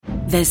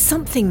There's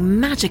something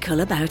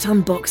magical about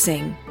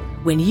unboxing.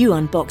 When you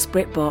unbox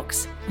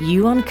BritBox,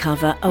 you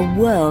uncover a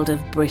world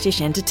of British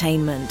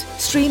entertainment.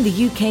 Stream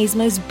the UK's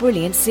most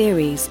brilliant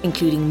series,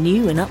 including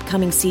new and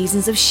upcoming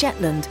seasons of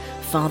Shetland,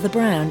 Father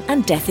Brown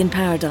and Death in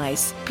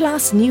Paradise.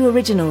 Plus new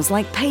originals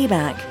like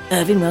Payback,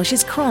 Irvine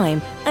Welsh's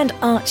Crime and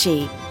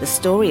Archie, the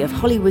story of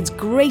Hollywood's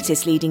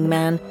greatest leading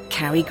man,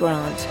 Cary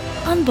Grant.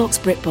 Unbox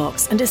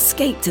BritBox and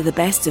escape to the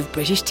best of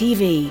British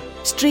TV.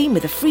 Stream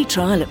with a free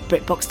trial at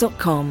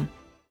BritBox.com.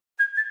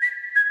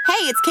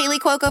 Hey, it's Kaylee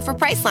Cuoco for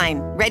Priceline.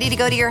 Ready to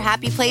go to your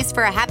happy place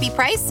for a happy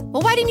price?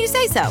 Well, why didn't you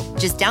say so?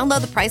 Just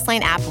download the Priceline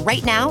app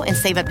right now and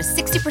save up to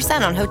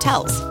 60% on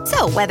hotels.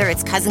 So whether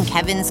it's Cousin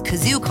Kevin's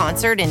Kazoo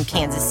Concert in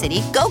Kansas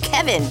City, go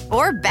Kevin,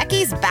 or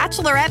Becky's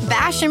Bachelorette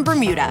Bash in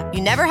Bermuda,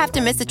 you never have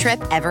to miss a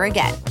trip ever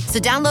again. So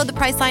download the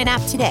Priceline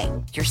app today.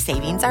 Your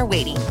savings are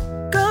waiting.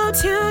 Go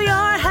to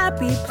your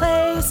happy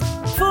place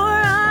for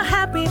a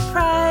happy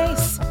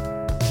price.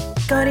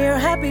 Go to your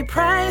happy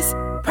price,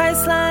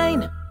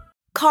 Priceline.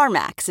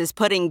 CarMax is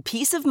putting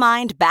peace of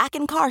mind back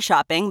in car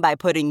shopping by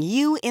putting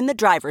you in the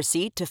driver's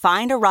seat to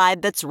find a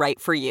ride that's right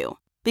for you.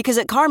 Because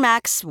at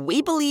CarMax,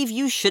 we believe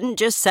you shouldn't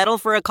just settle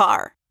for a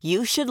car.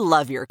 You should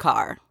love your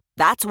car.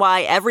 That's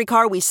why every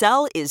car we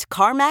sell is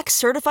CarMax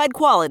certified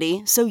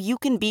quality, so you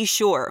can be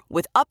sure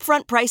with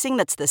upfront pricing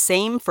that's the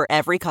same for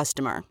every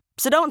customer.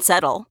 So don't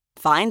settle.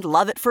 Find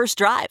love at first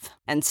drive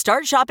and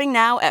start shopping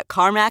now at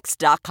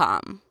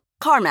CarMax.com.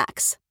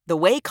 CarMax, the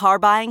way car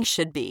buying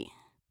should be.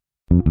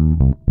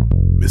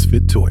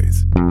 Misfit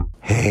Toys.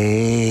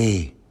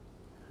 Hey.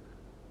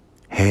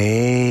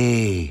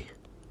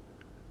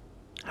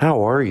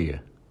 How are you?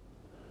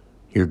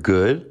 You're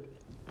good?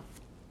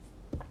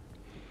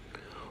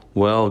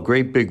 Well,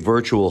 great big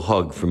virtual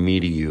hug from me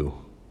to you.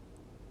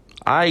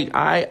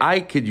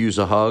 I could use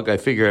a hug. I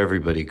figure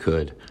everybody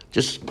could.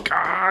 Just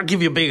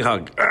give you a big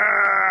hug.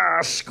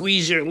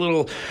 Squeeze your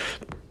little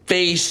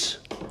face,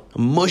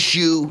 mush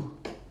you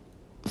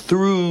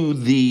through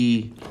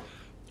the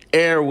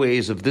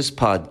airways of this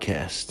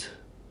podcast.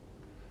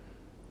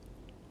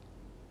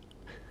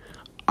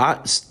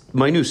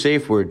 My new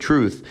safe word,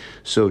 truth.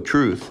 So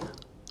truth.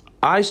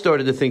 I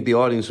started to think the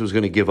audience was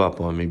going to give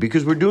up on me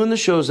because we're doing the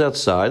shows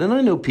outside, and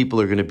I know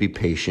people are going to be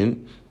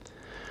patient,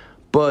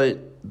 but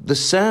the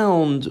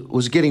sound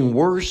was getting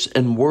worse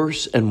and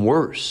worse and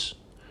worse.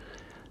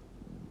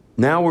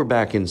 Now we're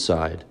back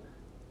inside.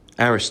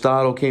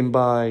 Aristotle came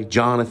by,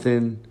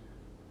 Jonathan,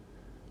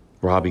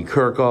 Robbie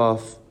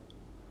Kirkhoff,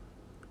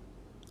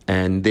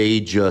 and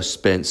they just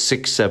spent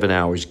 6-7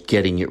 hours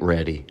getting it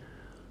ready.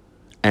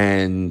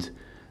 And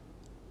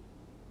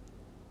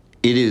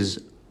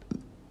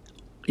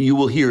you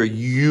will hear a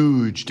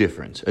huge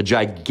difference, a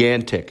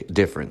gigantic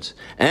difference.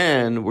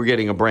 And we're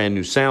getting a brand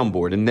new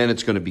soundboard, and then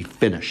it's going to be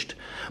finished.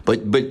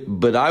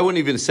 But I wouldn't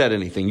even have said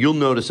anything. You'll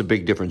notice a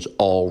big difference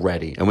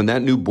already. And when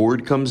that new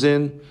board comes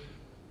in,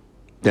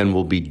 then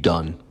we'll be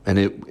done.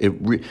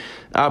 And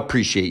I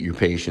appreciate your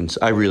patience.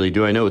 I really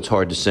do. I know it's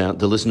hard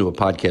to listen to a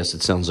podcast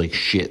that sounds like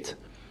shit.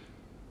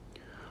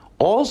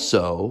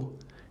 Also,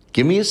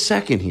 give me a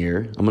second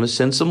here. I'm going to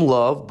send some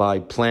love by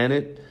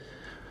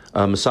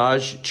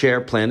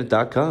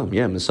MassageChairPlanet.com.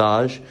 Yeah,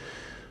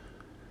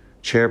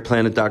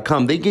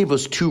 MassageChairPlanet.com. They gave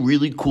us 2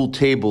 really cool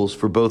tables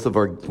for both of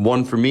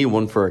one for me,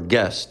 one for our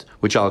guest,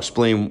 which I'll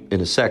explain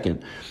in a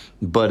second.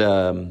 But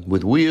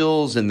with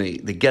wheels, and the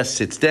guest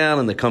sits down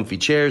in the comfy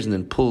chairs and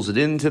then pulls it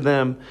into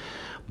them.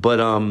 But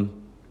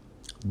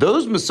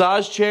those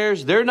massage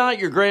chairs, they're not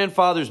your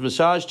grandfather's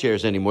massage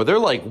chairs anymore. They're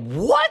like,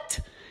 what?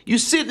 You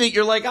sit in it,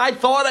 you're like, I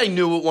thought I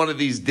knew what one of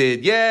these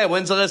did. Yeah,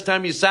 when's the last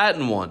time you sat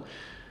in one?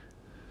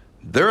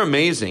 They're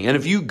amazing. And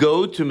if you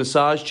go to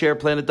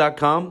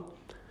MassageChairPlanet.com,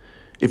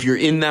 if you're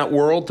in that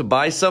world to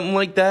buy something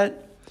like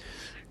that,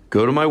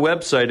 go to my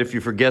website if you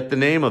forget the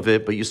name of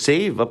it, but you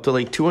save up to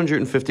like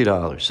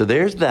 $250. So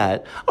there's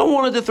that. I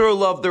wanted to throw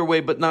love their way,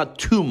 but not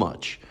too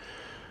much.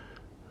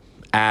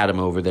 Adam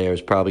over there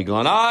is probably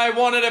going, I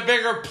wanted a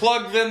bigger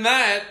plug than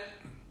that.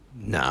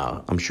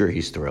 No, I'm sure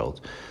he's thrilled.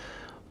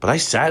 But I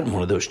sat in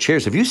one of those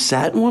chairs. Have you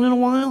sat in one in a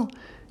while?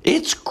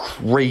 It's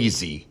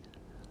crazy.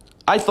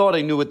 I thought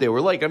I knew what they were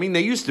like. I mean,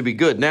 they used to be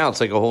good. Now it's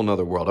like a whole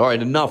nother world. All right,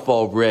 enough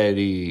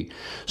already.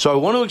 So I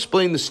want to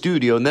explain the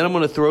studio, and then I'm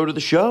going to throw to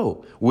the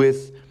show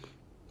with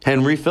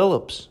Henry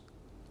Phillips.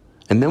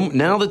 And then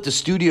now that the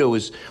studio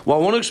is, well,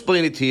 I want to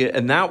explain it to you,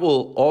 and that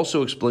will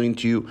also explain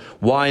to you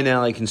why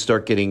now I can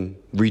start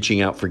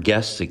reaching out for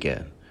guests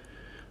again.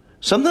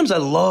 Sometimes I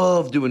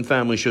love doing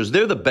family shows.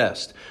 They're the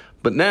best.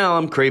 But now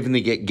I'm craving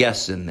to get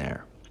guests in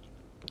there.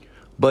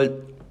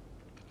 But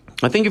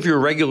I think if you're a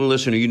regular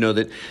listener, you know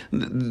that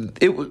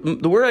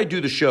the way I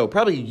do the show,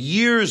 probably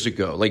years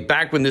ago, like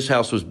back when this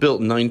house was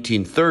built in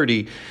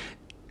 1930,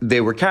 they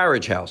were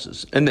carriage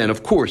houses. And then,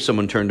 of course,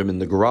 someone turned them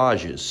into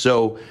garages.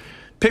 So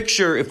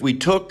picture if we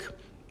took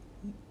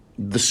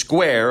the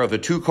square of a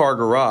 2-car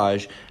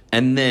garage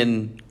and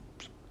then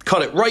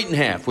cut it right in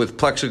half with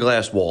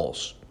plexiglass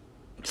walls.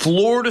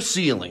 Floor to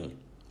ceiling.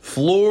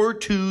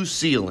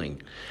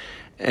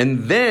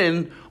 And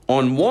then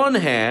on one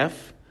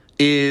half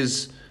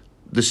is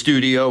the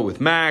studio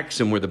with Max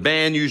and where the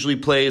band usually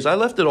plays. I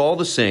left it all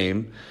the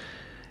same.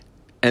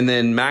 And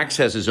then Max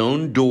has his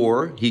own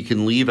door he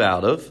can leave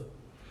out of.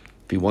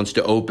 If he wants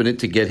to open it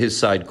to get his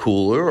side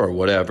cooler or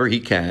whatever, he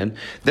can.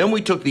 Then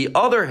we took the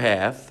other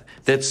half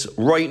that's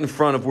right in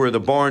front of where the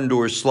barn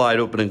doors slide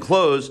open and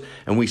close,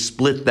 and we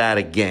split that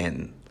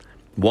again.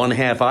 One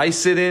half I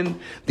sit in,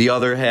 the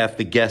other half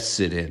the guests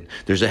sit in.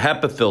 There's a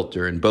HEPA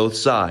filter in both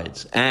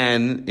sides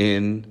and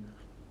in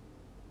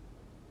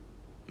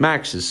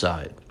Max's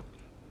side.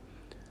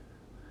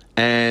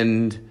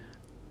 And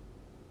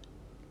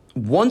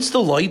once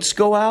the lights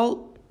go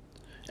out,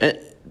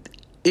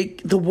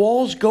 the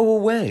walls go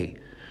away.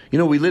 You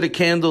know, we lit a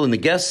candle in the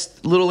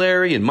guest little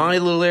area, in my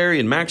little area,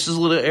 in Max's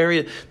little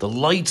area. The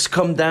lights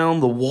come down,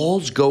 the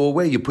walls go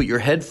away. You put your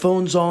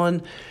headphones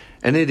on,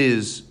 and it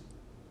was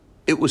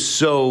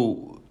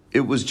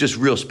just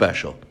real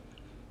special.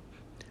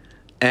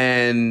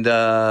 And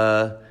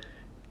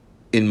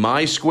in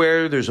my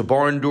square, there's a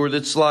barn door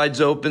that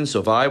slides open. So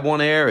if I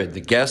want air at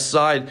the guest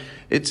side,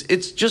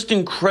 it's just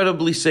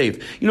incredibly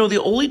safe. You know,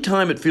 the only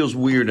time it feels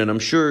weird, and I'm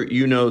sure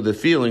you know the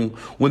feeling,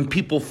 when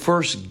people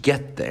first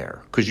get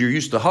there, because you're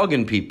used to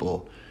hugging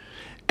people,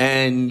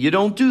 and you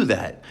don't do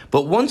that.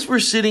 But once we're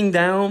sitting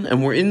down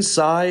and we're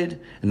inside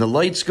and the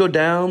lights go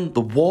down,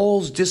 the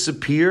walls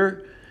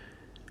disappear,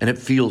 and it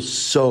feels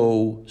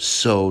so,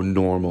 so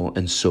normal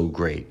and so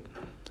great.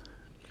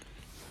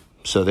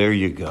 So there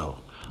you go.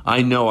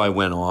 I know I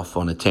went off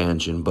on a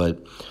tangent,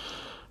 but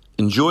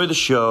enjoy the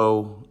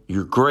show.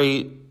 You're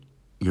great.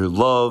 You're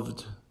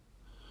loved.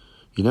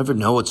 You never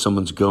know what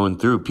someone's going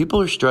through. People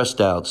are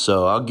stressed out,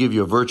 so I'll give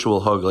you a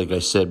virtual hug, like I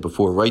said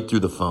before, right through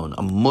the phone.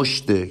 I'll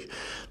mush the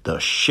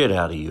shit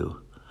out of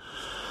you.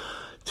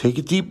 Take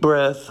a deep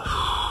breath.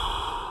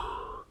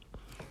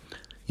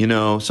 You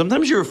know,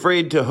 sometimes you're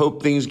afraid to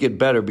hope things get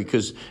better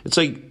because it's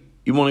like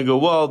you want to go,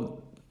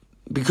 well,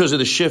 because of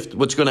the shift,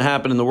 what's going to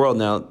happen in the world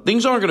now,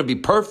 things aren't going to be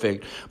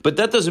perfect, but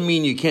that doesn't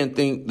mean you can't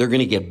think they're going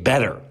to get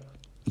better.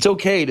 It's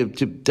okay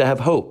to have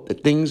hope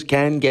that things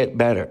can get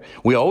better.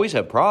 We always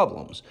have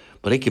problems,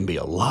 but it can be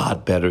a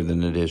lot better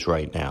than it is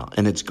right now,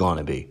 and it's going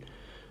to be.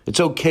 It's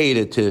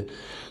okay to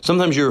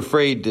sometimes you're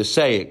afraid to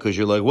say it because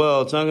you're like,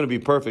 well, it's not going to be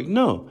perfect.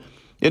 No,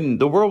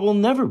 the world will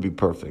never be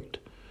perfect,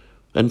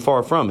 and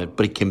far from it,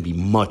 but it can be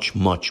much,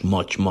 much,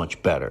 much,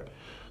 much better.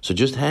 So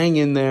just hang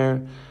in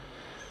there.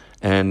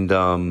 And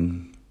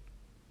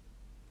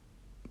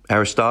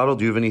Aristotle,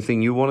 do you have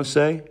anything you want to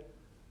say?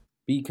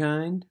 Be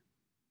kind,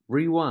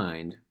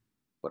 rewind,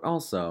 but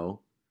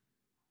also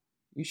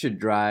you should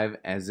drive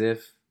as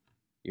if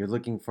you're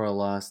looking for a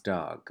lost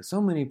dog. 'Cause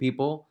so many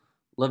people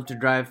love to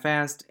drive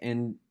fast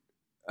and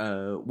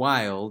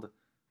wild,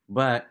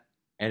 but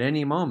at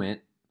any moment,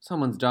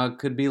 someone's dog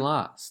could be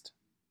lost.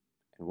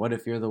 And what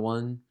if you're the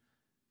one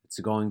that's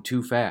going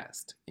too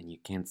fast and you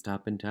can't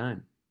stop in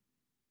time?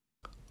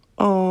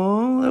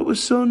 Oh, that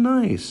was so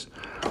nice.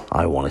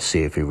 I want to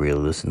see if he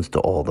really listens to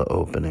all the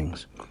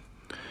openings.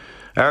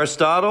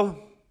 Aristotle,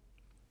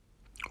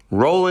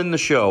 roll in the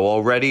show,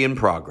 already in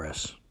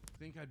progress.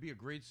 Think I'd be a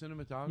great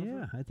cinematographer?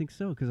 Yeah, I think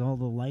so, because all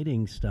the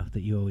lighting stuff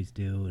that you always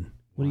do. And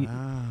what do you?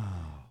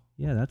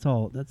 Yeah, that's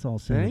all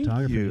cinematography.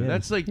 Thank you. Is.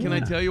 That's like, can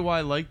I tell you why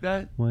I like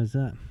that? Why is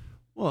that?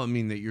 Well, I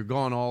mean that you're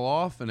going all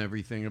off and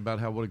everything about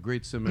what a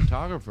great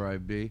cinematographer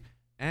I'd be.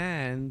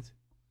 And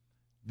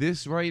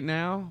this right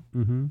now,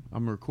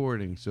 I'm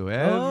recording, so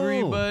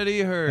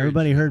everybody heard.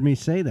 Everybody heard me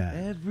say that.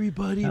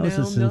 Everybody that now was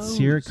a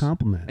sincere knows.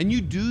 compliment. And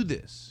you do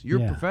this.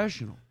 You're a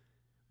professional.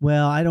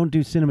 Well, I don't do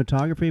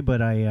cinematography,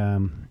 but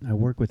I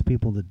work with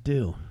people that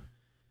do.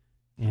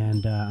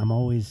 And I'm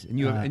always and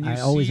you I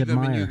see always them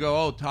admire. and you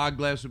go, oh, Todd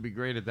Glass would be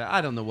great at that.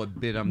 I don't know what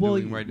bit I'm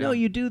doing right now. No,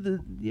 you do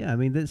I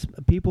mean, this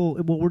people.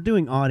 Well, we're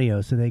doing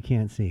audio, so they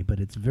can't see, but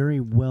it's very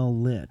well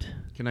lit.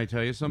 Can I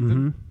tell you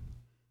something?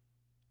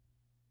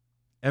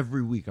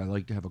 Every week I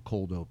like to have a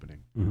cold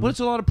opening, but it's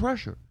a lot of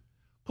pressure.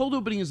 Cold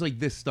opening is like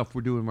this stuff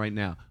we're doing right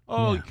now.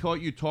 Oh, I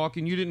caught you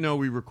talking. You didn't know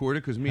we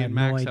recorded because me and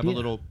Max have a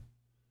little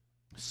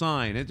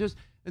sign.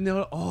 And they're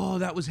like, oh,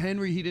 that was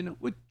Henry. He didn't know.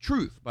 With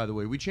Truth, by the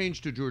way. We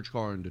changed to George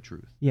Carlin to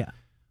Truth. Yeah.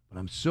 But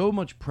I'm so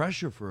much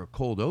pressure for a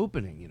cold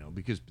opening,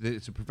 because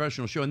it's a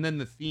professional show. And then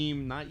the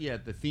theme, not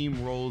yet, the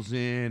theme rolls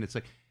in. It's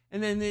like,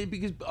 and then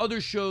because other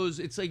shows,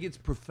 it's like it's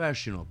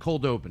professional,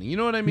 cold opening. You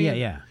know what I mean?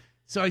 Yeah.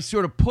 So I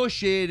sort of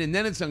push it, and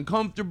then it's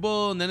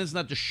uncomfortable, and then it's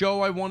not the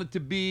show I want it to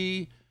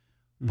be.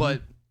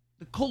 But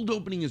the cold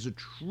opening is a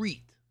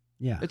treat.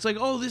 Yeah. It's like,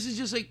 oh, this is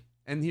just like,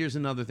 and here's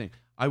another thing.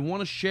 I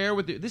want to share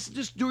with you. This is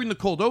just during the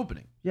cold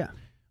opening. Yeah.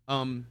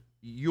 And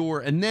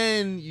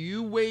then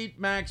you wait,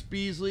 Max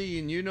Beasley,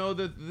 and you know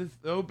the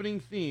opening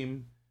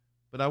theme.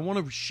 But I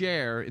want to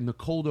share in the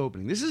cold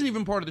opening. This isn't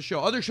even part of the show.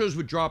 Other shows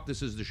would drop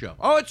this as the show.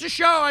 Oh, it's a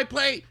show I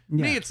play.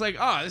 Yeah. Me, it's like,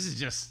 oh, this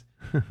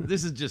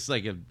is just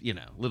like a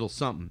little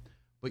something.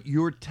 But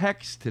your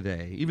text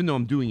today, even though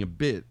I'm doing a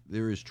bit,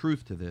 there is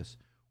truth to this.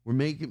 We're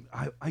making.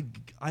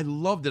 I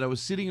loved it. I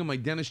was sitting in my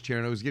dentist chair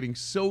and I was getting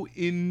so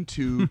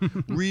into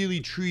really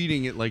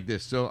treating it like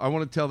this. So I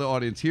want to tell the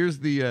audience. Here's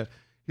the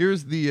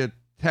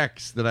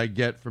text that I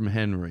get from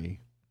Henry.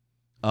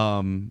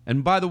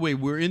 And by the way,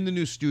 we're in the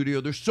new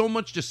studio. There's so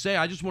much to say.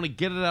 I just want to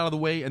get it out of the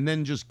way and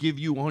then just give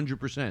you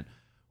 100%.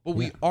 But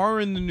we are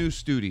in the new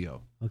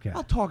studio. Okay.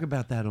 I'll talk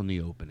about that on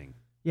the opening.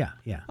 Yeah.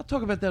 I'll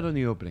talk about that on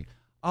the opening.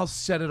 I'll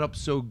set it up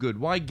so good.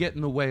 Why get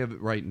in the way of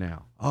it right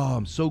now? Oh,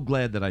 I'm so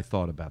glad that I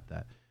thought about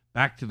that.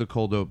 Back to the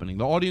cold opening.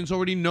 The audience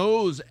already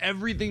knows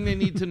everything they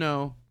need to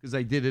know because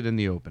I did it in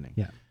the opening.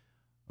 Yeah.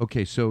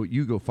 Okay, so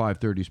you go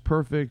 5:30 is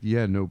perfect.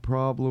 Yeah, no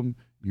problem.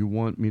 You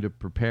want me to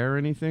prepare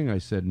anything? I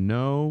said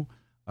no.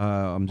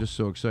 I'm just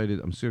so excited.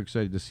 I'm so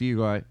excited to see you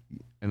guys.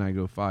 And I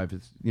go 5.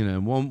 It's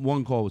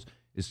one call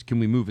is can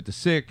we move it to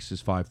 6?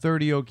 Is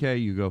 5:30 okay?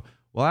 You go,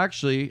 well,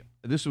 actually,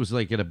 this was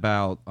like at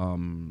about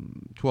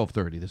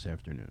 12:30 this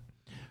afternoon.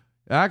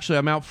 Actually,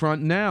 I'm out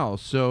front now,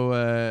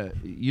 so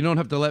you don't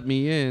have to let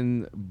me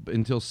in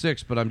until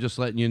 6, but I'm just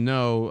letting you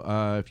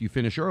know if you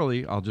finish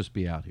early, I'll just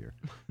be out here.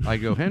 I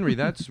go, Henry,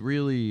 that's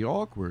really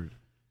awkward.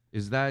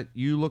 Is that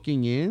you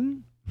looking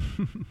in?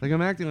 Like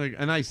I'm acting like,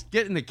 and I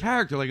get in the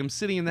character like I'm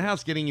sitting in the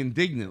house getting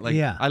indignant. Like,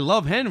 I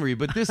love Henry,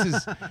 but this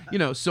is,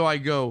 so I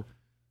go,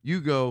 you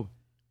go,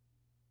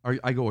 are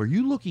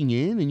you looking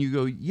in? And you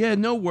go, yeah,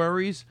 no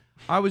worries.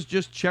 I was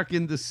just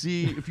checking to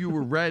see if you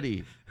were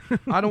ready.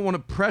 I don't want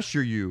to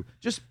pressure you.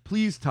 Just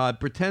please, Todd,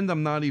 pretend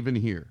I'm not even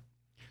here.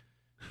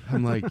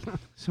 I'm like,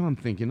 so I'm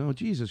thinking, oh,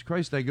 Jesus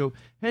Christ. I go,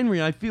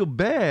 Henry, I feel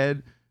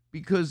bad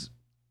because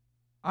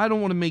I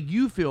don't want to make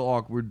you feel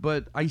awkward,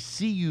 but I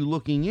see you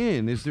looking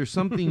in. Is there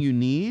something you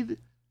need?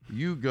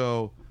 You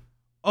go,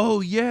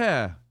 oh,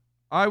 yeah.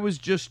 I was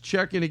just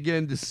checking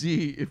again to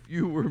see if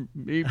you were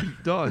maybe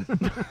done.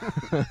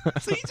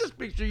 So you just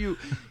picture you,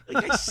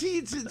 like I see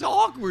it's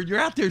awkward. You're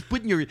out there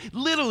putting you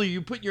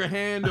put your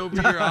hand over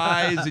your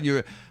eyes and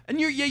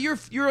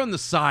you're on the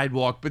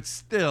sidewalk, but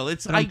still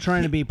I'm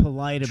trying to be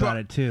polite about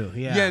it too.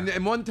 Yeah. Yeah,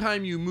 and one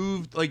time you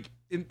moved like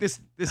this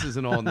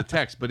isn't all in the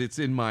text, but it's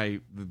in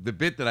the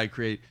bit that I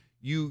create.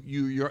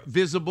 You're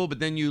visible, but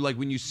then you like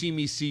when you see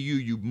me see you,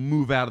 you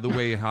move out of the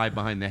way and hide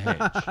behind the hedge,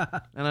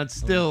 and that's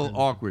still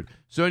awkward.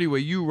 So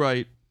anyway, you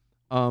write,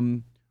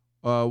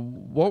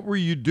 what were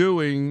you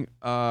doing?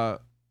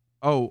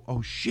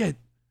 Oh shit,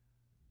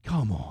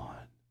 come on,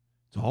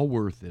 it's all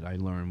worth it. I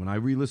learned when I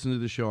re-listen to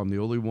the show, I'm the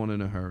only one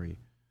in a hurry.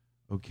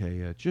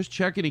 Okay, just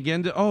checking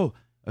again.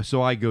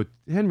 So I go,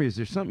 Henry, is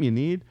there something you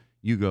need?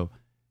 You go,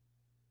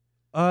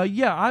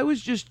 yeah, I was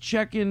just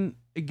checking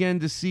again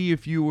to see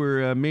if you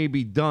were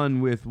maybe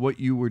done with what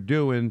you were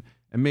doing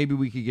and maybe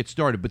we could get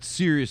started. But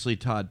seriously,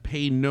 Todd,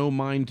 pay no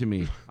mind to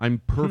me.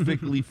 I'm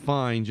perfectly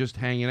fine just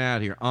hanging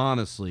out here.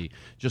 Honestly,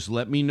 just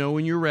let me know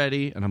when you're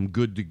ready and I'm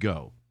good to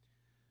go.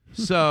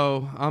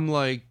 So I'm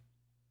like,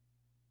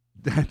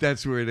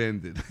 that's where it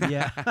ended.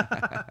 Yeah.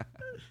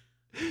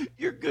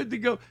 You're good to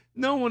go.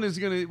 No one is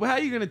going to, how are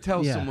you going to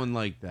tell someone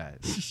like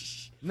that?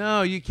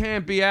 No, you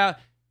can't be out.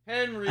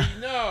 Henry,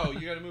 no,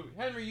 you got to move.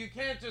 Henry, you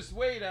can't just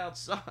wait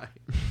outside.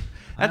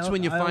 That's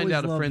when you find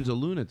out a friend's a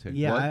lunatic.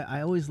 Yeah,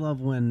 I always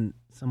love when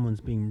someone's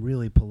being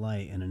really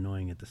polite and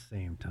annoying at the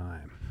same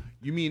time.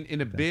 You mean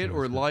in a bit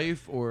or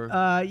life or?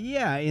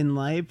 Yeah, in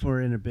life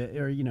or in a bit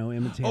or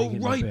imitating.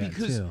 Oh, right, in a bit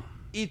because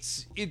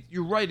too.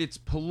 You're right. It's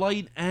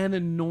polite and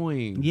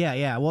annoying.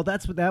 Yeah. Well,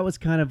 that was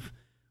kind of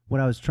what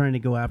I was trying to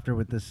go after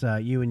with this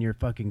you and your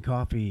fucking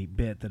coffee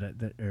bit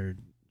or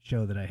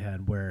show that I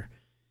had where.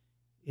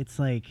 It's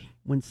like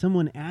when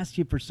someone asks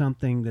you for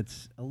something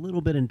that's a little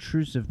bit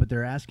intrusive, but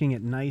they're asking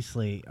it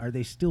nicely, are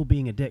they still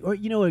being a dick? Or,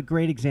 a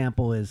great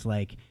example is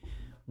like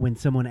when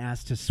someone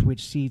asks to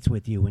switch seats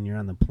with you when you're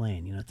on the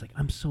plane. It's like,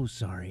 I'm so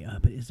sorry,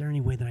 but is there any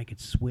way that I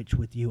could switch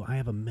with you? I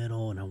have a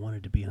middle and I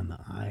wanted to be on the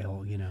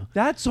aisle,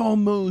 That's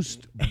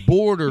almost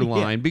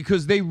borderline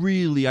because they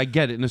really, I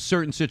get it, in a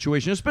certain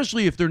situation,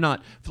 especially if they're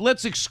not.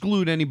 Let's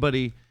exclude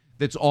anybody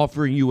that's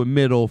offering you a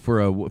middle for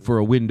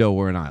a window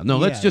or an aisle. No,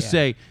 let's just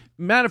say...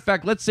 Matter of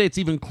fact, let's say it's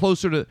even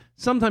closer to,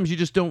 sometimes you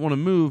just don't want to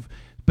move,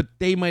 but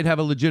they might have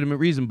a legitimate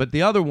reason. But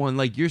the other one,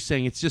 like you're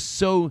saying, it's just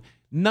so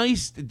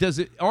nice.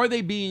 Are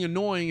they being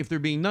annoying if they're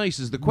being nice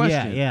is the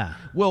question. Yeah.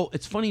 Well,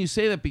 it's funny you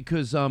say that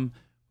because when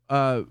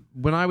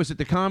I was at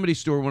the Comedy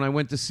Store, when I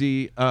went to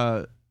see,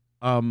 it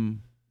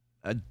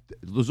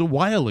was a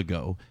while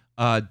ago,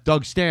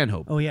 Doug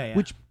Stanhope. Oh, yeah.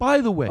 Which,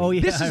 by the way,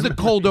 this is the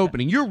cold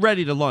opening. You're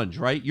ready to lunge,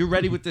 right? You're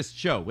ready with this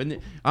show.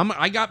 And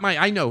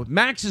I know,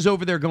 Max is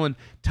over there going,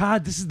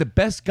 Todd, this is the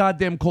best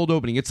goddamn cold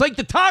opening. It's like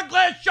the Todd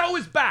Glass show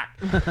is back.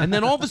 And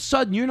then all of a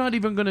sudden, you're not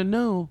even going to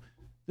know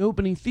the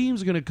opening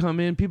themes are going to come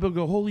in. People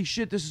go, holy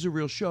shit, this is a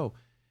real show.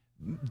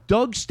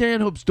 Doug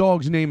Stanhope's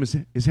dog's name is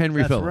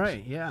Henry Phillips. That's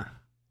right, yeah.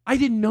 I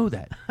didn't know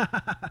that.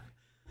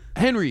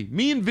 Henry,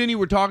 me and Vinny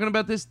were talking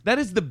about this. That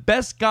is the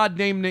best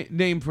goddamn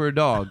name for a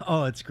dog.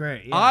 Oh, it's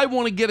great. Yeah. I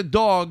want to get a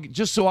dog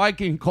just so I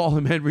can call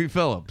him Henry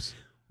Phillips.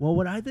 Well,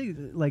 what I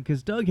think,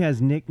 because Doug has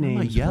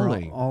nicknames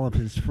for all of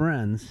his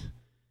friends,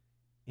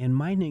 and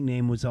my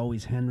nickname was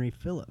always Henry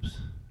Phillips.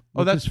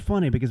 Which is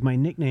funny because my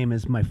nickname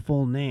is my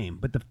full name,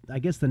 but I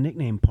guess the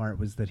nickname part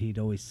was that he'd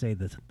always say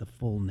the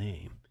full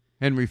name.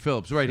 Henry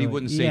Phillips, right? So, he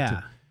wouldn't say.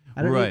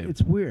 I don't Right.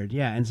 It's weird,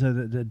 yeah. And so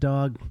the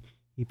dog,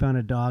 he found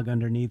a dog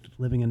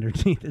living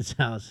underneath his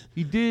house.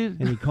 He did?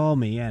 And he called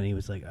me, and he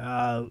was like,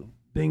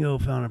 Bingo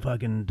found a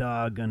fucking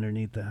dog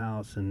underneath the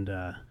house, and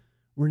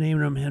we're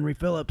naming him Henry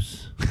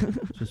Phillips.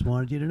 Just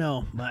wanted you to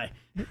know. Bye.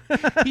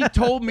 He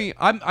told me,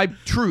 I'm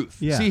truth.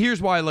 Yeah. See,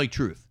 here's why I like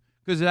truth,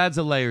 because it adds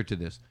a layer to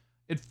this.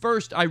 At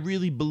first, I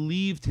really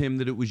believed him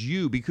that it was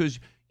you, because,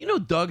 you know,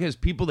 Doug has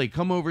people, they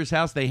come over his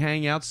house, they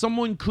hang out.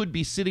 Someone could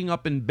be sitting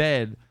up in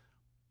bed,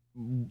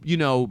 you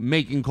know,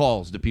 making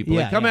calls to people.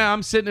 Yeah, like, come here,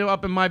 I'm sitting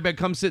up in my bed,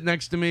 come sit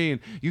next to me. And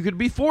you could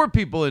be 4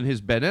 people in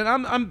his bed.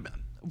 And I'm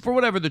for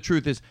whatever the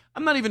truth is,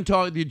 I'm not even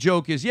talking, the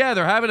joke is, yeah,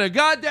 they're having a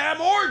goddamn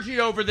orgy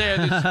over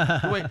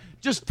there.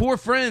 Just 4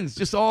 friends,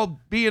 just all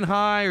being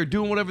high or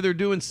doing whatever they're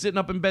doing, sitting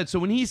up in bed. So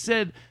when he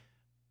said,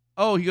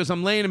 oh, he goes,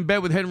 I'm laying in bed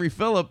with Henry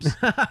Phillips,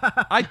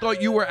 I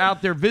thought you were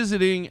out there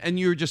visiting and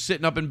you were just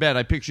sitting up in bed.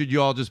 I pictured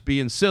you all just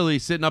being silly,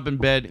 sitting up in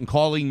bed and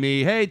calling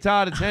me, hey,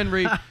 Todd, it's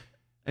Henry.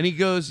 And he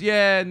goes,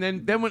 yeah. And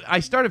then when I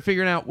started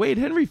figuring out, wait,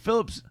 Henry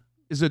Phillips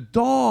is a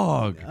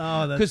dog.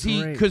 Oh, that's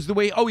great. Because the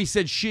way, he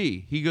said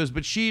she. He goes,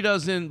 but she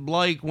doesn't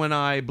like when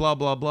I blah,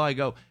 blah, blah. I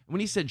go, when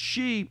he said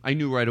she, I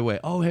knew right away,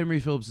 oh, Henry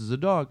Phillips is a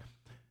dog.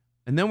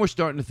 And then we're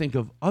starting to think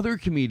of other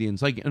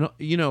comedians, like,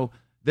 you know,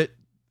 that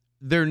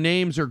their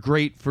names are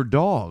great for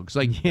dogs.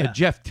 Like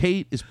Jeff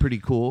Tate is pretty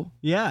cool.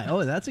 Yeah.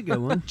 Oh, that's a good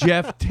one.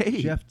 Jeff Tate.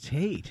 Jeff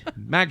Tate.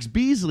 Max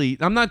Beasley.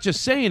 I'm not just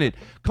saying it.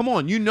 Come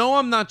on. You know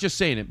I'm not just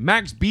saying it.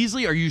 Max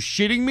Beasley, are you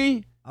shitting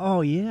me?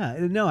 Oh, yeah.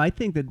 No, I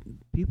think that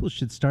people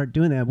should start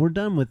doing that. We're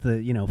done with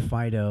the, you know,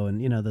 Fido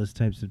and, you know, those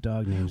types of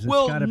dog names.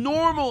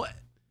 Normal.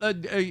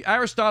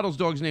 Aristotle's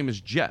dog's name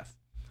is Jeff.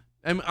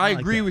 And I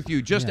agree with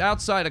you. Just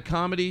outside of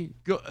comedy,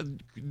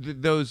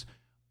 those...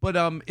 But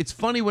it's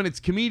funny when it's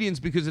comedians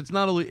because it's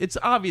not only, it's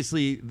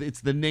obviously, it's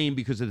the name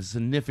because of the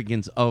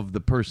significance of the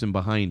person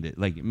behind it.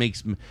 Like, it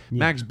makes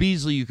Max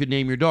Beasley, you could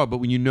name your dog, but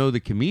when you know the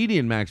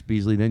comedian Max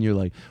Beasley, then you're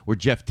like, or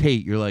Jeff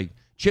Tate, you're like,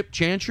 Chip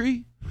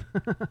Chantry?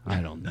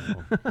 I don't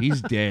know.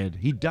 He's dead.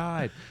 He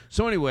died.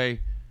 So anyway,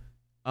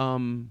 I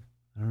don't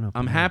know.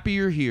 I'm happy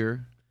you're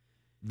here.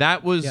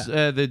 That was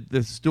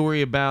the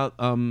story about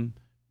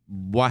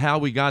how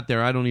we got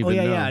there. I don't even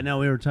know. Yeah. No,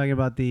 we were talking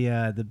about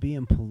the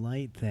being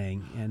polite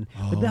thing, and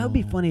but that would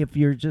be funny if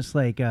you're just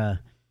like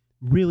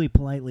really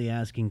politely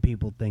asking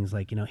people things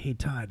like, you know, hey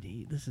Todd,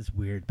 this is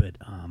weird, but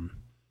I'm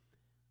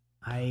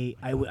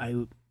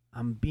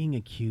being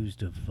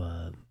accused of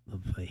a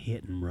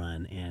hit and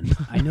run, and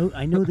I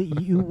know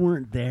that you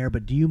weren't there,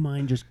 but do you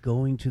mind just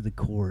going to the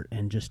court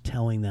and just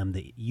telling them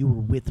that you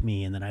were with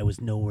me and that I was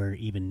nowhere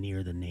even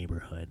near the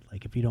neighborhood?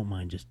 Like, if you don't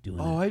mind just doing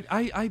that.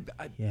 I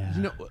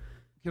you know.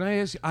 Can I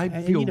ask you, I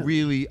feel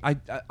really,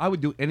 I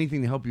would do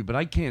anything to help you, but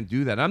I can't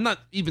do that. I'm not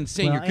even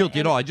saying you're guilty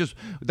at all.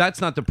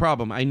 That's not the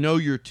problem. I know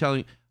you're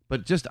telling,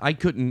 but just, I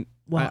couldn't,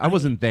 I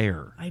wasn't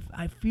there.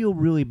 I feel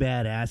really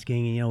bad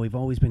asking, you know, we've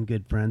always been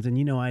good friends, and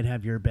you know I'd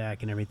have your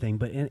back and everything,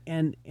 but,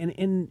 and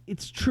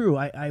it's true,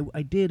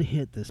 I did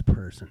hit this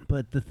person,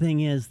 but the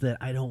thing is that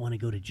I don't want to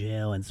go to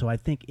jail, and so I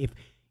think if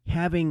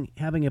having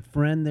a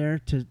friend there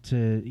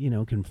to you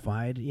know,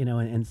 confide, you know,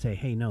 and say,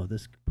 hey, no,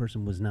 this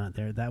person was not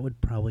there, that would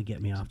probably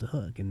get me off the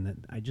hook, and that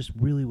I just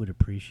really would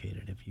appreciate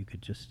it if you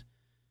could just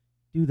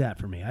do that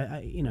for me. I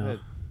you know,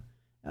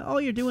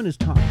 all you're doing is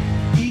talking.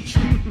 Each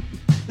week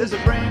there's a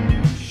brand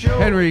new show.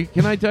 Henry,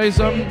 can I tell you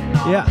something?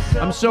 Yeah.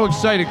 I'm so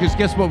excited because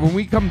guess what? When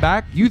we come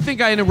back, you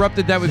think I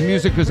interrupted that with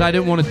music because I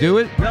didn't want to do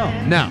it?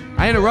 No.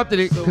 I interrupted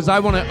it because I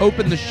want to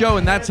open the show,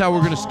 and that's how we're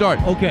going to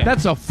start. Okay.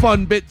 That's a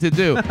fun bit to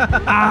do.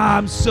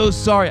 I'm so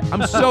sorry.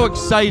 I'm so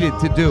excited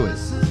to do it.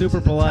 Super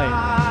polite.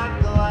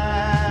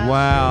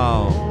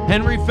 Wow.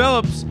 Henry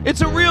Phillips.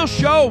 It's a real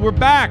show. We're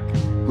back.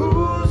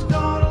 Who's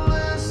gonna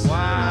listen?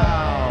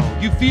 Wow.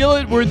 You feel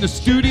it? We're in the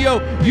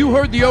studio. You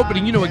heard the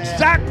opening. You know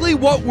exactly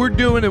what we're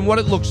doing and what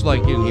it looks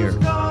like in here.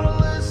 Who's gonna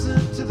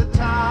listen to the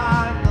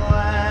Todd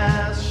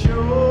Glass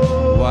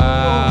Show?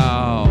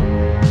 Wow.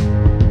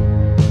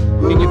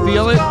 Can you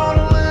feel it?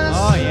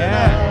 Oh,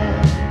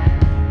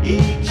 yeah.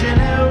 Each and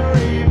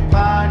every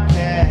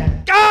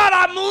podcast. God,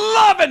 I'm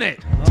loving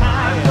it.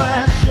 Todd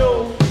Glass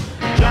Show.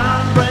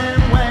 John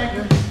Brand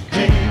Wagner,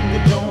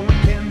 Jamie Joe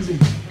McKenzie,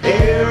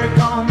 Eric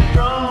on the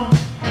drum.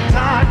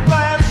 Todd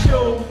Glass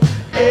Show.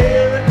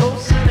 Eric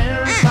Olsen,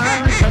 Aaron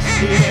Simon,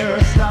 Rusty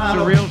Aristotle.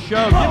 It's a real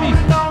show. Give me.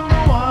 Number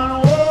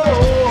one.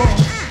 Whoa.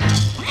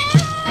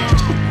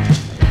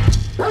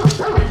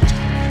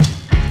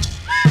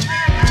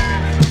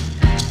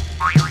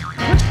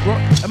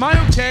 Am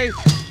I okay?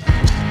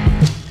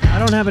 I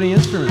don't have any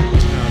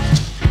instruments.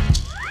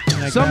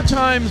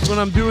 Sometimes when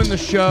I'm doing the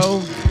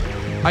show,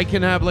 I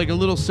can have like a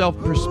little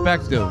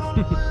self-perspective.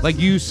 Like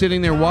you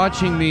sitting there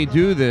watching me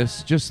do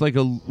this, just like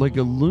a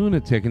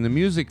lunatic, and the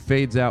music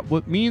fades out.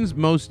 What means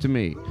most to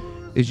me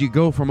is you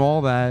go from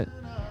all that,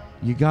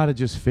 you got to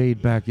just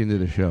fade back into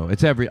the show.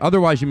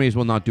 Otherwise you may as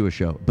well not do a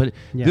show. But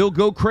they'll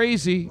go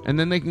crazy, and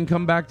then they can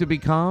come back to be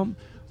calm.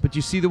 But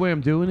you see the way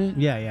I'm doing it?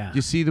 Yeah.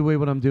 You see the way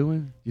what I'm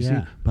doing? You see?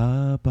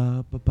 Ba,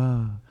 ba, ba, ba,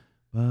 ba,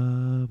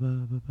 ba,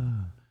 ba,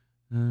 ba.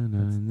 Na,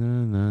 na,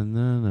 na, na,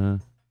 na, na.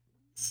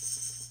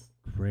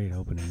 Great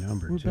opening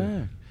number, We're too.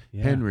 back.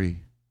 Yeah.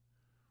 Henry,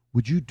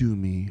 would you do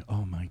me,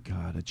 oh my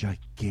God, a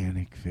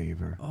gigantic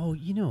favor? Oh,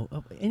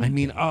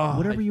 mean,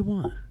 whatever you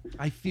want.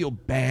 I feel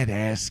bad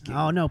asking.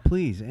 Oh, no,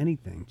 please,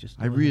 anything. Just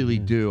I really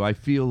do. I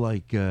feel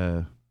like,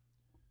 can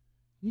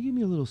you give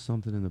me a little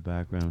something in the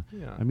background?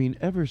 Yeah. I mean,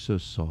 ever so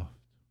soft.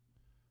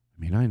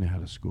 I mean, I know how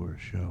to score a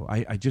show.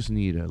 I just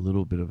need a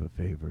little bit of a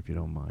favor, if you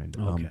don't mind.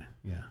 Okay,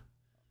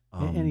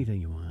 anything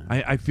you want.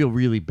 I feel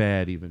really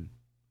bad even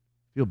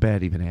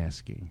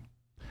asking.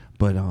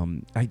 But I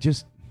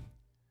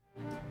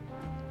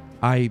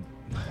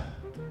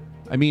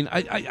mean,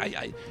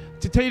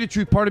 to tell you the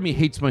truth, part of me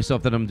hates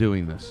myself that I'm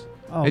doing this.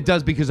 Oh. It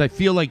does, because I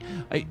feel like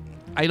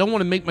I don't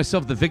want to make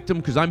myself the victim,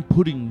 because I'm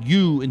putting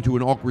you into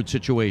an awkward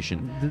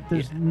situation.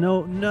 There's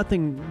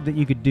nothing that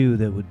you could do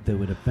that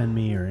would offend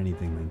me or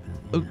anything like that.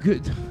 Oh,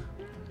 good.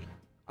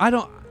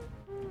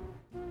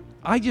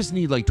 I just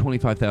need like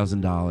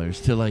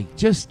 $25,000 to like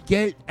just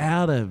get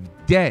out of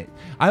debt.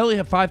 I only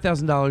have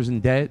 $5,000 in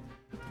debt,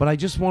 but I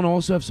just want to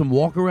also have some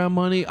walk around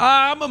money.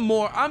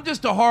 I'm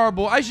just a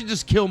horrible. I should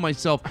just kill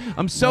myself.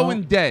 I'm so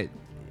in debt.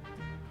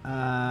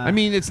 I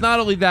mean, it's not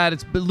only that,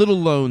 it's little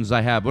loans I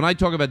have. When I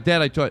talk about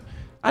debt,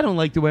 I don't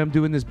like the way I'm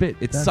doing this bit.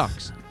 It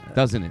sucks,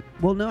 doesn't it?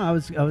 Well, no, I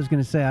was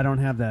going to say I don't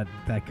have that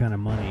kind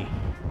of money.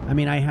 I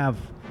mean, I have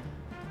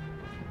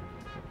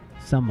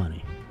some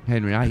money.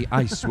 Henry,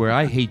 I swear,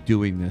 I hate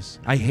doing this.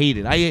 I hate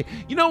it.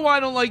 You know why I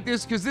don't like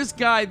this? Because this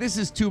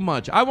is too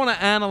much. I want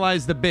to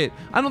analyze the bit.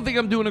 I don't think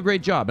I'm doing a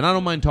great job, and I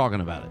don't mind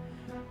talking about it.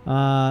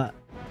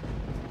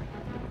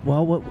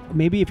 Well,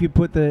 maybe if you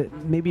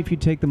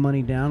take the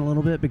money down a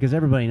little bit, because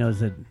everybody knows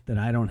that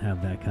I don't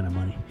have that kind of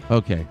money.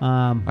 Okay.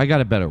 I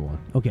got a better one.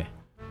 Okay.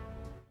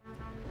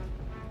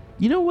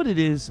 You know what it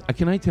is?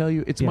 Can I tell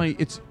you?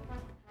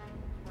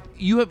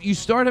 You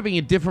start having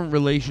a different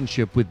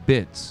relationship with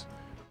bits.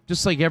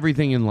 Just like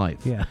everything in life.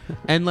 Yeah.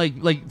 And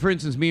like for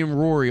instance, me and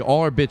Rory,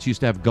 all our bits used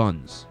to have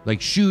guns.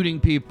 Like shooting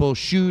people,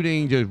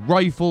 just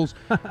rifles.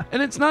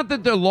 And it's not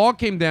that the law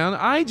came down.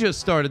 I just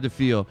started to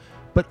feel.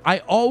 But I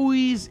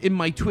always, in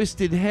my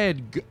twisted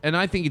head, and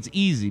I think it's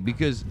easy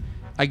because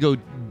I go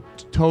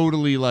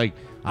totally like,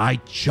 I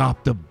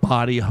chopped the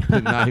body up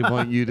and I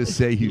want you to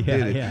say you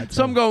did it. Yeah,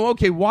 so I'm going,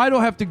 okay, why do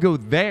I have to go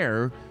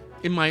there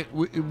in my,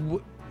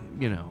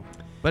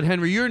 But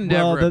Henry, you're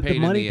never a pain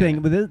the money in the thing.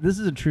 ass. But this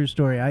is a true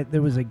story.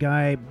 There was a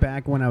guy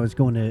back when I was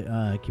going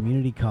to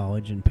community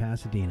college in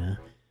Pasadena.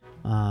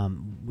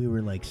 We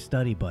were like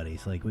study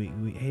buddies. Like we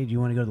hey, do you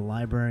want to go to the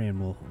library and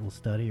we'll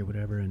study or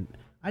whatever? And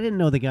I didn't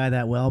know the guy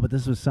that well, but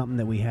this was something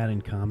that we had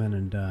in common.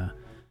 And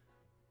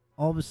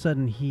all of a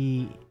sudden,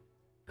 he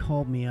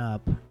called me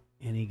up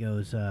and he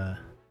goes,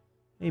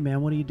 "Hey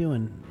man, what are you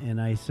doing?" And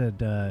I said,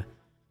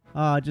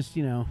 just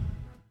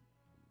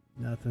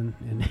nothing."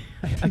 And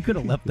I could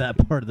have left that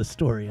part of the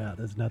story out.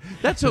 That's nothing.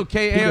 That's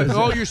okay.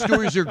 All your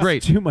stories are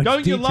great. Too much Don't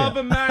you detail. love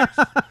him, Max?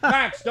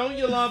 Max, don't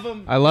you love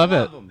him? I love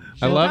it.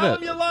 I love Tell it.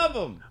 him you love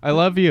him. I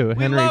love you, We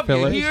Henry love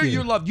Phillips. you. Here,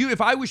 you're loved.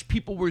 If I wish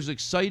people were as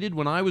excited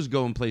when I was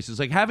going places,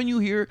 like having you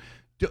here,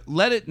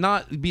 let it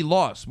not be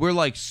lost. We're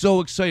like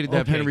so excited to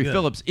have Okay, Henry good.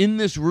 Phillips in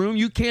this room.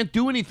 You can't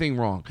do anything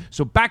wrong.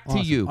 So back to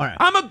Awesome. you. All right.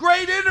 I'm a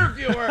great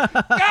interviewer.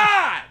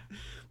 God.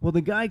 Well,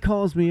 the guy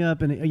calls me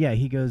up and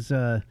he goes,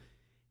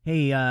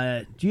 "Hey,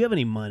 do you have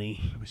any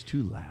money?" It was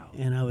too loud.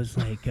 And I was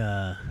like,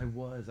 I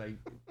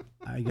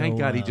I go, Thank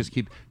God he just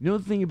keep. You know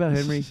the thing about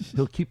Henry?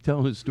 He'll keep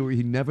telling his story.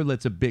 He never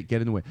lets a bit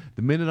get in the way.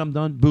 The minute I'm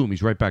done, boom,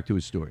 he's right back to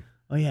his story.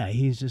 Oh yeah,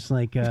 he's just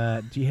like,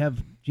 do you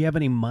have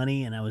any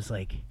money? And I was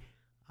like,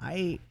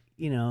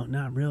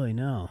 not really,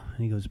 no.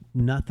 And he goes,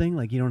 nothing?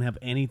 Like you don't have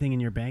anything in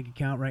your bank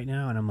account right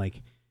now? And I'm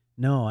like,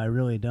 no, I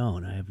really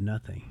don't. I have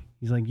nothing.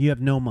 He's like, you have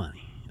no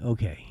money.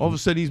 Okay. All of a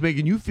sudden, he's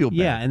making you feel bad.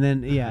 Yeah, and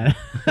then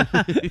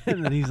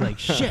and then he's like,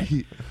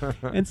 shit.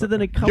 And so then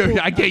a couple.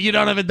 You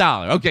don't have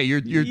 $1. Okay, you're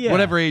Yeah.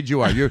 whatever age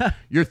you are.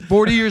 You're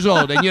 40 years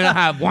old and you don't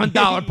have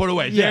 $1 put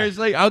away. Yeah.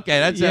 Seriously? Okay,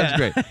 that sounds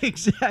great.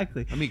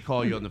 Exactly. Let me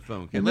call you on the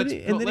phone. Okay, And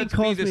then he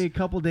calls me a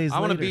couple days I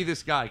want to later. be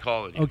this guy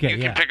calling you. Okay, You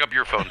yeah. can pick up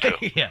your phone too.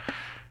 Yeah.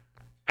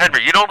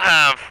 Henry, you don't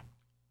have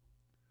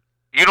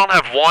 $1.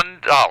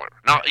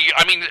 Now, you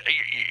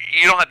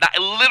don't have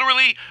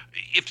literally.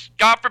 If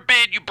God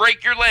forbid you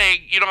break your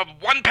leg, you don't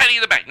have 1 penny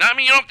in the bank. Now, I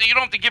mean, you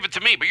don't have to give it to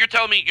me, but you're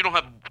telling me you don't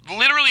have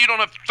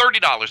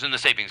 $30 in the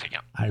savings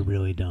account. I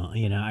really don't.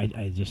 I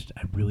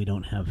really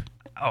don't have.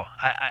 Oh,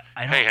 I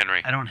don't. Hey,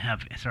 Henry. I don't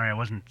have. Sorry, I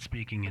wasn't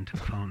speaking into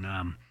the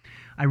phone.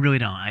 I really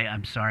don't.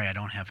 I'm sorry. I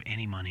don't have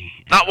any money.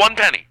 Not 1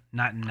 penny.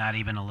 Not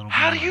even a little bit.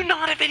 How of do you money.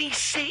 not have any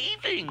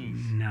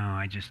savings? No,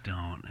 I just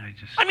don't.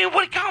 I mean,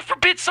 what? God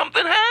forbid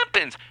something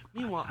happens.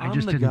 Meanwhile, I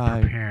just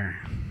didn't prepare.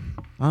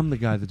 I'm the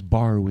guy that's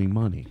borrowing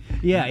money.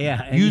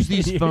 Yeah. Use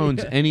these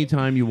phones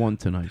anytime you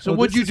want tonight. So Well,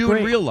 what'd this you is do great.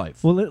 in real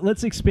life? Well,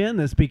 let's expand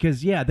this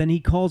because then he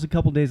calls a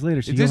couple days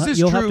later. So This is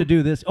you'll have true. to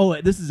do this.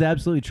 Oh, this is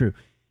absolutely true.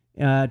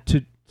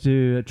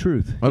 To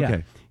truth. Yeah.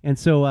 Okay. And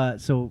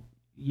so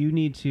you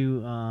need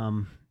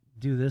to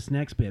do this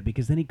next bit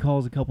because then he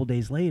calls a couple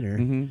days later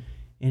Mm-hmm.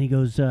 And he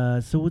goes,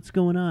 so what's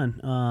going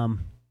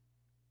on?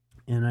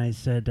 And I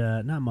said,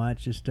 not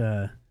much. Just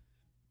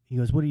he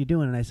goes, what are you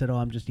doing? And I said, oh,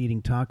 I'm just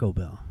eating Taco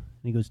Bell.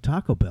 And he goes,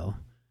 Taco Bell?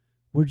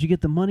 Where'd you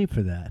get the money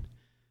for that?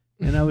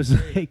 And I was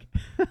like,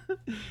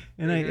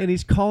 and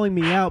he's calling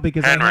me out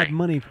because Henry. I had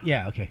money.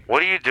 Yeah, okay.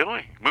 What are you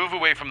doing? Move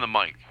away from the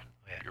mic.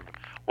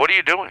 What are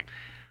you doing?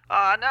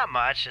 Not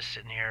much. Just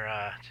sitting here,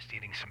 just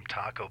eating some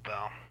Taco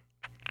Bell.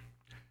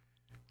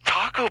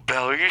 Taco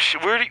Bell? Are you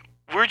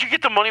where'd you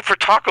get the money for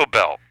Taco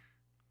Bell?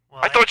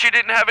 Well, I thought you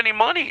didn't have any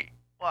money.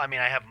 Well, I mean,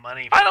 I have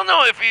money. I don't know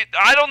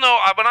I don't know.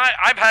 When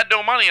I've had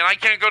no money and I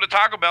can't go to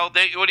Taco Bell.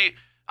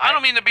 I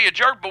don't mean to be a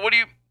jerk, but where'd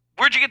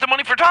you get the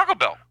money for Taco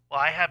Bell? Well,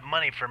 I have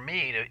money for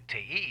me to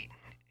eat.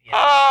 You know?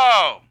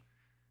 Oh.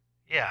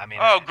 Yeah, I mean.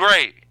 Oh,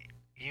 great.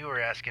 You were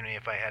asking me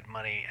if I had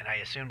money, and I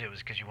assumed it was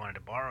because you wanted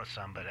to borrow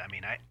some, but I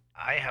mean,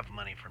 I have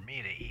money for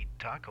me to eat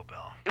Taco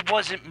Bell. It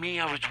wasn't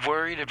me I was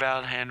worried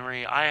about,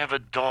 Henry. I have a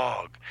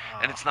dog,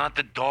 and it's not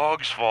the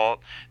dog's fault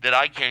that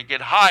I can't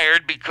get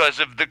hired because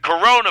of the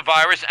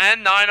coronavirus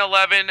and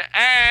 9/11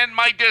 and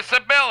my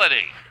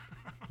disability.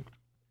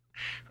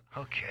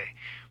 Okay.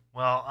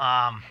 Well,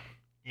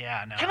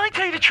 yeah, no. Can I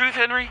tell you the truth,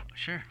 Henry?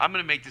 Sure. I'm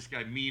going to make this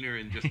guy meaner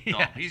and just dumb.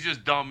 Yeah. He's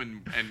just dumb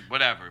and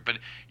whatever. But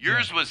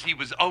yours was, he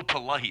was,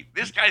 polite.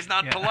 This guy's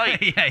not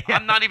polite. Yeah.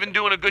 I'm not even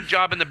doing a good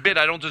job in the bit.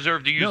 I don't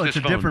deserve to use No, this it's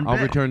a phone. different I'll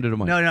bit. return to the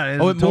mic. No, it's it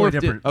totally morphed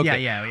different.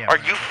 Okay. Yeah. Are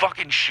you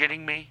fucking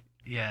shitting me?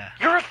 Yeah.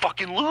 You're a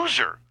fucking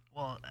loser.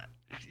 Well,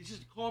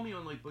 Just call me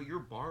on but you're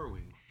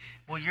borrowing.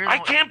 I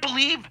can't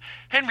believe,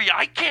 Henry,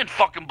 I can't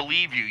fucking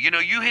believe you. You know,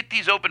 you hit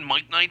these open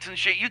mic nights and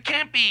shit. You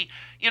can't be,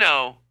 you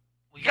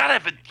gotta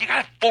have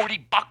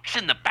 $40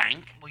 in the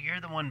bank. Well,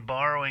 you're the one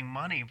borrowing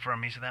money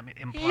from me, so that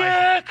implies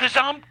Yeah, because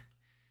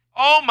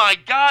oh my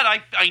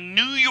God, I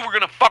knew you were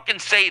gonna fucking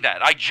say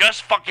that. I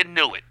just fucking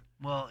knew it.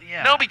 Well,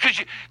 yeah. No, because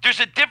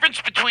there's a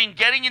difference between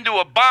getting into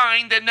a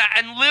bind and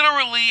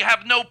literally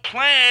have no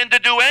plan to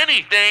do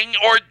anything,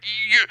 or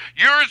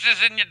yours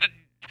is in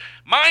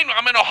mine.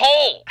 I'm in a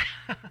hole.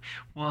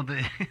 Well,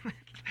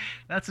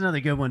 that's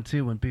another good one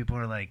too. When people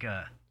are like,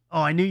 "Oh,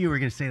 I knew you were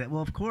going to say that."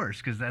 Well, of course,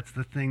 because that's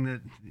the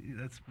thing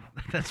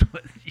that's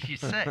what you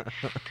say.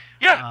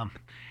 Yeah.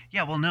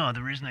 Yeah. Well, no,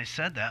 the reason I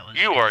said that was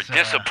you are a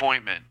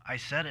disappointment. I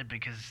said it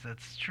because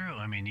that's true.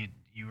 I mean,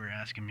 you were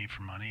asking me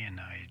for money, and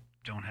I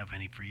don't have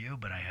any for you,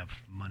 but I have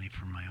money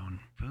for my own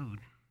food.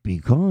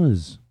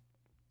 Because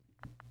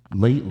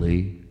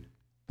lately,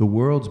 the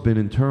world's been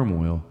in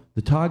turmoil.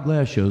 The Todd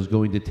Glass Show is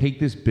going to take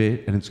this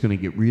bit and it's going to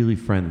get really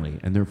friendly.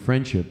 And their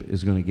friendship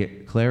is going to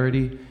get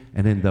clarity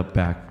and end up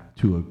back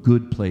to a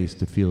good place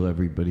to feel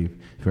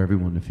for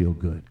everyone to feel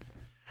good.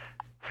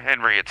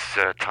 Henry, it's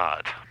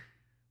Todd.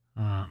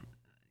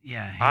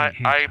 Yeah.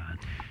 Hey, Todd.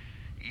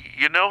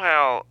 You know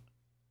how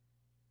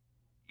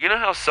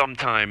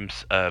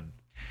sometimes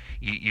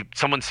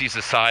someone sees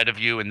a side of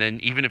you, and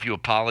then even if you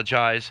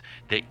apologize,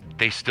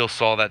 they still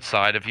saw that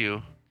side of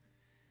you?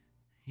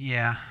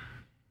 Yeah.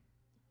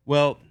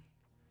 Well,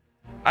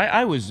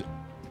 I was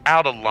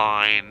out of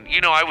line.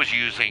 I was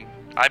using...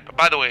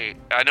 by the way,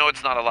 I know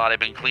it's not a lot. I've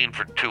been clean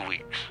for 2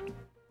 weeks.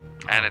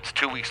 And it's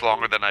 2 weeks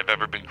longer than I've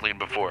ever been clean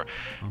before.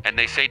 Okay. And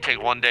they say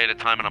take one day at a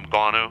time and I'm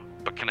gonna.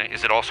 But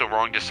is it also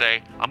wrong to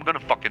say, I'm gonna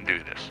fucking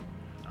do this?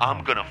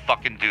 I'm gonna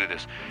fucking do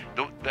this.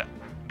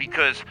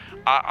 Because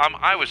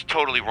I was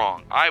totally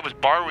wrong. I was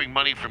borrowing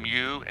money from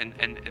you, and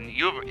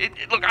you...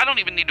 Look, I don't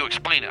even need to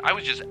explain it. I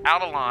was just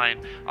out of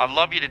line. I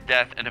love you to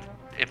death, and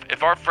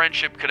if our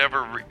friendship could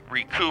ever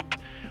recoup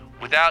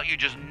without you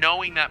just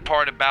knowing that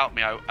part about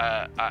me,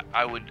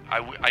 I would.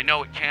 I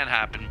know it can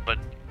happen, but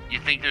you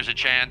think there's a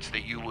chance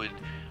that you would,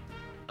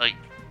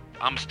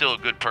 I'm still a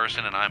good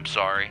person, and I'm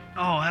sorry.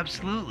 Oh,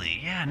 absolutely.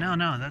 Yeah, no,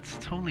 that's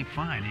totally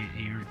fine.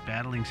 You're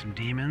battling some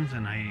demons,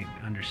 and I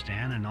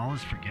understand, and all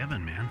is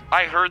forgiven, man.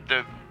 I heard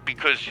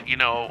because,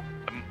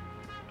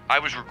 I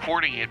was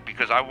recording it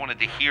because I wanted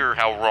to hear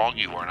how wrong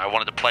you were, and I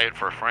wanted to play it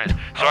for a friend.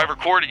 So I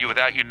recorded you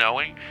without you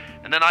knowing,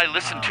 and then I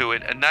listened to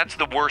it, and that's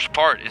the worst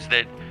part, is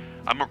that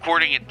I'm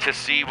recording it to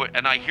see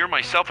and I hear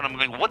myself, and I'm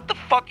going, what the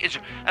fuck is...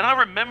 And I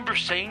remember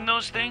saying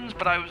those things,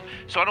 but I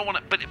don't want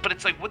to... But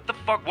it's like, what the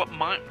fuck,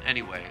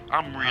 Anyway,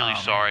 I'm really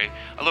sorry.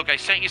 Look, I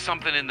sent you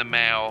something in the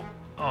mail.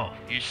 Oh.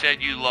 You said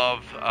you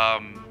love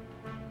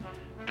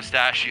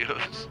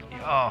pistachios.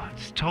 Oh,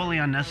 it's totally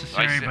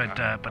unnecessary, but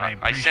I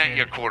appreciate I sent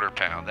you a quarter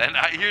pound, and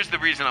here's the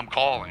reason I'm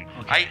calling.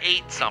 Okay. I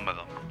ate some of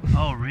them.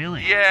 Oh,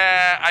 really?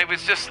 Yeah,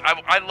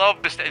 I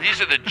love pistachios. These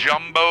are the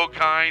jumbo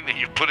kind that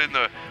you put in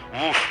the...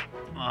 Woof.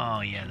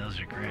 Oh, yeah, those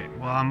are great.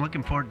 Well, I'm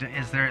looking forward to...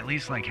 Is there at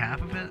least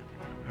half of it?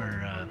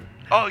 Or,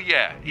 Oh,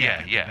 yeah.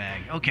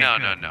 Bag. Okay,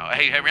 No.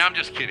 Hey, Henry, I'm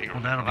just kidding.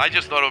 Well, I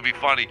just thought it would be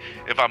funny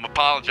if I'm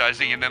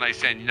apologizing and then I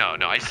send... No.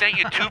 I sent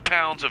you 2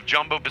 pounds of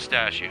jumbo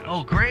pistachios.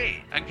 Oh,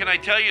 great. And can I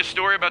tell you a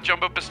story about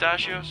jumbo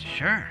pistachios?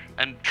 Sure.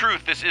 And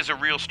truth, this is a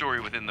real story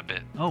within the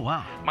bit. Oh,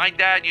 wow. My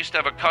dad used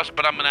to have a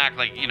but I'm going to act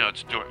like,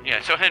 it's...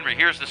 Yeah, so Henry,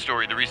 here's the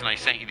story. The reason I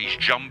sent you these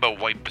jumbo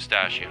white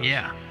pistachios.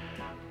 Yeah.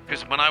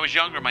 Because when I was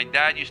younger, my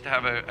dad used to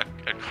have a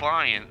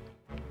client,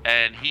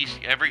 and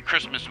every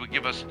Christmas would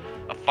give us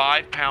a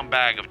 5-pound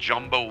bag of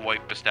jumbo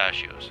white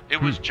pistachios.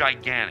 It was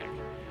gigantic.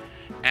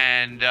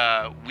 And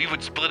we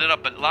would split it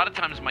up, but a lot of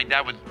times my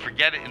dad would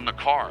forget it in the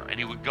car, and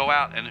he would go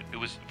out, and it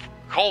was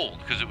cold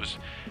because it was,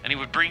 and he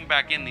would bring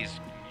back in these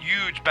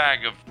huge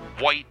bag of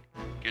white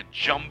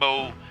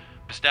jumbo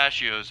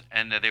pistachios,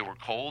 and they were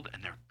cold,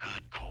 and they're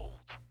good cold.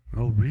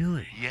 Oh,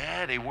 really?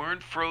 Yeah, they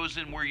weren't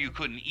frozen where you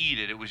couldn't eat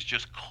it. It was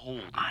just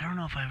cold. I don't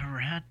know if I've ever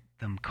had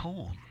them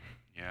cold.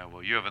 Yeah,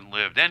 well, you haven't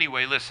lived.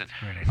 Anyway, listen,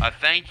 Right.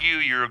 thank you.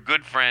 You're a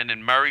good friend,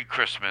 and Merry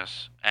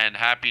Christmas, and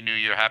Happy New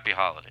Year, Happy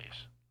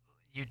Holidays.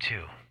 You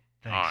too.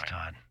 Thanks, All right.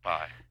 Todd.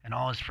 Bye. And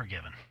all is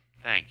forgiven.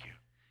 Thank you.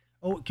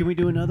 Oh, can we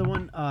do another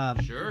one?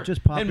 Sure.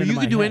 Just pop Henry, into you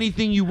my can do head.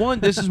 anything you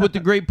want. This is what the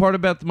great part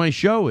about my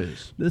show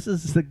is. This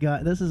is the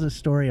guy. This is a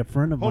story a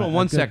friend of Hold mine. on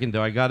one second,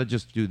 though. I got to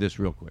just do this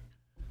real quick.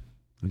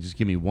 Just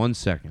give me 1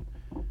 second.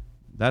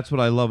 That's what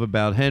I love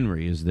about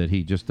Henry is that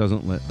he just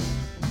doesn't let...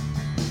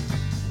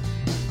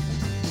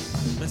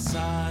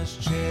 Massage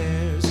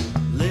chairs,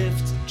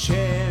 lift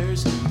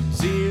chairs,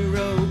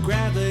 zero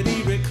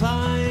gravity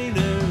recliners.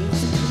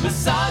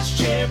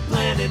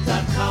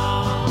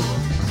 MassageChairPlanet.com.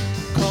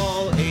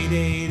 Call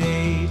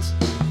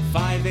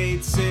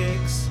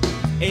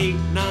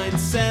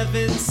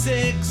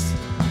 888-586-8976.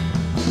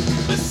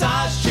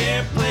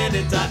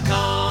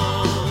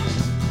 MassageChairPlanet.com.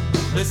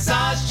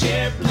 Massage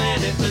Chair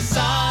Planet,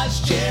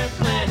 Massage Chair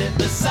Planet,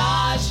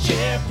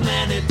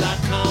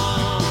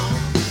 MassageChairPlanet.com.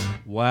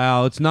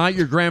 Wow, it's not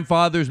your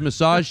grandfather's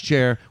massage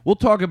chair. We'll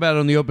talk about it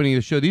on the opening of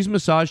the show. These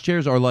massage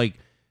chairs are like,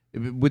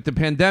 with the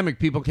pandemic,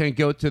 people can't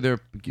go to a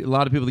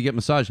lot of people to get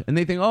massage. And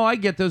they think, oh, I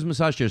get those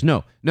massage chairs.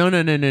 No.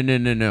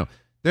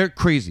 They're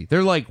crazy.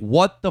 They're like,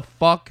 what the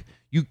fuck?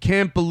 You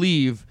can't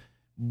believe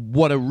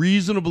what a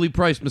reasonably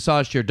priced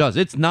massage chair does.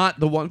 It's not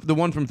the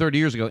one from 30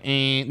 years ago.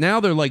 Now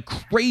they're like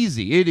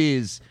crazy.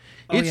 It's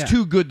yeah.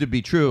 too good to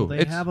be true.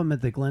 They have them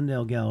at the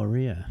Glendale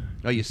Galleria.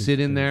 Oh, you sit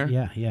in there?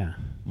 Yeah.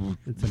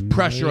 It's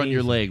Pressure on your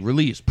amazing. leg,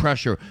 release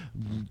pressure,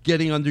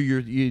 getting under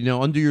your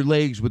under your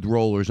legs with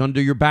rollers, under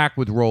your back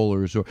with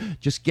rollers, or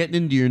just getting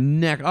into your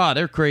neck. Ah,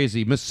 they're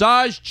crazy.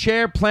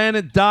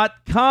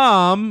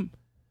 MassageChairPlanet.com.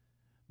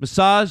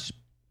 Massage.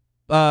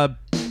 Wow.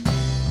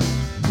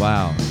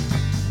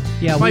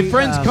 Yeah, My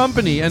friend's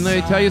company, and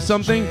let me tell you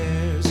something.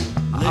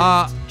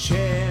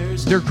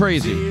 They're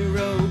crazy.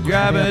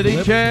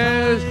 Gravity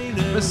chairs,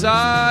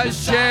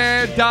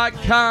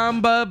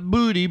 MassageChair.com,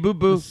 booty boo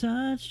boo.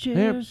 Massage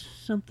chairs,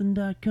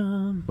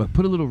 something.com. But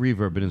put a little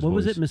reverb in his What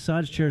voice. was it?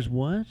 Massage chairs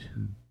what?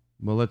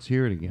 Well, let's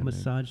hear it again.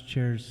 Massage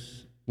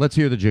chairs. Let's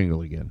hear the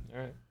jingle again. All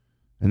right.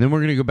 And then we're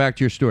going to go back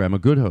to your story. I'm a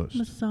good host.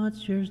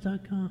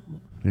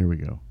 MassageChairs.com. Here we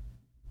go.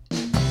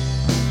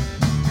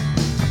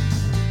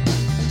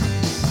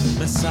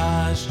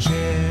 Massage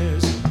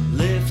chairs,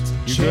 lift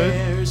You good?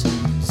 chairs,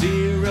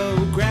 zero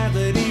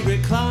gravity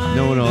recliners.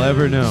 No one will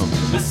ever know.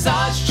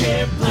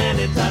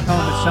 MassageChairPlanet.com.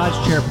 Oh,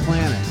 Massage Chair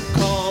Planet.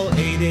 Call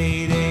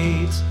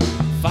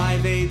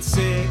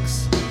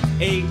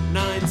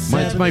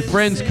 888-586-8976. It's my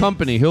friend's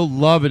company. He'll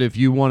love it if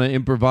you want to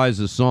improvise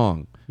a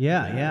song.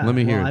 Yeah. Let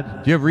me hear it.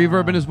 Do you have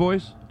reverb in his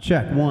voice?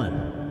 Check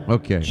one.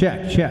 Okay.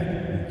 Check.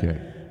 Okay.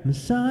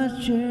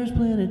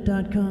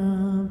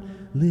 MassageChairsPlanet.com.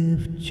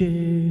 Lift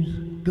chairs,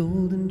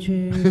 golden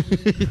chairs.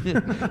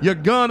 You're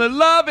gonna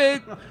love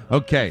it.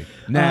 Okay.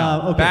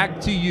 Now Okay. back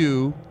to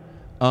you,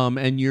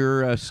 and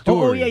your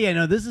story. Oh, yeah.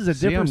 No, this is a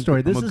See, different I'm-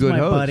 story. This I'm a is good my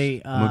host.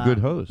 buddy. I'm a good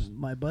host.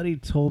 My buddy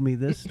told me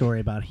this story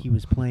about he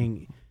was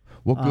playing.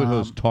 What good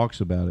host talks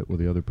about it while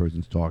the other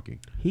person's talking?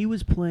 He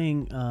was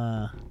playing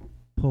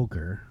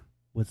poker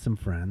with some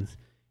friends,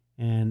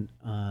 and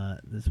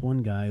this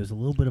one guy who's a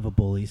little bit of a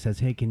bully says,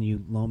 "Hey, can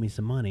you loan me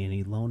some money?" And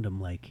he loaned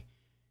him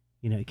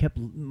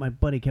my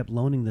buddy kept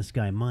loaning this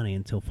guy money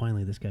until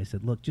finally this guy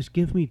said, "Look, just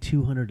give me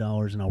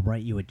 $200 and I'll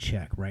write you a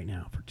check right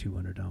now for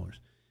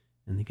 $200."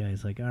 And the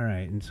guy's like, "All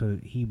right." And so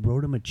he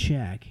wrote him a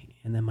check,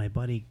 and then my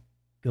buddy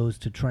goes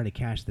to try to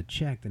cash the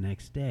check the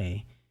next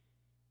day,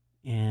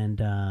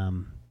 and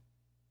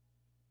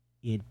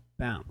it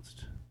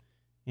bounced.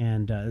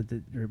 And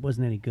it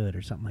wasn't any good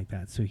or something like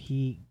that. So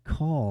he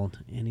called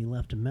and he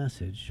left a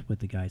message with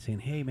the guy saying,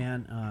 "Hey,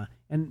 man,"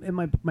 and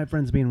my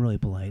friend's being really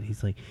polite.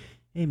 He's like,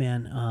 "Hey,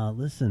 man,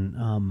 listen,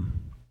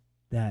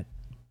 that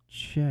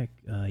check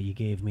you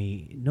gave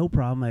me, no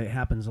problem. It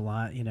happens a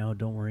lot,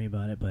 don't worry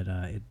about it, but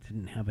it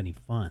didn't have any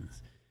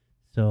funds.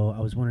 So I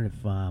was wondering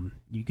if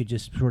you could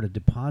just sort of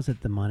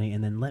deposit the money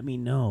and then let me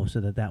know so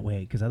that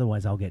way, because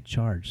otherwise I'll get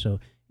charged." So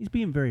he's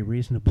being very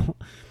reasonable.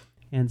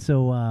 And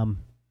so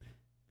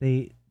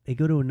they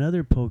go to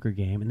another poker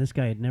game, and this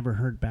guy had never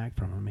heard back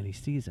from him, and he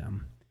sees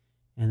him.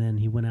 And then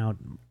he went out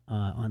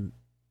on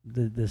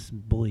this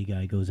bully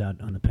guy goes out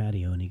on the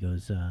patio, and he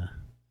goes to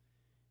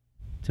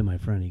my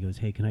friend. He goes,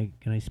 "Hey, can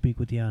I speak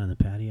with you out on the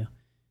patio?"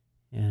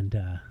 And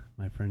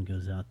my friend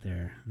goes out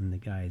there, and the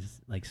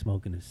guy's like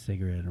smoking a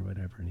cigarette or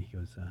whatever, and he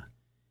goes,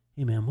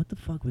 "Hey, man, what the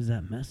fuck was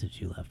that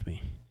message you left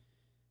me?"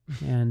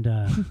 And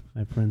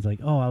my friend's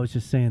like, "Oh, I was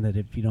just saying that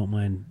if you don't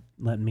mind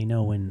letting me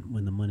know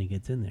when the money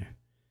gets in there."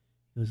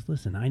 He goes,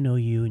 "Listen, I know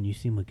you, and you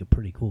seem like a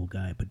pretty cool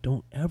guy, but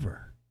don't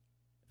ever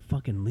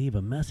fucking leave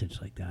a message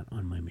like that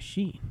on my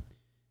machine.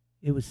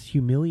 It was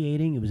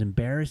humiliating. It was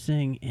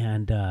embarrassing.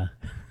 And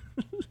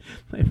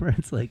my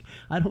friend's like,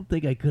 I don't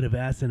think I could have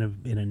asked in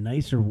a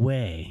nicer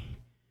way,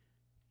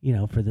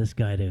 for this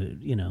guy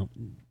to,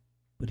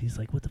 but he's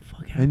like, what the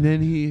fuck happened?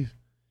 And then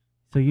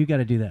So you got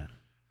to do that.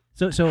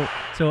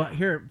 So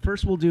here,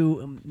 first we'll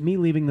do me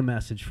leaving the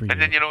message for you.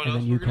 And then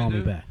you call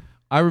me back.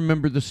 I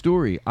remember the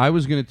story. I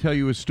was going to tell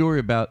you a story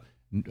about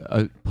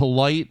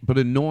polite but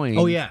annoying.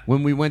 Oh, yeah.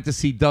 When we went to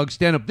see Doug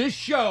stand up. This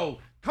show,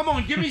 come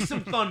on, give me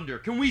some thunder.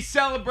 Can we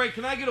celebrate?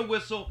 Can I get a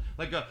whistle?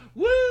 Like a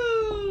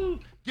woo!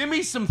 Give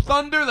me some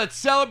thunder. Let's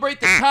celebrate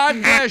the Todd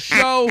Glass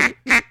show.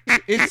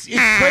 It's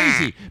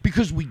crazy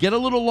because we get a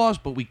little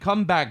lost, but we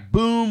come back.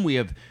 Boom.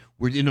 We're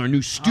in our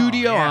new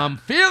studio. Oh, yeah. I'm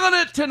feeling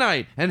it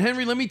tonight. And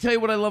Henry, let me tell you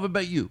what I love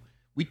about you.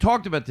 We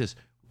talked about this.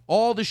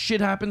 All this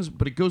shit happens,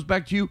 but it goes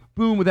back to you.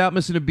 Boom, without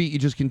missing a beat, you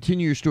just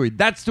continue your story.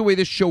 That's the way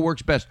this show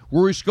works best.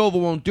 Rory Scovel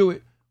won't do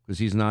it because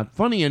he's not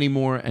funny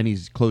anymore and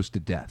he's close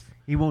to death.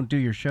 He won't do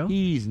your show?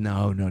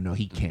 No,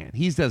 he can't.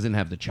 He doesn't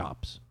have the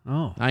chops.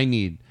 Oh.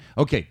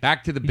 Okay,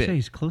 back to the You bit. say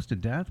he's close to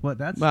death? What?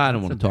 Well, I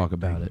don't want to talk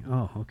about it.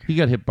 Oh, okay. He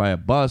got hit by a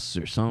bus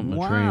or something,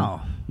 a train.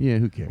 Wow. Yeah,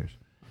 who cares?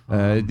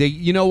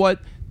 You know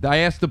what? I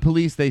asked the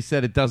police. They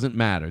said it doesn't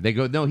matter. They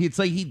go, no, it's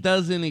like he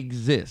doesn't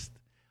exist.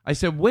 I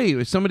said, wait,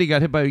 if somebody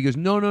got hit by it, he goes,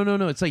 no.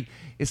 It's like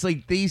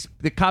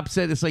the cop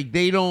said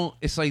they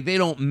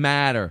don't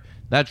matter.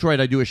 That's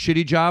right. I do a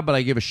shitty job, but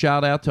I give a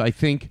shout out to I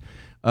think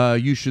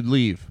you should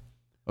leave.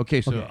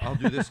 Okay, so I'll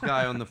do this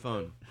guy on the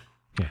phone.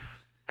 Okay.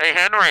 Hey,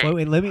 Henry.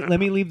 Wait, let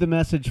me leave the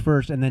message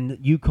first, and then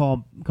you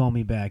call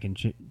me back and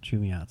chew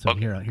me out. So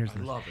Okay. here's the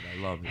I love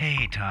it.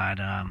 Hey, Todd.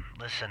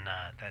 Listen,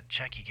 that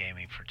check you gave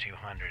me for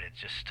 $200, it's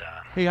just.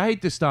 Hey, I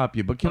hate to stop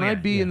you, but can I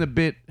be in the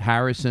bit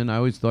Harrison? I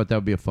always thought that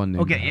would be a fun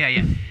name. Okay,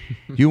 yeah.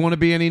 Do you want to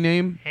be any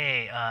name?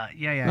 Hey,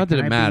 yeah. Not that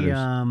Can it I be,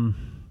 matters.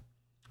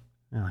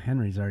 well,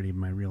 Henry's already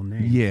my real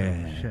name.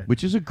 Yeah, so shit.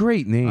 which is a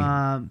great name.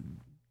 How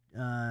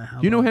Do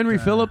you know about, Henry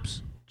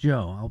Phillips?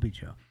 Joe. I'll be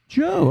Joe.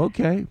 Joe,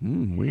 okay.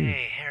 Weird.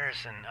 Hey,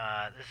 Harrison,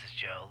 this is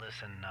Joe.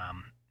 Listen,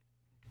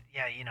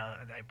 yeah,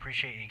 I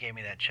appreciate you gave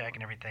me that check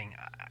and everything.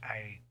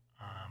 I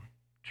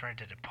tried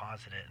to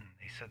deposit it, and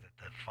they said that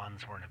the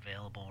funds weren't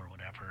available or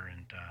whatever.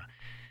 And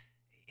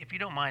if you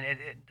don't mind,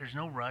 there's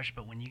no rush,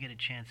 but when you get a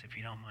chance, if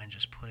you don't mind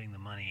just putting the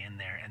money in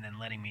there and then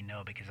letting me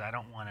know, because I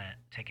don't want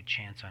to take a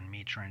chance on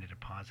me trying to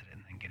deposit it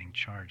and then getting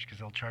charged, because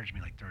they'll charge me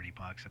like $30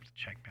 if the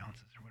check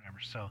bounces or whatever.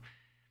 So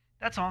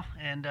that's all.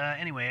 And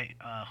anyway,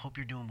 hope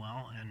you're doing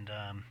well. And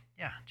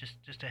yeah,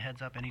 just a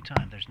heads up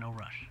anytime. There's no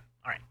rush.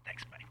 All right,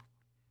 thanks, buddy.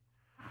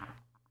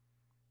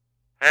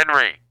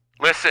 Henry,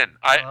 listen.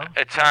 Hello?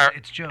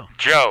 It's Joe.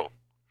 Joe.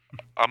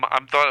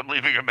 I'm thought I'm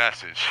leaving a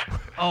message.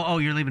 Oh,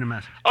 you're leaving a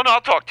message. Oh no,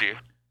 I'll talk to you.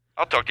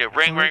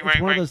 Ring, ring, It's ring, one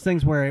of ring. those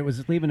things where it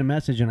was leaving a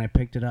message and I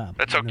picked it up.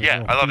 That's And okay.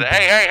 there's Yeah, a I love little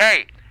that.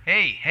 feedback.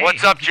 Hey.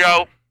 What's up,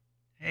 Joe?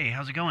 Hey,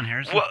 how's it going,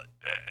 Harrison? Well,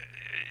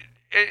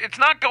 it's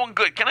not going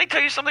good. Can I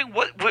tell you something?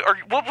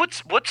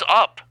 What's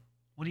up?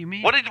 What do you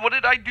mean? What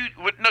did I do?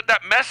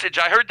 That message.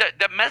 I heard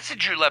that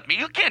message you left me.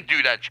 You can't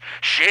do that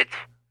shit.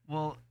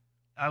 Well,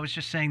 I was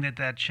just saying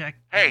that check.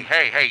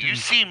 Hey. You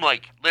seem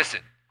like.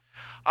 Listen,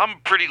 I'm a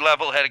pretty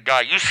level-headed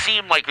guy. You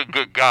seem like a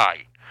good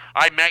guy.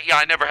 I met you.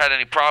 I never had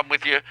any problem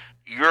with you.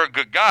 You're a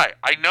good guy.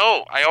 I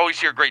know. I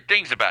always hear great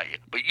things about you.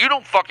 But you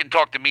don't fucking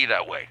talk to me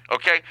that way,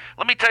 okay?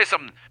 Let me tell you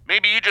something.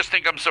 Maybe you just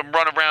think I'm some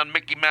runaround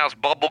Mickey Mouse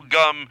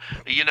bubblegum,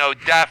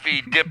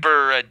 Daffy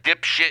Dipper,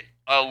 dipshit,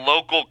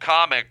 local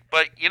comic.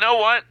 But you know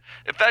what?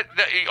 If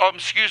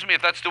excuse me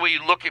if that's the way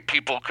you look at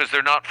people because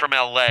they're not from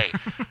L.A.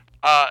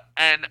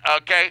 And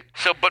okay,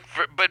 so but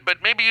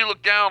maybe you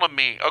look down on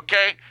me,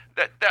 okay?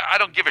 That I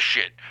don't give a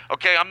shit,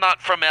 okay? I'm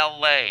not from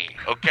L.A.,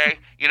 okay?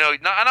 And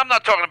I'm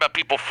not talking about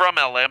people from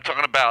L.A. I'm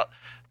talking about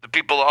the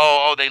people,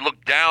 they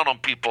look down on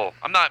people.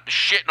 I'm not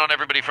shitting on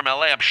everybody from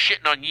L.A. I'm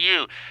shitting on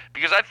you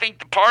because I think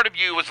the part of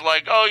you was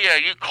like, oh, yeah,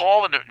 you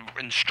call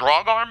and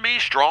strong-arm me,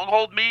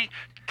 stronghold me,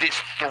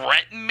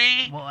 threaten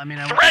me? Well, I mean,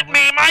 threaten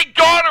me? My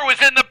daughter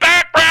was in the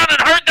background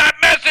and heard that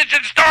message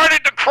and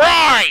started to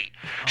cry.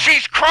 Oh.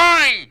 She's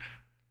crying.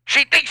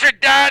 She thinks her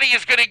daddy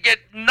is going to get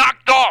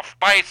knocked off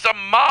by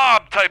some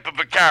mob type of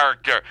a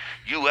character.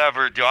 You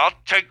ever do? I'll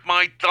take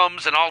my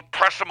thumbs and I'll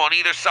press them on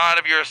either side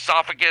of your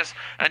esophagus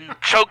and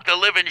choke the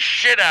living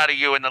shit out of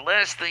you. And the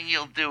last thing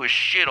you'll do is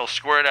shit'll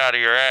squirt out of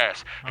your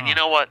ass. And you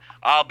know what?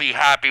 I'll be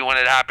happy when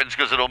it happens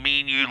because it'll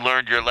mean you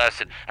learned your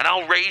lesson. And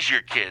I'll raise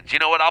your kids. You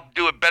know what? I'll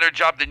do a better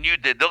job than you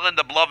did. They'll end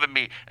up loving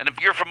me. And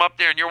if you're from up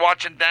there and you're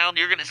watching down,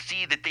 you're going to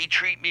see that they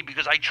treat me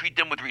because I treat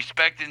them with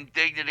respect and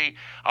dignity.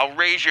 I'll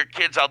raise your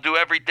kids. I'll do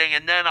everything.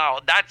 And then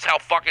that's how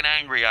fucking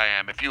angry I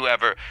am if you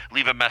ever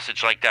leave a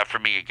message like that for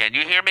me again.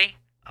 You hear me?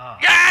 Oh.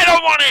 Yeah, I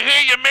don't want to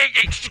hear you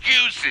make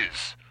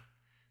excuses.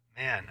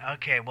 Man,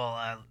 okay,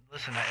 well,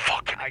 listen,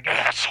 Fucking I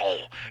guess,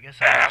 asshole. I guess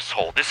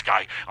Asshole. This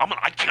guy,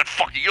 I can't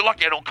fuck you. You're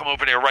lucky I don't come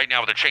over there right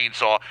now with a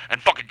chainsaw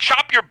and fucking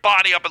chop your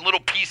body up in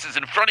little pieces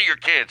in front of your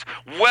kids.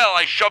 Well,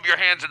 I shove your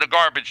hands in the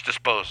garbage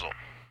disposal.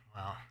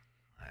 Well,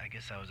 I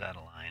guess I was out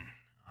of line.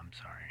 I'm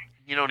sorry.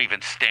 You don't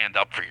even stand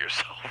up for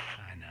yourself.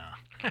 I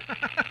know.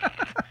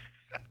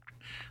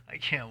 I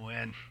can't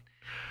win.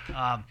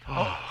 Oh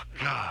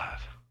God.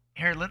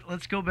 Here,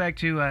 let's go back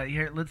to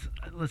here.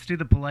 Let's do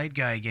the polite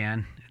guy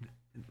again.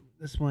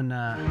 This one.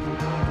 All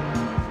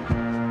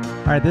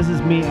right, this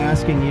is me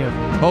asking you.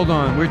 Hold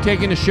on, we're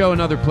taking the show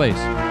another place.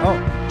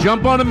 Oh,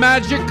 Jump on a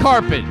magic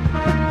carpet.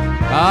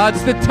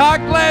 It's the Todd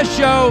Glass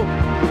Show.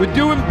 We're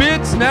doing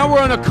bits. Now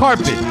we're on a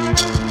carpet.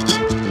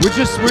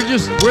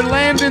 We're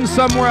landing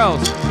somewhere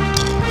else.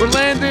 We're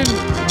landing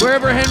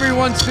wherever Henry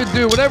wants to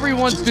do, whatever he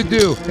wants to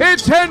do.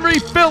 It's Henry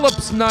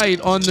Phillips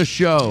night on the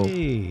show.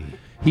 hey.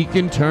 He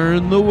can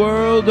turn the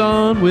world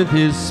on with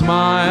his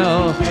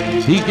smile.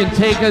 He can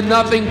take a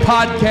nothing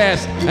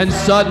podcast and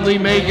suddenly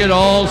make it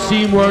all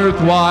seem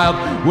worthwhile.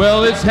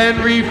 Well, it's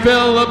Henry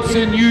Phillips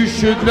and you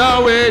should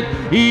know it.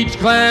 Each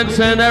glance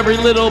and every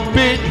little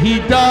bit he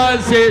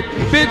does it.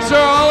 Bits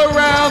are all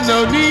around,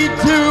 no need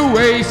to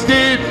waste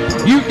it.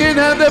 You can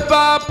have the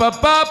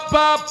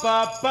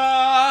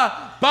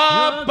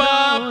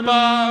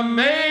ba-ba-ba-ba-ba-ba-ba-ba.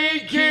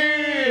 Make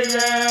it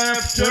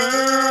after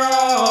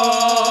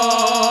all.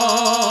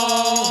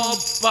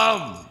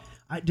 Bum.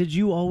 I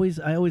always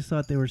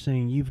thought they were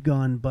saying you've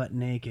gone butt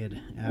naked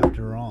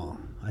after all.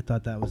 I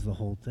thought that was the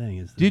whole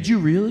thing. Did you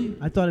really?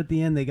 I thought at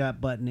the end they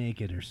got butt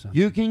naked or something.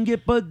 You can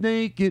get butt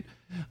naked.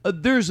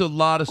 There's a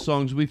lot of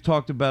songs. We've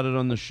talked about it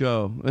on the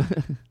show.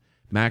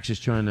 Max is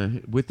trying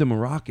to, with the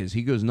maracas.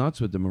 He goes nuts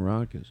with the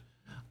maracas.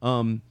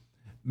 What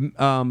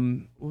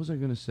was I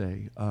going to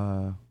say?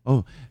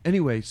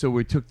 Anyway, so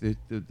we took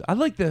I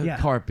like the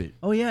carpet.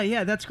 Oh,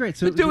 yeah, that's great.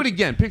 So Let's do it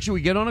again. Picture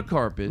we get on a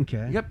carpet.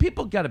 Okay.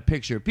 People got a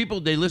picture.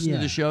 People, they listen to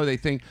the show. They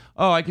think,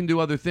 oh, I can do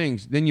other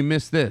things. Then you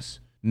miss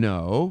this.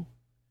 No.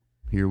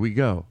 Here we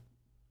go.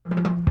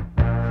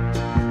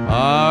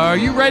 Are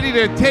you ready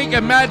to take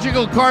a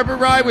magical carpet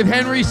ride with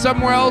Henry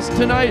somewhere else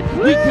tonight?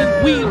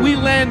 We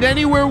land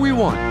anywhere we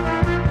want.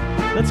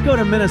 Let's go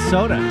to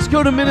Minnesota. Let's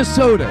go to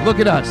Minnesota. Look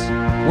at us.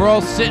 We're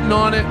all sitting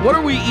on it. What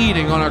are we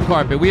eating on our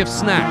carpet? We have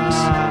snacks.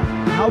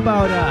 How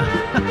about,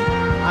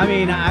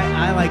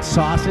 I like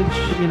sausage,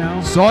 you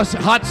know.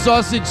 Hot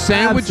sausage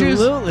sandwiches?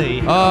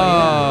 Absolutely.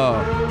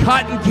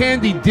 Cotton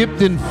candy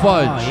dipped in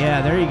fudge. Oh,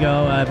 yeah, there you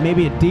go.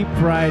 Maybe a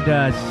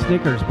deep-fried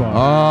Snickers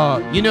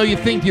bar. You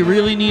think you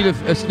really need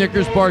a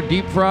Snickers bar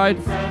deep fried?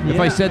 If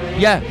I said,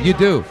 yeah, you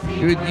do.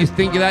 You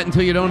think of that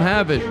until you don't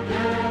have it.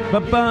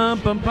 Bum bum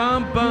bum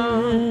bum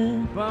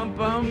bum bum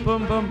bum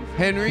bum bum.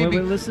 Henry,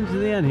 wait, listen to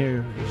the end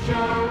here.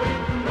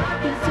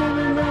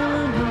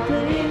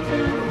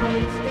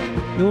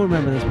 You'll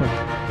remember this part.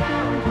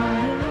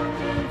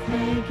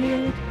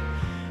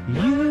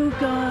 You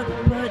got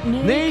butt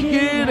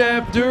naked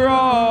after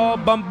all.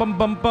 Bum bum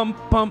bum bum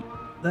bum.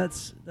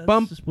 That's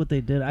just what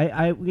they did.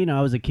 I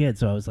was a kid,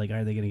 so I was like,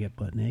 are they gonna get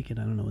butt naked?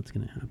 I don't know what's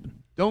gonna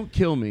happen. Don't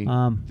kill me.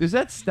 Is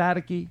that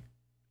staticky?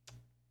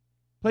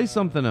 Play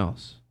something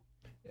else.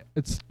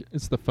 It's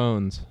the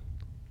phones.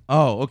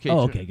 Oh, okay.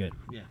 Oh, okay, good.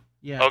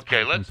 Yeah.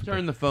 Okay, let's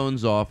turn the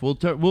phones off.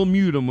 We'll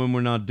mute them when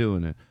we're not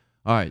doing it.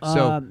 All right.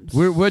 So,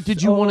 what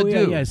did you want to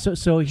do? Yeah.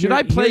 So should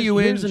I play you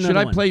in? Should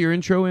I play your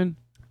intro in?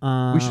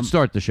 We should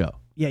start the show.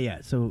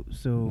 Yeah. So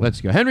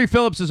let's go. Henry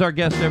Phillips is our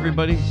guest.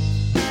 Everybody.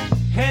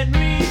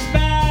 Henry's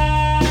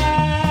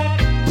back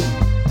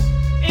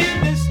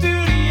in the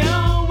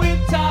studio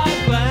with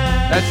Todd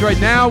Glass. That's right.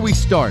 Now we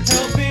start.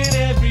 Helping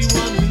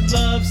everyone who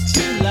loves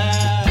to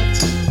laugh.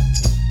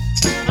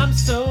 I'm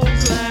so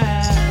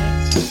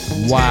glad.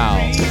 Wow.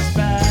 Henry's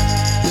back.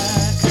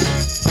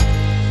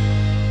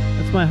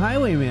 That's my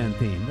Highwayman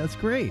theme. That's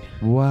great.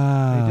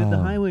 Wow. They did the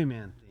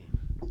Highwayman theme.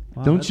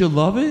 Wow, Don't you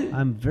love it?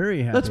 I'm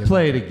very happy. Let's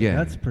play it about again.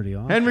 That's pretty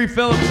awesome. Henry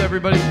Phillips,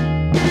 everybody.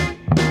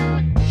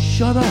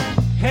 Shut up.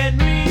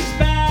 Henry's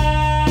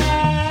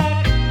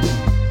back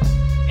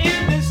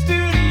in the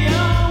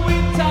studio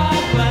with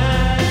Todd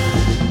Glass,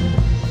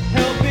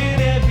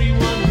 helping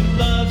everyone who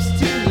loves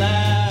to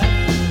laugh.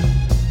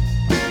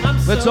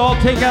 Let's all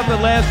take out the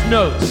last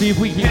note. See if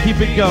we can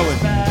keep it going.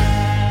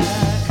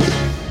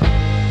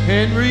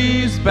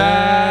 Henry's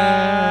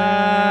back.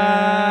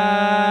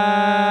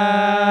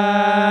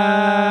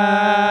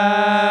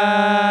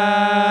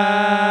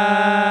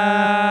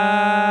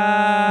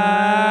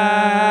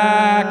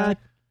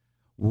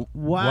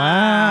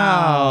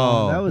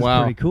 Wow. That was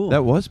pretty cool.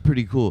 That was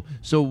pretty cool.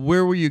 So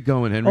where were you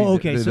going, Henry? Oh,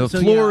 okay. The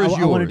floor is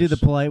yours. I want to do the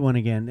polite one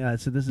again.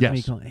 So this is Yes.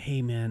 me calling.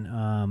 Hey,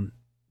 man,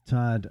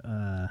 Todd,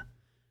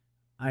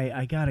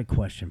 I got a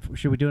question.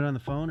 Should we do it on the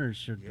phone or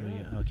should we?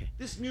 Okay.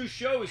 This new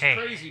show is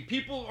crazy.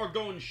 People are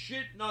going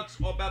shit nuts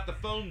about the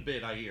phone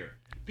bit, I hear.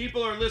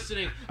 People are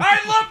listening. I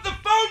love the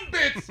phone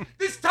bits!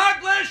 This Todd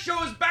Glass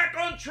show is back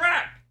on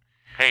track!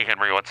 Hey,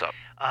 Henry, what's up?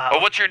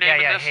 What's your name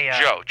in this? Hey,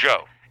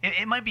 Joe.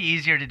 It might be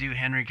easier to do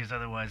Henry because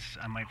otherwise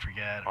I might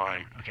forget.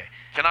 Fine. Okay.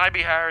 Can I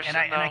be Harrison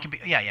And I now? can be.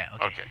 Yeah.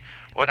 Okay. Okay.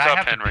 What's but up, I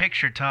have Henry? to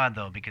picture Todd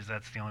though because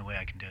that's the only way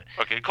I can do it.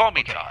 Okay, call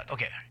me Todd.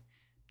 Okay.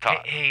 Todd.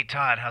 Hey,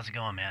 Todd, how's it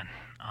going, man?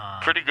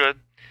 Pretty good.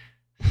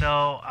 So,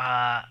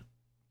 I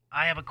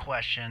have a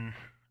question.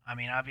 I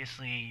mean,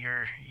 obviously,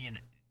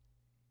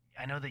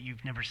 I know that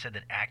you've never said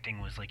that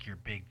acting was like your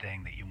big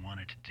thing that you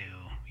wanted to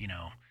do. You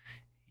know,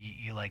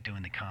 you like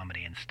doing the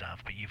comedy and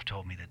stuff, but you've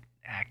told me that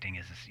acting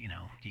is, you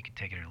know, you can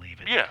take it or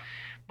leave it. Yeah.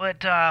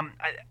 But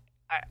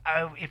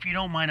if you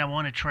don't mind, I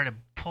want to try to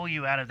pull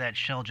you out of that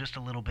shell just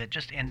a little bit,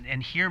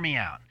 and hear me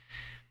out.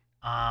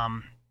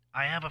 I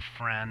have a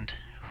friend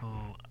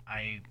who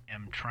I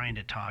am trying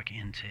to talk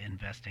into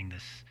investing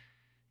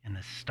in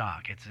this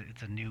stock.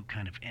 It's a new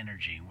kind of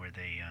energy where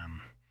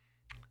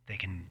they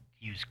can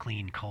use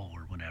clean coal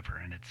or whatever,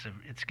 and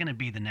it's going to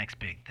be the next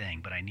big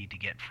thing. But I need to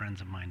get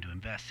friends of mine to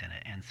invest in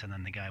it. And so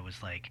then the guy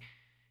was like,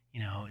 you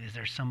know, is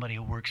there somebody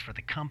who works for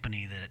the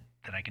company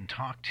that I can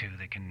talk to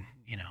that can,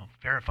 you know,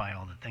 verify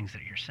all the things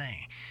that you're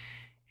saying?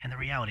 And the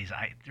reality is,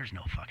 there's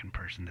no fucking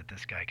person that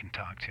this guy can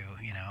talk to,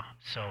 you know.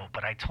 So,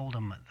 but I told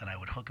him that I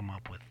would hook him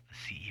up with the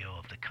CEO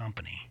of the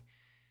company.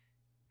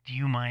 Do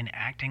you mind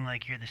acting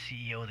like you're the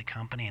CEO of the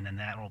company, and then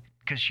that'll,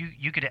 because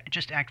you could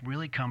just act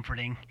really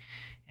comforting,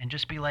 and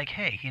just be like,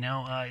 hey, you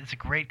know, it's a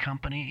great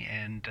company,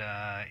 and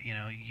you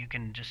know, you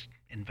can just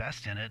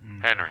invest in it.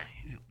 And Henry,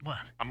 what?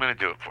 I'm going to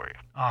do it for you.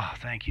 Oh,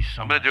 thank you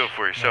so much. I'm going to do it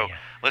for you. So,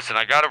 listen,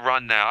 I got to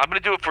run now. I'm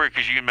going to do it for you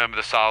because you remember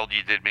the solid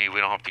you did me. We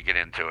don't have to get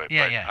into it.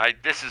 Yeah, but yeah.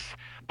 This is,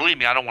 believe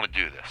me, I don't want to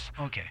do this.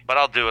 Okay. But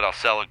I'll do it. I'll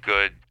sell it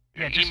good.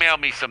 Yeah, email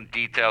me some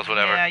details,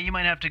 whatever. Yeah, you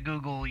might have to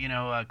Google, you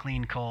know,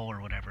 clean coal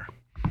or whatever.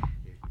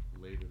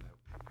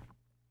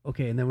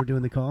 Okay, and then we're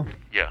doing the call?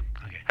 Yeah.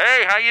 Okay.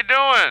 Hey, how you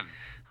doing?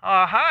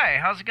 Hi,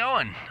 how's it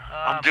going?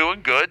 I'm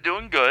doing good,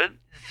 doing good.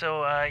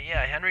 So,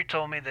 yeah, Henry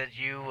told me that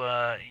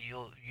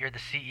you're the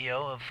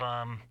CEO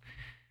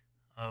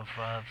of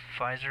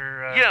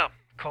Pfizer. Yeah.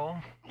 Coal.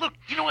 Look,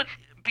 you know what?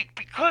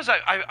 Because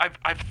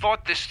I've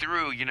thought this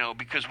through, you know,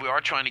 because we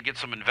are trying to get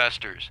some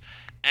investors,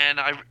 and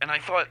I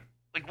thought,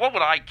 like, what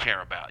would I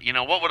care about? You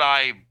know, what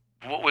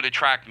would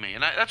attract me?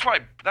 And that's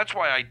why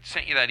I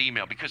sent you that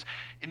email, because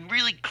in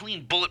really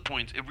clean bullet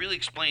points, it really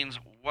explains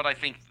what I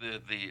think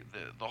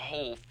the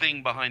whole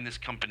thing behind this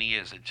company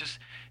is.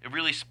 It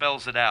really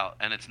spells it out,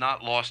 and it's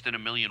not lost in a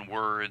million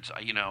words,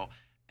 you know.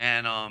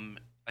 And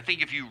I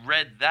think if you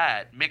read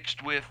that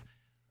mixed with,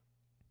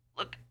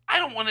 look, I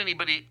don't want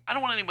anybody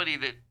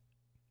that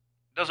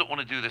doesn't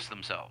want to do this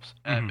themselves.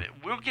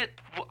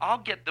 I'll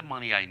get the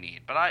money I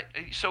need, but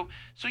so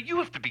you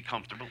have to be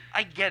comfortable.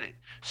 I get it.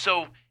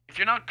 So if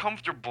you're not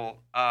comfortable,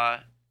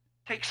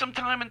 take some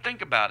time and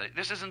think about it.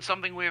 This isn't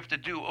something we have to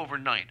do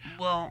overnight.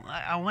 Well,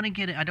 I want to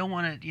get it. I don't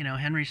want to, you know,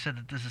 Henry said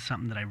that this is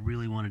something that I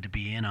really wanted to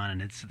be in on,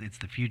 and it's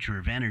the future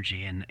of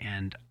energy.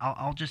 And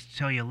I'll just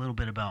tell you a little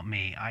bit about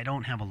me. I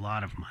don't have a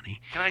lot of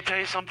money. Can I tell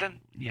you something?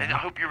 Yeah. And I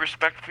hope you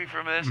respect me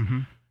for this. Mm-hmm.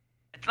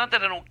 It's not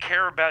that I don't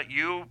care about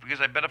you, because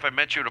I bet if I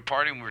met you at a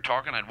party and we were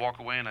talking, I'd walk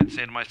away and I'd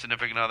say to my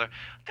significant other,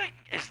 that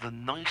is the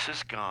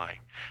nicest guy.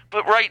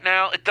 But right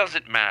now, it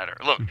doesn't matter.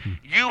 Look,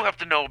 you have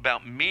to know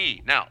about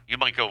me. Now, you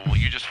might go, well,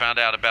 you just found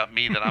out about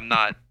me that I'm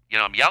not, you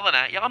know, I'm yelling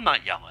at you. I'm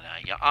not yelling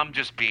at you. I'm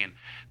just being,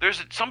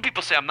 some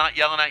people say I'm not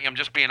yelling at you, I'm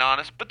just being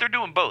honest, but they're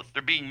doing both.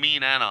 They're being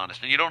mean and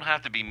honest, and you don't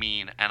have to be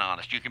mean and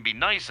honest. You can be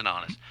nice and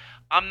honest.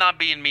 I'm not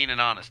being mean and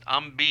honest.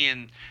 I'm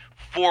being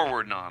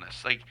forward and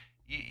honest. Like,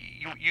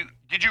 You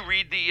did you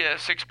read the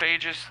 6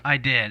 pages? I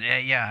did,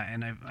 yeah,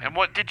 and and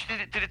what did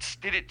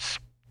it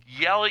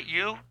yell at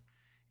you?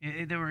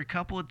 There were a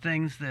couple of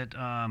things that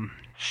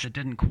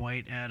didn't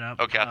quite add up.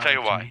 Okay, I'll tell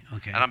you why.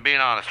 Okay. And I'm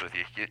being honest with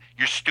you.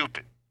 You're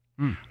stupid.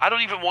 I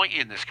don't even want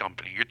you in this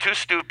company. You're too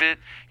stupid.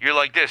 You're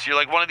like this. You're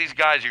like one of these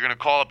guys. You're gonna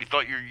call up. You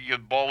thought your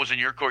ball was in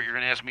your court. You're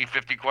gonna ask me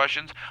 50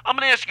 questions. I'm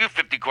gonna ask you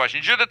 50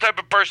 questions. You're the type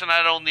of person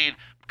I don't need.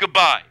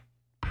 Goodbye.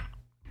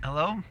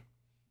 Hello?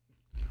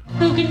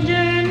 Who can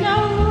turn the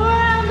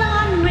world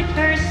on with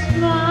her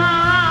smile?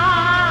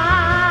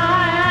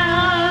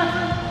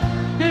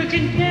 Who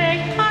can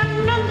take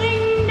on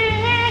nothing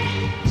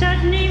day,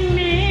 suddenly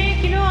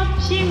make it all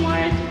seem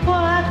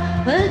worthwhile?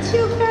 But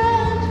you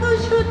girls who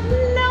should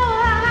know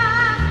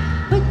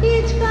her, with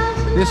each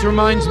glass. This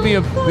reminds me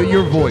of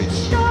your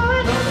voice.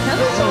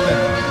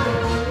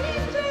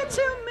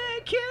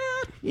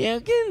 Yeah,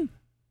 again.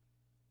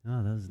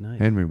 Oh, that was nice.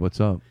 Henry, what's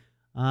up?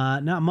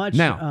 Not much.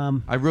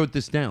 Now, I wrote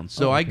this down.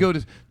 So I go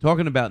to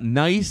talking about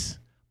nice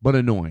but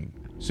annoying.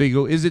 So you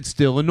go, is it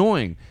still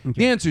annoying?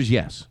 The answer is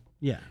yes.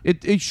 Yeah.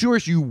 It sure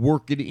as you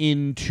work it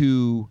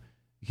into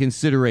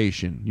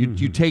consideration.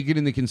 You take it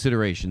into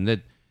consideration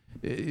that,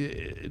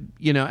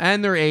 you know,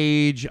 and their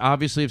age.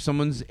 Obviously, if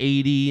someone's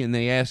 80 and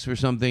they ask for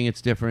something,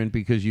 it's different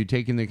because you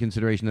take into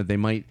consideration that they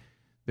might,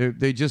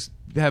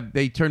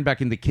 they turn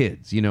back into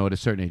kids, you know, at a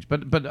certain age.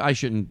 But I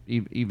shouldn't,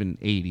 even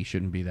 80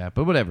 shouldn't be that.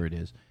 But whatever it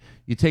is,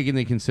 you take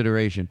into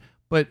consideration.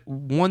 But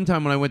one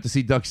time when I went to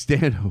see Doug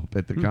Stanhope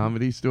at the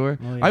Comedy Store,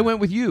 I went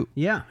with you.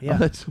 Yeah. Oh,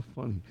 that's so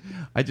funny.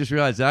 I just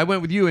realized that. I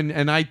went with you,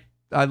 and I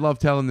love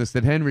telling this,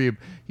 that Henry,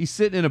 he's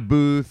sitting in a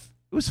booth.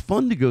 It was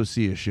fun to go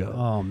see a show.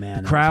 Oh,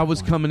 man. The crowd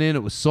was coming in.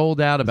 It was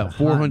sold out, about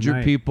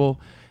 400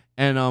 people.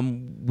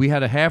 And we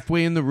had a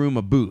halfway in the room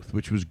a booth,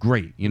 which was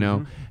great, you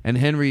know. And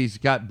Henry's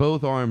got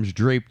both arms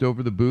draped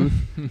over the booth.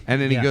 And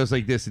then he goes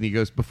like this, and he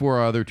goes, before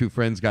our other two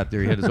friends got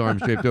there, he had his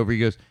arms draped over. He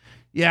goes,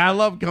 Yeah, I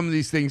love coming to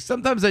these things.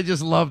 Sometimes I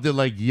just love to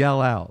like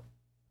yell out.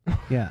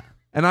 Yeah.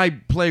 And I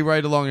play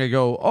right along. I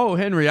go, "Oh,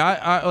 Henry,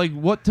 I like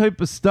what type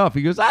of stuff?"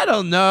 He goes, "I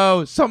don't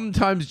know.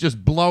 Sometimes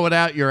just blow it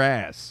out your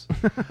ass."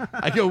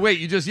 I go, "Wait,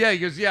 you just yeah?" He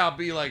goes, "Yeah." I'll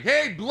be like,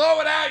 "Hey, blow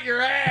it out your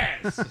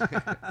ass."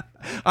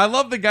 I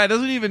love the guy.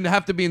 Doesn't even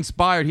have to be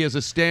inspired. He has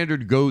a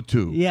standard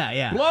go-to.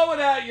 Yeah. Blow it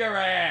out your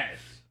ass.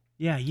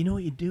 Yeah, you know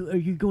what you do? Are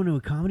you going to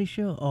a comedy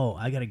show? Oh,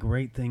 I got a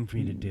great thing for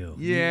you to do.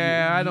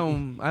 Yeah, I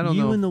don't know.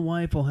 You and the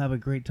wife will have a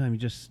great time. You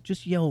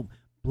just yell,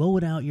 "Blow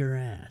it out your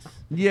ass."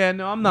 Yeah,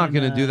 no, I'm not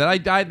going to do that. I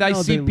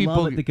no, see they people.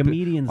 love it. The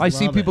comedians I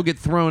see love people it. get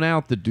thrown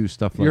out that do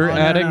stuff like You're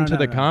that. adding to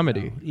the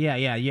comedy.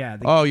 Yeah.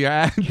 Oh,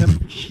 you're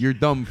your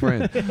dumb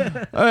friend.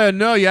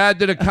 No, you add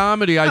to the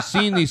comedy. I've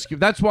seen these.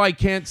 That's why I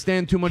can't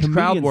stand too much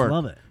crowd Comedians work.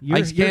 love it. I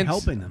You're can't-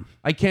 helping them.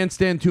 I can't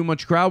stand too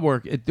much crowd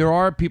work. There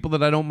are people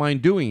that I don't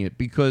mind doing it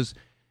because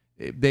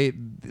they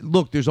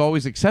look. There's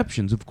always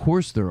exceptions. Of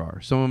course, there are.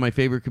 Some of my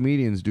favorite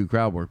comedians do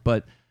crowd work,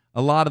 but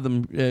a lot of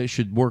them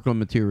should work on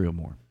material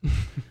more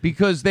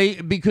because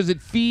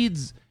it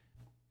feeds.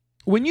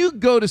 When you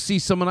go to see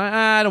someone,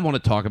 I don't want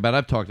to talk about it.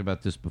 I've talked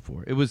about this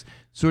before. It was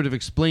sort of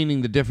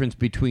explaining the difference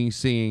between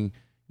seeing,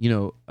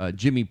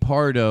 Jimmy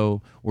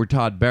Pardo or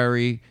Todd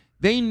Berry.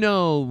 They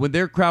know when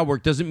their crowd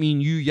work doesn't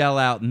mean you yell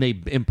out and they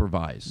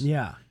improvise.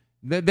 Yeah.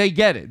 They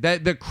get it.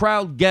 That the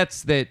crowd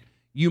gets that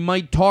you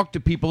might talk to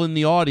people in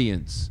the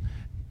audience,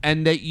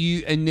 and that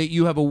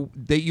you have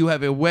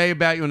a way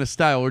about you and a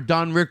style, or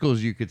Don Rickles,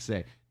 you could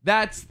say.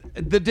 That's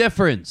the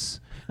difference.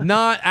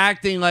 Not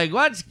acting like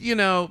it's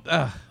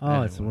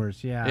the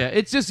worst. Yeah. Yeah,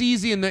 it's just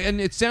easy, and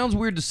it sounds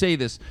weird to say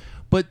this,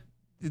 but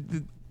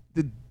the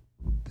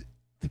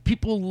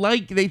people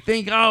they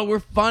think, oh, we're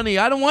funny.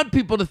 I don't want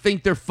people to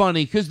think they're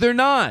funny because they're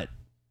not.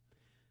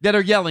 That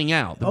are yelling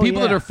out. The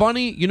people that are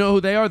funny, you know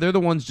who they are? They're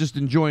the ones just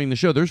enjoying the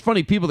show. There's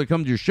funny people that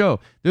come to your show.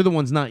 They're the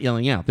ones not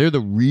yelling out. They're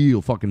the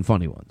real fucking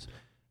funny ones.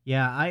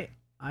 Yeah, I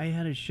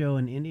had a show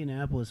in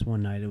Indianapolis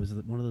one night. It was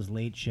one of those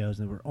late shows,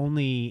 and there were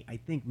only, I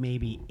think,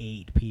 maybe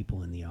 8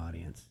 people in the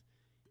audience.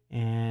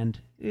 And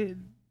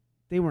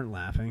they weren't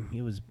laughing.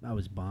 I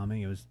was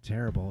bombing. It was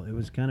terrible. It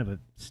was kind of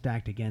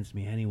stacked against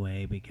me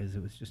anyway because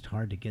it was just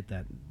hard to get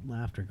that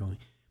laughter going.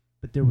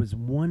 But there was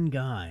one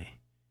guy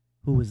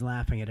who was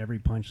laughing at every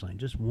punchline,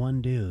 just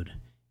one dude.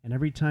 And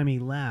every time he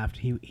laughed,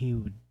 he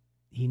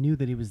knew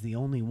that he was the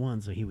only one,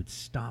 so he would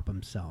stop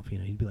himself.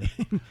 He'd be like,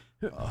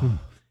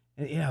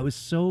 And yeah, it was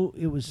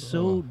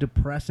so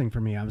depressing for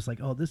me. I was like,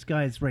 oh, this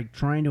guy's like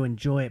trying to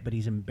enjoy it, but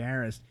he's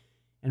embarrassed.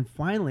 And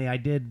finally, I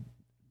did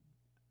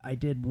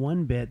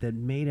one bit that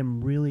made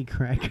him really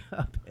crack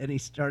up, and he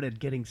started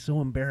getting so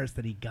embarrassed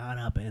that he got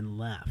up and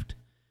left.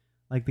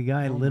 Like the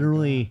guy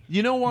literally.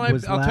 You know why?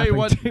 was I'll tell you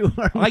what. laughing too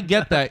hard. I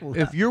get that.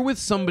 If you're with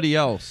somebody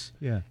else,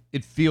 Yeah.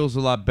 it feels a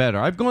lot better.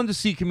 I've gone to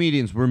see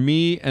comedians where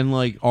me and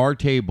like our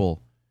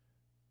table,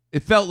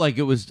 it felt like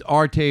it was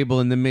our table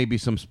and then maybe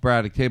some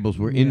sporadic tables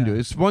were into it.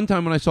 It's one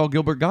time when I saw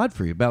Gilbert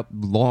Godfrey about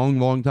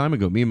long time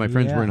ago. Me and my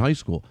friends were in high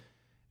school,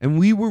 and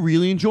we were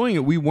really enjoying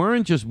it. We were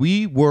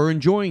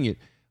enjoying it.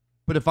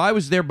 But if I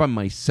was there by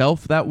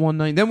myself that one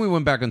night, then we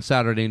went back on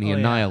Saturday and he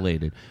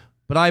annihilated.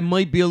 But I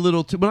might be a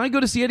little too. When I go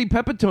to see Eddie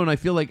Pepitone, I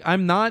feel like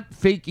I'm not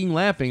faking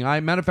laughing.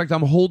 Matter of fact,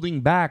 I'm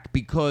holding back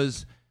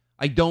because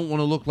I don't want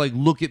to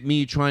look at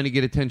me trying to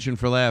get attention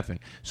for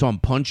laughing. So I'm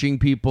punching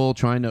people,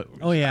 trying to.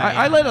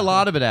 I let a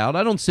lot of it out.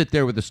 I don't sit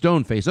there with a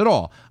stone face at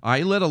all.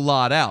 I let a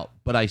lot out,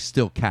 but I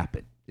still cap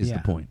it. Is the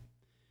point.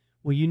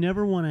 Well, you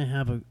never want to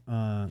have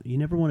you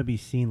never want to be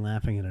seen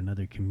laughing at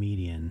another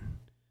comedian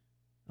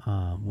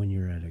when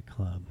you're at a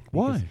club.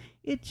 Why?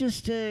 It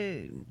just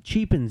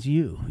cheapens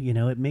you.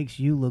 It makes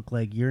you look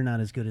like you're not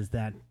as good as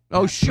that.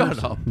 Oh, that shut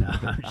person. up. No,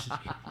 I'm just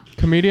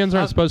Comedians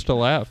aren't supposed to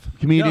laugh.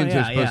 Comedians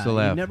are supposed to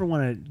laugh. You never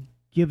want to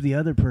give the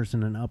other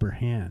person an upper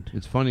hand.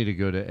 It's funny to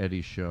go to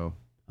Eddie's show.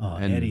 Oh,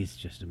 And Eddie's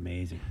just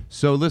amazing.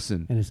 So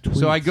listen. And his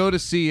So I tweets. go to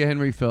see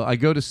Henry Phil. I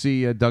go to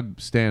see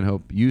Doug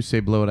Stanhope. You say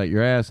blow it out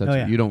your ass.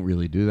 That's, You don't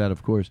really do that,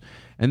 of course.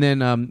 And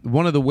then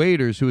one of the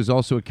waiters, who is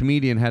also a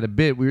comedian, had a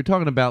bit. We were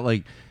talking about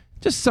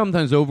just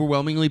sometimes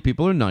overwhelmingly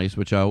people are nice,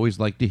 which I always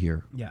like to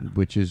hear. Yeah.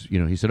 Which is,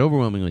 he said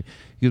overwhelmingly.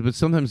 He goes, but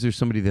sometimes there's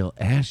somebody they'll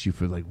ask you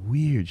for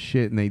weird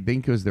shit, and they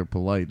think because they're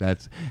polite.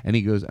 And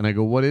he goes, and I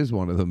go, what is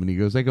one of them? And he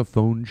goes, like a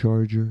phone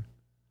charger.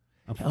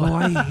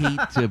 I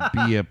hate to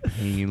be a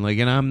pain.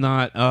 And I'm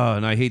not,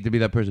 and I hate to be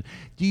that person.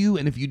 Do you,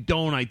 and if you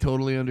don't, I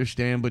totally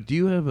understand, but do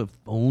you have a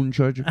phone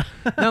charger?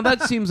 Now,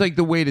 that seems like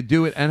the way to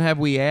do it. And have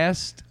we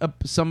asked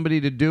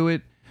somebody to do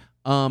it?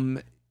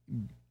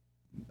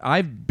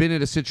 I've been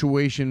in a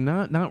situation,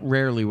 not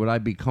rarely would I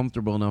be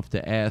comfortable enough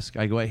to ask.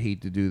 I go, I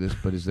hate to do this,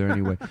 but is there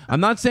any way? I'm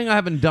not saying I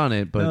haven't done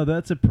it, but. No,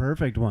 that's a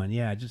perfect one.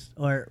 Yeah,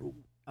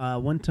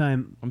 one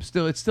time. It's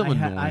still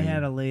annoying. I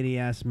had a lady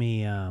ask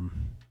me,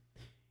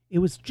 it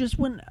was just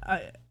when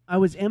I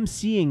was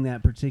emceeing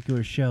that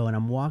particular show, and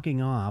I'm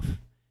walking off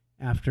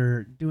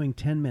after doing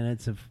 10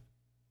 minutes of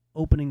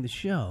opening the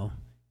show,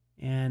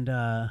 and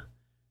I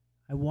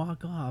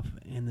walk off,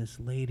 and this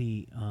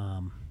lady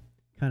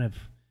kind of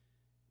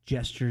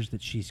gestures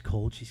that she's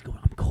cold. She's going,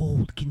 I'm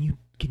cold. Can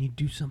you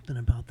do something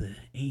about the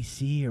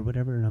AC or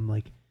whatever? And I'm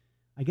like,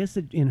 I guess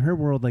that in her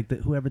world, like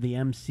whoever the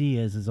MC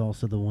is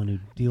also the one who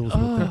deals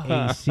with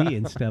the AC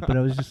and stuff. But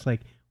I was just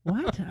like,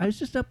 what? I was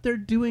just up there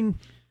doing.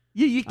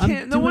 Yeah, you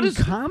can't. No, what is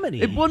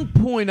comedy? At one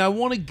point, I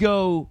want to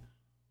go.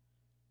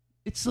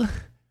 It's like,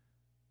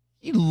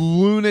 you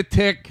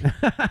lunatic.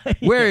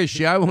 Where is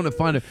she? I want to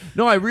find her.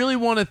 No, I really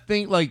want to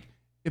think like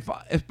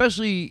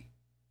especially.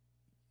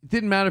 It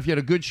didn't matter if you had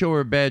a good show or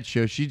a bad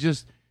show. She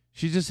just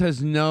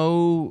has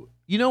no.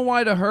 You know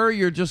why? To her,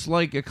 you're just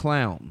like a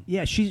clown.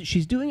 Yeah,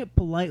 she's doing it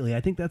politely.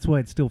 I think that's why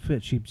it still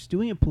fits. She's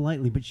doing it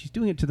politely, but she's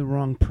doing it to the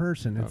wrong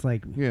person. It's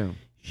like,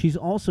 she's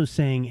also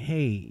saying,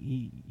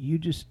 hey, you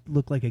just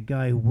look like a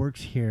guy who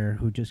works here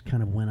who just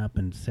kind of went up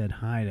and said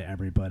hi to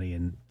everybody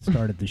and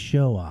started the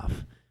show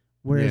off.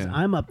 Whereas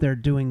I'm up there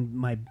doing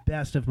my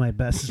best of my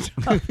best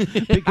stuff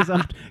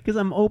because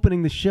I'm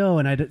opening the show,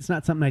 and it's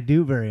not something I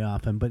do very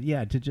often. But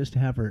yeah, to just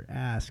have her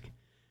ask.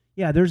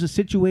 Yeah, there's a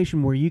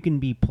situation where you can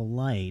be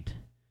polite,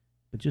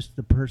 but just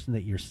the person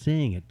that you're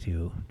saying it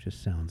to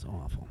just sounds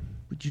awful.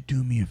 Would you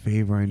do me a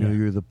favor? I know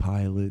you're the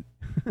pilot.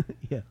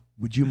 Yeah.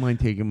 Would you mind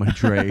taking my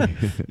tray?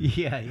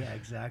 Yeah,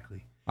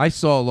 exactly. I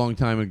saw a long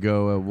time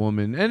ago a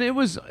woman, and it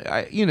was,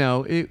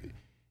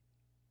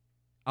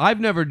 I've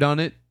never done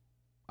it.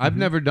 I've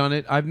never done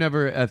it. I've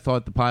never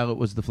thought the pilot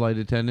was the flight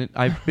attendant.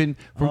 I've been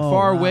from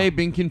far away,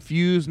 been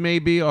confused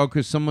maybe, or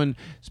because someone,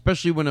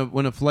 especially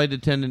when a flight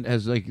attendant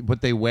has like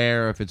what they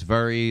wear, if it's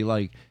very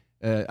like,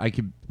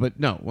 but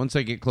no, once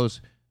I get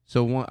close.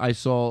 So I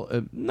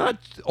saw, not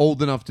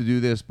old enough to do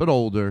this, but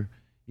older,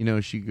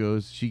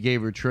 she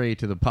gave her tray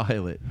to the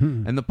pilot,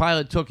 and the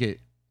pilot took it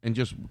and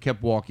just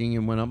kept walking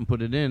and went up and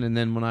put it in. And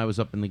then when I was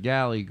up in the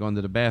galley, going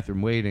to the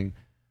bathroom waiting,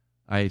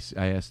 I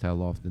asked how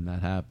often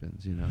that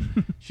happens,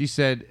 She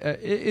said,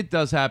 it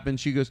does happen.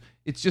 She goes,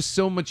 it's just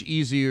so much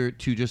easier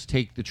to just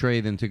take the tray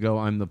than to go,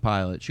 I'm the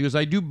pilot. She goes,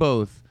 I do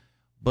both,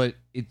 but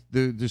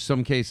there's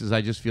some cases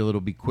I just feel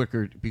it'll be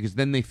quicker because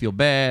then they feel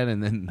bad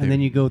and then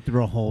you go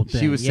through a whole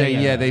thing. She was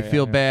saying, they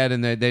feel bad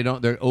and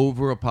they're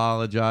over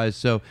apologize.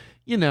 So,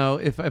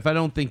 if I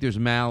don't think there's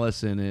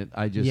malice in it,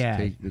 I just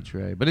take the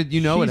tray. But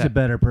she's a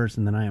better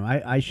person than I am.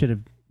 I should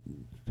have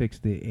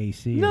fixed the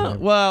AC. No,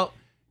 well,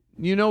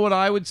 you know what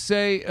I would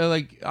say?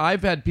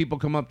 I've had people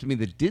come up to me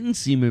that didn't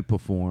see me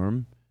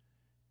perform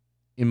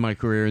in my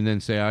career, and then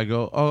say, "I'm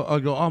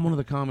one of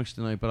the comics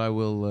tonight, but I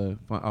will,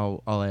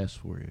 I'll ask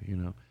for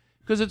you,"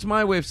 because it's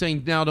my way of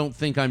saying, now don't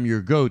think I'm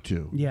your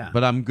go-to. Yeah.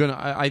 But I'm gonna,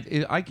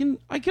 I can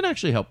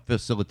actually help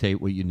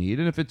facilitate what you need,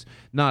 and if it's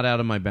not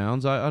out of my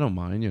bounds, I don't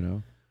mind,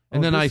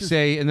 And then I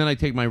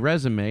take my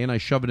resume and I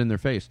shove it in their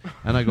face.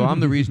 And I go, I'm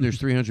the reason there's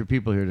 300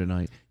 people here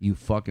tonight. You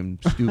fucking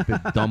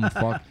stupid, dumb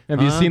fuck.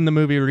 Have you seen the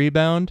movie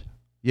Rebound?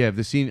 Yeah, have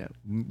you seen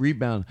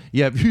Rebound?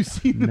 Yeah, have you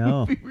seen the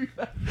movie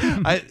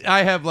Rebound?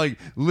 I have like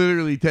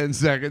literally 10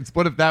 seconds.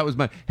 What if that was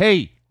my,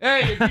 hey,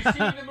 have you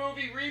seen the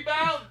movie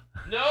Rebound?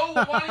 No?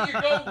 Why don't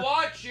you go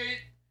watch it?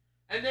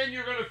 And then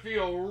you're going to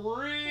feel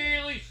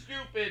really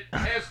stupid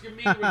asking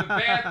me where the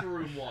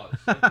bathroom was,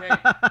 okay?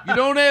 You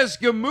don't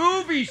ask a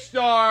movie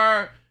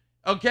star...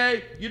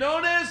 Okay, you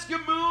don't ask a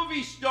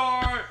movie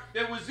star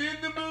that was in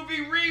the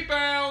movie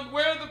Rebound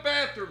where the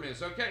bathroom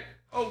is, okay?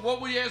 Oh,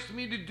 what would you ask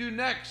me to do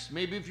next?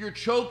 Maybe if you're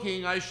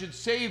choking, I should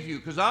save you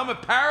because I'm a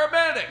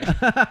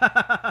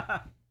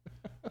paramedic.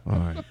 All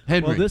right,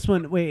 Henry. Well, this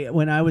one,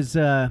 when I was,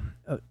 when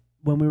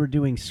we were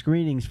doing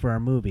screenings for our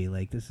movie,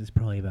 like this is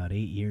probably about 8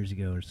 years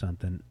ago or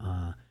something,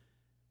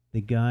 the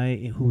guy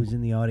who was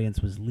in the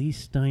audience was Lee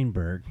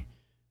Steinberg,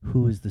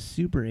 who is the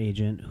super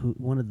agent,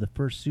 one of the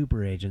first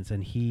super agents,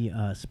 and he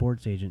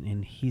sports agent,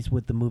 and he's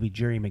what the movie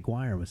Jerry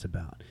Maguire was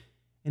about.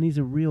 And he's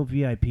a real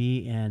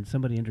VIP, and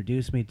somebody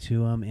introduced me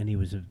to him, and he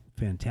was a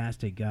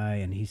fantastic guy,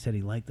 and he said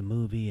he liked the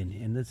movie,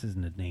 and this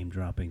isn't a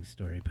name-dropping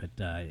story, but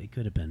it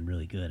could have been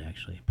really good,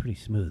 actually, pretty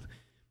smooth.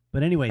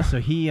 But anyway, so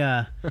he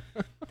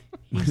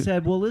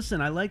said, well, listen,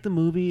 I like the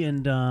movie,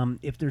 and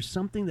if there's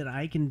something that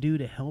I can do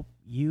to help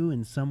you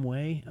in some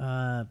way,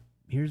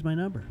 here's my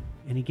number.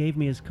 And he gave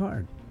me his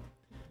card.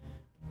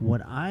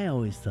 What I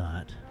always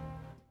thought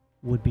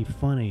would be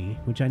funny,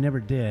 which I never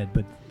did,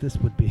 but this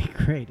would be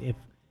great if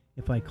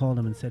I called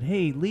him and said,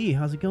 hey, Lee,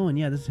 how's it going?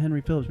 Yeah, this is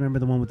Henry Phillips. Remember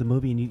the one with the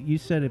movie? And you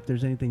said if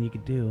there's anything you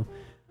could do.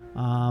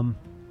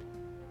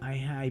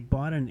 I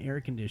bought an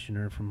air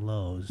conditioner from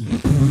Lowe's,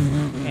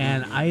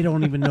 and I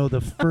don't even know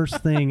the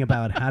first thing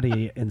about how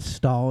to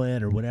install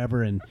it or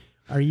whatever. And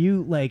are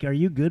you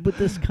good with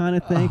this kind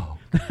of thing? Oh.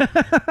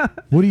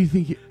 What do you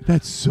think?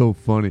 That's so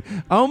funny.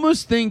 I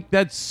almost think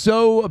that's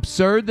so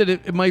absurd that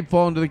it might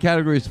fall into the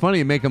category as funny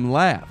and make them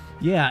laugh.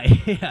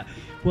 Yeah.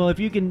 Well, if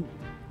you can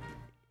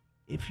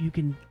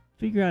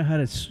figure out how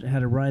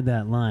to ride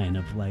that line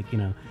of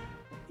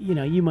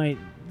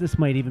this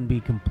might even be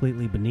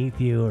completely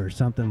beneath you or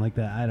something like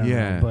that. I don't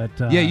know.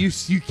 But you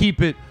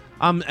keep it.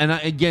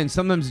 Again,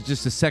 sometimes it's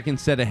just a second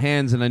set of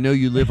hands, and I know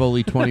you live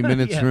only 20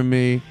 minutes from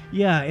me.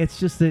 Yeah, it's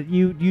just that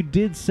you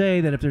did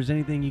say that if there's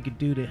anything you could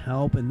do to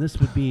help, and this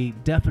would be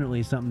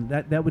definitely something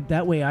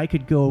that way I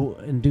could go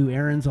and do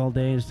errands all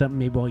day or something,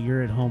 maybe while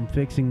you're at home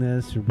fixing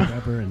this or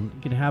whatever, and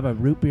you can have a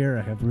root beer.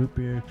 I have root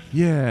beer.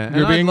 Yeah,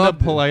 you're being the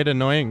polite,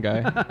 annoying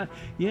guy.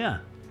 Yeah,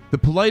 the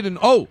polite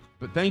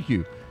but thank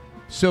you.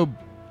 So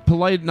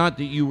polite, not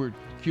that you were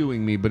cueing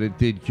me, but it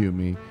did cue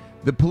me.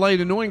 The polite,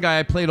 annoying guy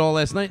I played all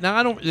last night. Now,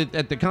 I don't...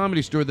 At the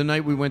Comedy Store, the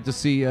night we went to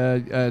see...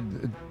 Henry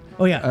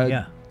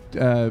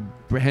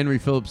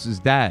Phillips'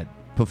 dad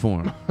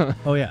perform.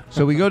 Oh, yeah.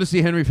 So we go to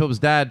see Henry Phillips'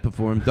 dad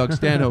perform, Doug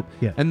Stanhope.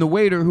 Yeah. And the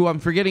waiter, who I'm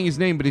forgetting his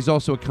name, but he's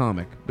also a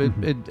comic. But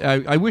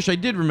I wish I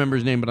did remember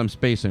his name, but I'm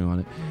spacing on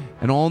it.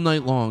 And all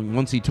night long,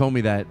 once he told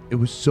me that, it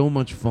was so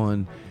much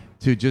fun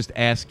to just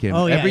ask him.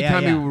 Every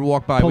time he would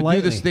walk by, I would do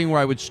this thing where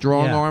I would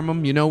strong arm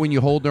him. You know, when you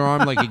hold their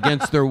arm like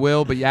against their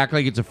will, but you act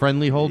like it's a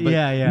friendly hold. But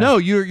no,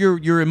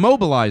 you're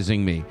immobilizing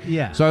me.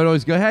 Yeah. So I'd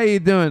always go, "How you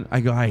doing?"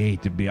 I go, "I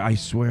hate to be. I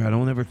swear, I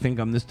don't ever think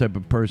I'm this type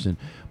of person.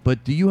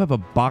 But do you have a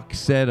box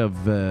set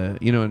of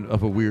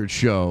of a weird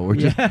show or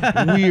just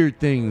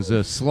weird things?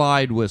 A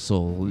slide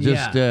whistle,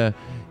 just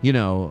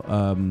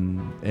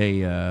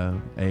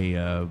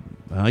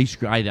ice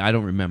cream. I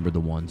don't remember the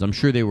ones. I'm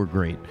sure they were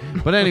great.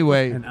 But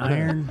anyway. An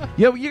iron.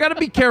 Yeah, you got to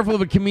be careful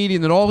of a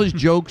comedian that all his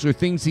jokes are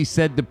things he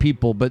said to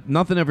people, but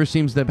nothing ever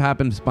seems to have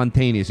happened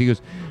spontaneous. He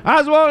goes, "I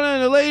was walking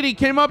and a lady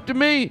came up to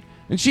me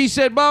and she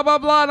said, blah, blah,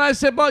 blah. And I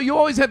said, well, you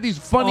always have these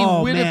funny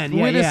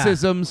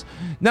witticisms.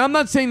 Now, I'm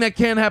not saying that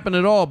can't happen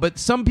at all, but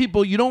some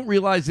people, you don't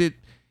realize it.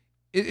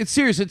 It's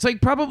serious. It's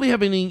like probably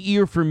having an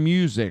ear for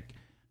music.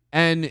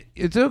 And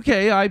it's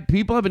okay.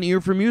 People have an ear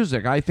for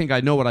music. I think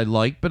I know what I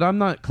like, but I'm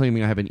not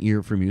claiming I have an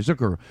ear for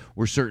music or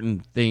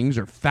certain things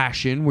or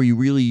fashion where you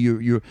really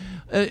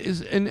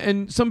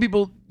and some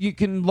people, you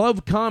can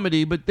love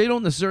comedy, but they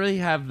don't necessarily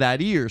have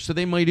that ear, so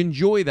they might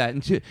enjoy that.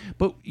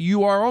 But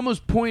you are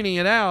almost pointing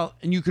it out,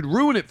 and you could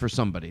ruin it for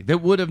somebody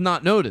that would have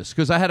not noticed.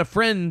 Because I had a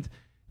friend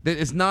that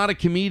is not a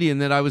comedian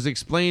that I was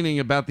explaining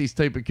about these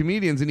type of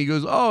comedians, and he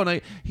goes,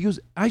 I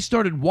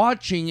started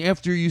watching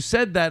after you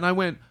said that, and I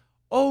went,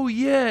 oh,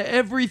 yeah,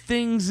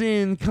 everything's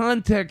in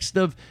context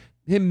of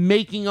him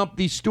making up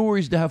these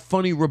stories to have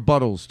funny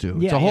rebuttals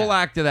to. It's a whole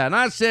act of that. And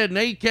I said,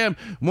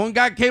 one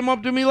guy came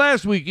up to me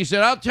last week. He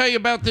said, I'll tell you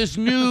about this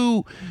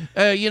new,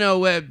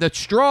 the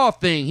straw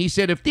thing. He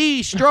said, if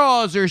these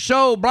straws are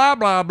so blah,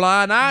 blah,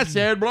 blah. And I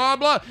said, blah,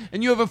 blah.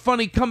 And you have a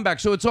funny comeback.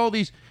 So it's all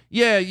these...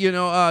 Yeah,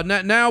 now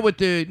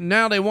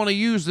they want to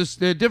use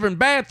the different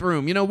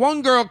bathroom.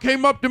 One girl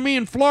came up to me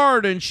in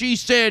Florida and she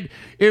said,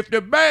 if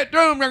the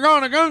bathroom are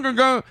gonna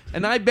go,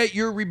 and I bet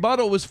your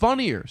rebuttal was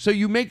funnier. So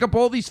you make up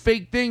all these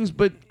fake things,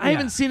 but I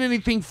haven't seen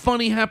anything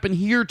funny happen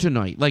here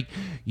tonight. Like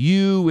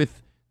you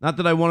with, not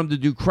that I want him to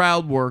do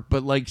crowd work,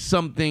 but like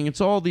something. It's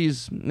all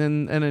these,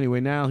 and anyway,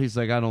 now he's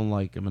like, I don't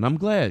like him, and I'm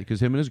glad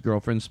because him and his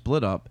girlfriend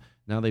split up.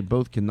 Now they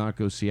both cannot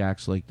go see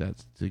acts like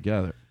that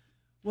together.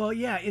 Well,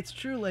 yeah, it's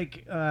true.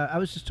 Like, I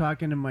was just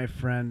talking to my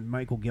friend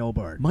Michael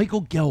Gelbart.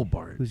 Michael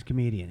Gelbart, who's a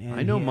comedian. And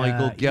I know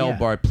Michael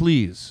Gelbart.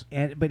 Please.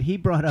 But he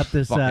brought up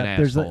this.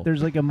 There's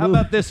like a movie. How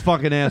about this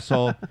fucking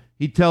asshole?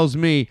 He tells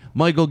me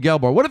Michael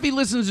Gelbart. What if he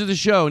listens to the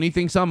show and he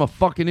thinks I'm a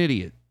fucking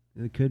idiot?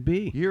 It could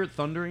be. You hear it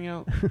thundering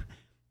out?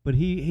 But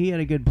he had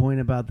a good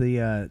point about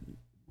the.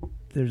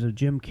 There's a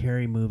Jim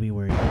Carrey movie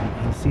where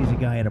he sees a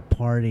guy at a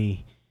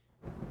party.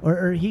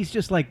 Or he's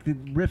just like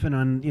riffing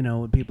on,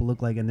 what people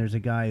look like, and there's a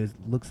guy who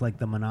looks like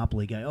the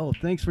Monopoly guy. Oh,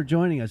 thanks for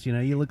joining us.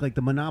 You look like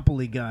the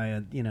Monopoly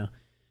guy,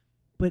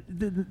 But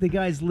the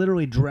guy's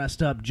literally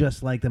dressed up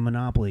just like the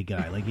Monopoly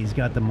guy. Like he's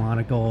got the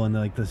monocle and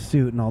the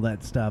suit and all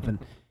that stuff. And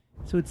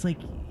so it's like,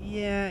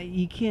 yeah,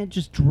 you can't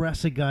just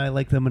dress a guy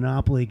like the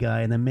Monopoly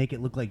guy and then make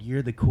it look like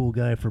you're the cool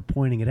guy for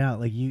pointing it out.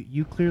 Like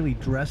you clearly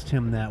dressed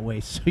him that way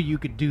so you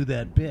could do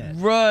that bit.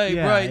 Right,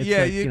 right,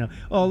 yeah. Like,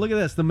 oh, look at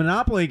this, the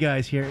Monopoly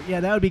guy's here.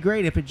 Yeah, that would be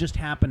great if it just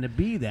happened to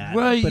be that.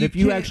 Right. But if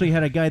you actually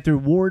had a guy through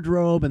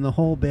wardrobe and the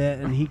whole bit,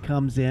 and he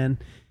comes in.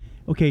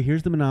 Okay,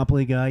 here's the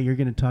Monopoly guy. You're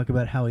going to talk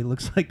about how he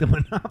looks like the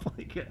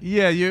Monopoly guy.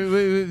 Yeah,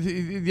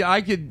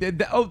 I could.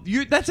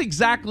 That's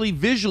exactly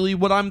visually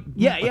what I'm.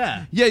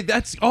 Yeah. Yeah,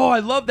 that's. Oh, I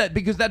love that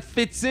because that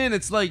fits in.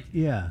 It's like.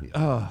 Yeah.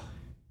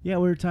 Yeah,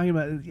 we were talking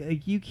about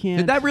like you can't.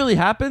 Did that really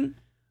happen?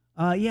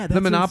 Yeah. That's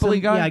the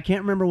Monopoly guy. Yeah, I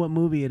can't remember what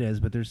movie it is,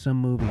 but there's some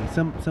movie.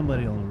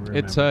 Somebody will remember.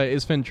 It's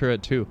Ace Ventura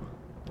 2.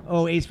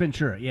 Oh, Ace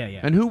Ventura. Yeah.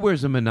 And who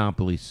wears a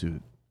Monopoly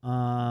suit?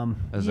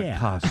 As a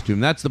costume.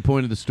 That's the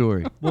point of the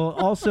story. Well,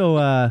 also,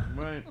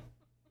 right.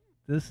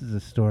 This is a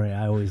story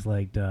I always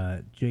liked.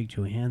 Jake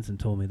Johansson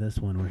told me this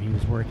one where he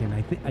was working,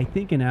 I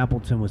think in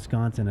Appleton,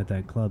 Wisconsin at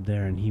that club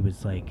there, and he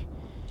was like,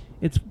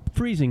 it's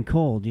freezing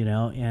cold,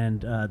 and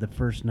the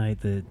first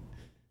night the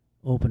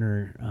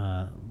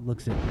opener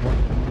looks at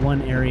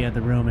one area of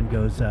the room and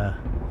goes,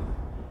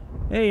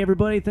 hey,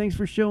 everybody, thanks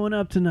for showing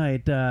up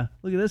tonight.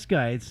 Look at this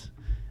guy.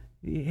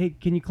 Hey,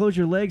 can you close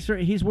your legs, sir?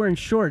 He's wearing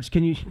shorts.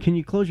 Can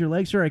you close your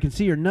legs, sir? I can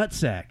see your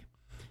nutsack.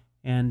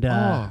 And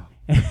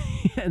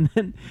and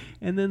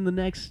then the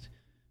next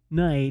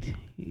night,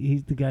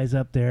 the guy's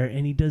up there,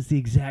 and he does the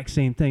exact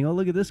same thing. Oh,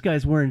 look at this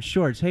guy's wearing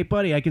shorts. Hey,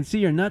 buddy, I can see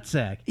your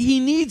nutsack. He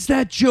needs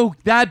that joke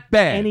that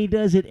bad. And he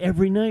does it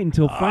every night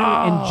until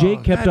finally, and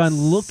Jake kept on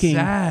looking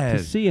to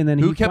see, and then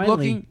Who kept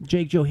looking?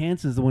 Jake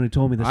Johansson's the one who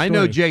told me the story. I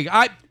know Jake.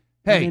 I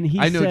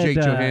know said, Jake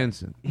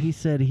Johansson. He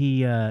said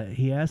he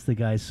asked the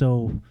guy,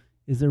 so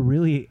is there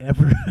really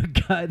ever a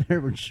guy there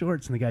with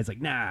shorts? And the guy's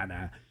like, nah.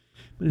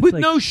 But it's With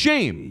like, no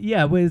shame.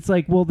 Yeah, but it's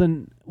like, well,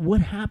 then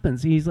what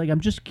happens? He's like,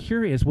 I'm just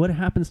curious, what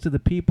happens to the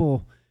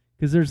people?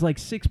 Because there's like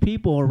 6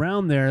 people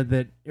around there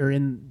that are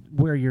in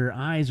where your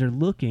eyes are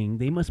looking.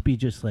 They must be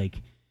just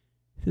like,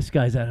 this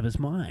guy's out of his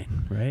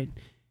mind, right?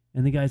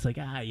 And the guy's like,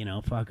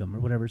 fuck him or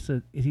whatever.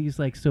 So he's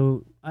like,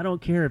 so I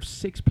don't care if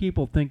 6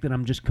 people think that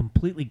I'm just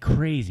completely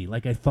crazy.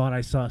 Like I thought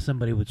I saw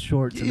somebody with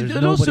shorts and there's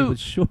And nobody also, with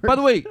shorts. By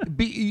the way,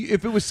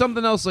 if it was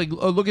something else, like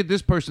look at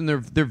this person, their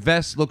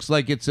vest looks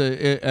like it's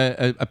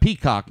a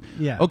peacock.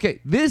 Yeah. Okay,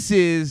 this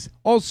is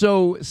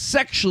also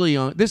sexually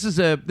on. This is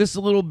a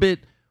little bit.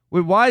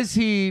 Why is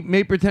he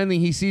pretending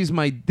he sees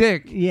my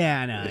dick?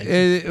 Yeah,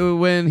 no.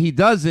 When he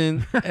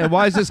doesn't. And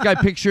why is this guy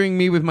picturing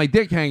me with my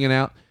dick hanging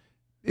out?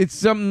 It's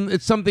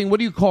something. What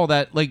do you call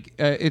that? Like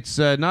it's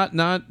not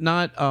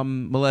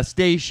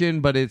molestation,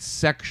 but it's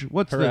sexual.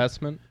 What's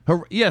harassment?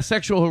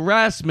 Sexual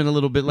harassment. A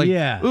little bit. Like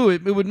ooh,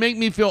 it would make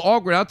me feel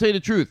awkward. I'll tell you the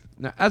truth.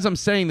 Now, as I'm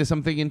saying this,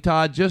 I'm thinking,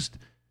 Todd, just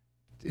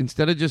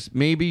instead of just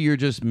maybe you're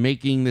just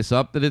making this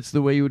up that it's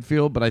the way you would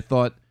feel. But I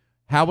thought,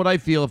 how would I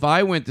feel if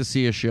I went to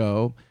see a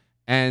show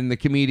and the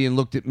comedian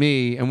looked at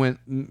me and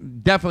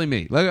went, definitely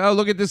me. Like, oh,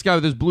 look at this guy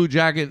with his blue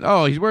jacket.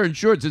 Oh, he's wearing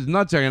shorts. His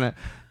nuts hanging out.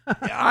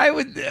 I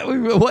would.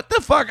 What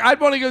the fuck? I'd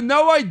want to go.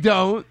 No, I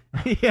don't.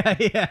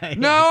 Yeah.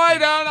 No, I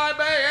don't.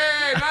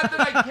 Hey, not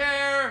that I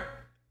care.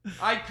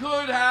 I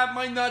could have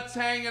my nuts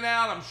hanging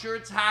out. I'm sure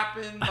it's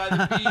happened by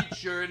the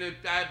beach or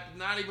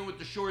not even with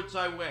the shorts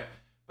I wear.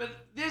 But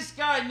this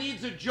guy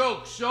needs a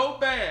joke so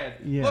bad.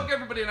 Yeah. Look,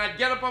 everybody, and I'd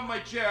get up on my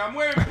chair. I'm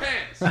wearing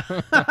pants. So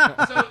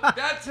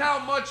that's how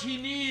much he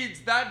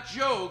needs that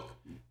joke.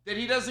 That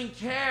he doesn't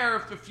care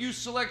if a few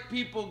select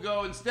people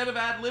go, instead of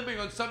ad-libbing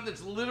on something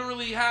that's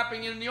literally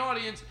happening in the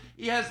audience,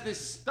 he has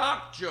this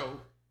stock joke,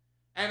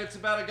 and it's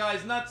about a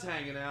guy's nuts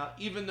hanging out,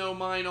 even though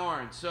mine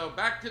aren't. So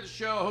back to the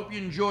show. I hope you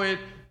enjoy it.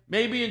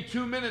 Maybe in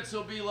 2 minutes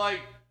he'll be like,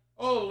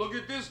 oh, look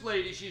at this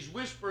lady. She's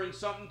whispering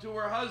something to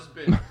her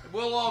husband.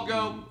 We'll all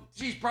go,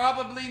 she's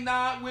probably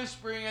not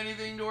whispering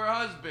anything to her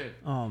husband.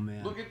 Oh,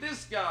 man. Look at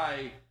this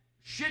guy.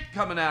 Shit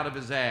coming out of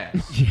his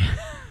ass.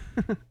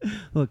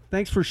 Look,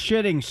 thanks for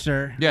shitting,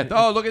 sir. Yeah.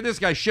 Oh, look at this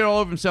guy. Shit all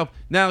over himself.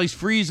 Now he's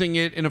freezing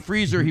it in a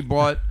freezer he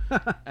bought,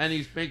 and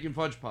he's making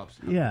fudge puffs.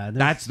 Yeah.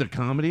 That's the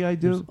comedy I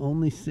do? There's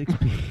only 6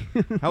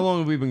 people. How long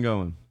have we been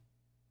going?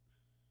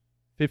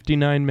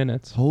 59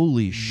 minutes.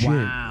 Holy shit.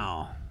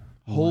 Wow.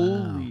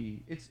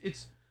 Holy.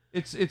 It's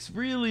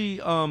really,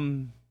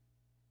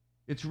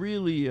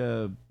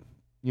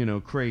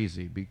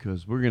 crazy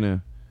because we're going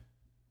to,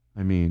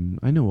 I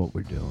know what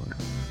we're doing.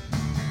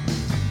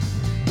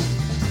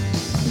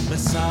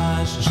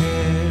 Massage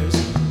chairs,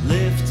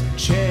 lift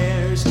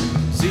chairs,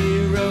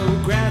 zero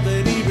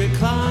gravity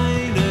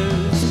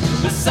recliners.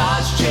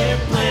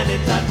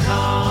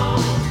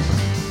 MassageChairPlanet.com.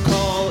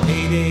 Call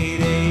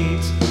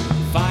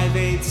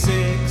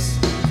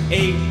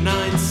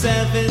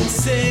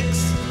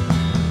 888-586-8976.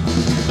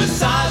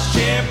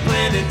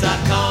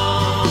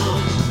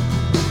 MassageChairPlanet.com.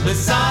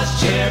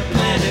 Massage Chair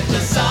Planet,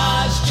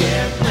 Massage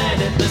Chair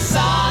Planet,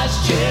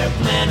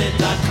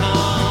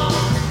 MassageChairPlanet.com.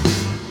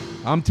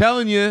 I'm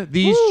telling you,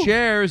 these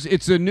chairs,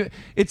 it's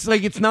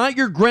like it's not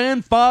your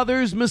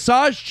grandfather's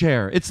massage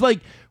chair. It's like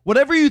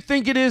whatever you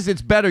think it is,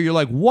 it's better. You're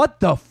like, what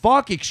the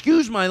fuck?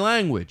 Excuse my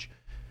language.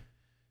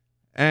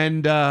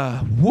 And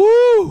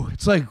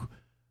it's like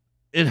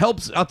it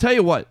helps. I'll tell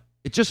you what,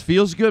 it just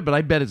feels good, but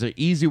I bet it's an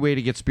easy way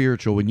to get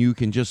spiritual when you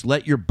can just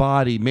let your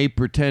body,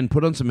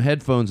 put on some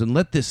headphones and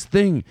let this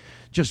thing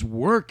just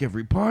work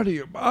every part of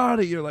your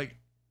body. You're like,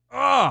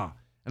 ah.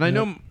 And I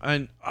know,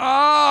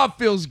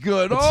 feels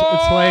good.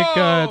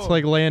 It's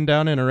like laying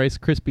down in a Rice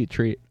Krispie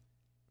treat.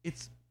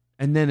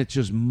 And then it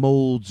just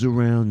molds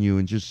around you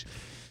and just,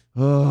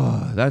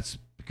 that's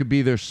could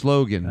be their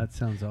slogan. That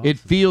sounds awesome. It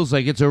feels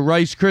like it's a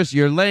Rice Krispie.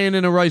 You're laying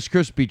in a Rice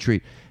Krispie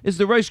treat. Is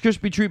the Rice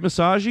Krispie treat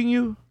massaging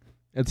you?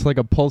 It's like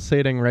a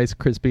pulsating Rice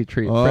Krispie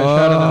treat, fresh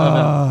out of the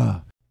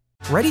oven.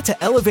 Ready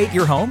to elevate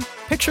your home?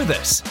 Picture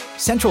this: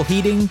 central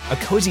heating, a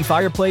cozy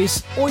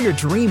fireplace, or your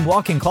dream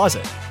walk-in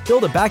closet.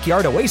 Build a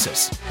backyard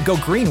oasis, go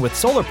green with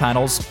solar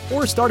panels,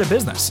 or start a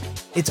business.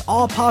 It's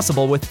all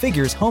possible with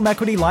Figure's home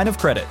equity line of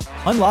credit.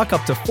 Unlock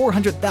up to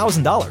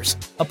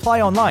 $400,000.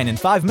 Apply online in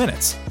 5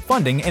 minutes.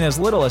 Funding in as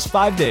little as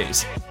 5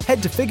 days.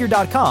 Head to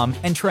Figure.com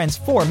and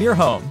transform your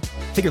home.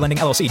 Figure Lending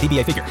LLC,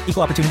 DBA Figure,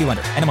 Equal Opportunity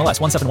Lender, NMLS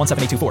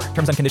 1717824.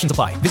 Terms and conditions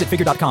apply. Visit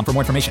Figure.com for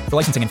more information. For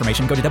licensing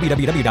information, go to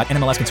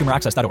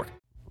www.nmlsconsumeraccess.org.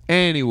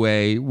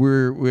 Anyway,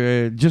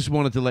 we just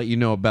wanted to let you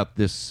know about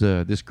this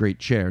great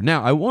chair.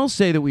 Now, I will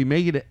say that we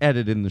made an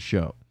edit in the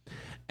show,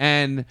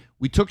 And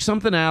we took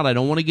something out. I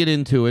don't want to get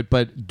into it,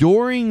 but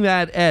during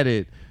that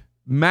edit,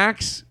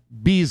 Max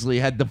Beasley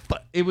had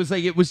it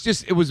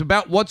was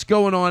about what's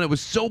going on. It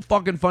was so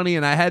fucking funny,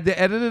 and I had to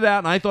edit it out,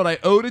 and I thought I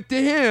owed it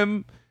to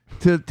him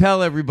to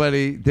tell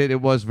everybody that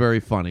it was very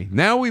funny.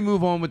 Now we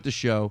move on with the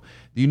show.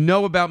 You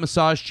know about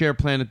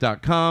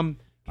MassageChairPlanet.com.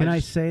 Can I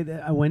say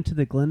that I went to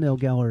the Glendale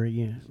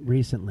Gallery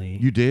recently?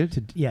 You did?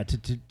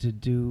 To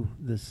do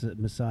this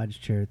massage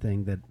chair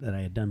thing that I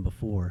had done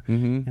before.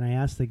 Mm-hmm. And I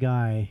asked the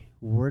guy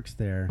who works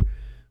there,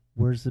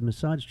 where's the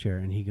massage chair?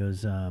 And he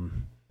goes,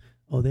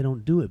 oh, they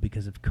don't do it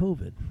because of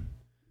COVID.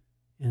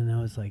 And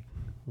I was like,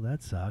 well,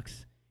 that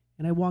sucks.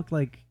 And I walked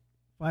like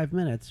 5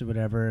 minutes or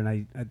whatever, and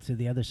I to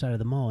the other side of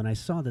the mall, and I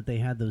saw that they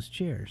had those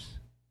chairs.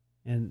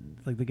 And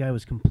like the guy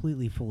was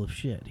completely full of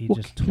shit. He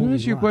just told me. Can I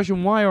ask you a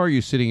question? Why are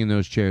you sitting in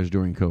those chairs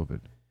during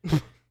COVID?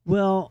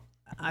 Well,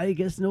 I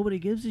guess nobody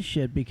gives a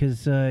shit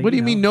because. What do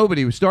you mean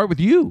nobody? We start with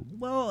you.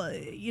 Well,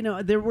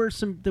 there was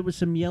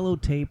some yellow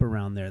tape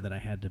around there that I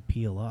had to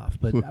peel off.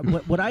 But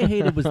what I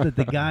hated was that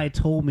the guy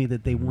told me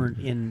that they weren't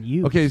in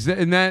use. Okay,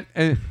 and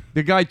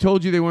the guy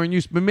told you they weren't in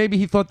use, but maybe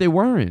he thought they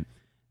weren't.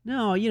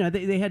 No,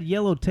 they had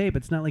yellow tape.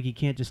 It's not like you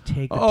can't just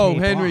take the tape off. Oh,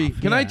 Henry,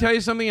 can I Yeah. tell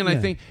you something? And I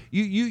think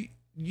you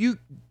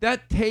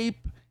that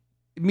tape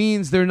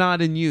means they're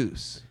not in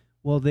use.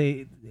 Well,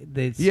 they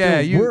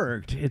still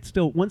worked. It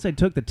still once I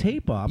took the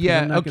tape off.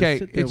 Yeah, I'm not gonna okay.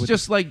 sit there It's with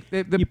just like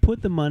you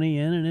put the money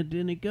in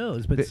and it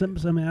goes, but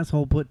some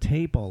asshole put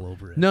tape all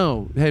over it.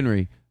 No,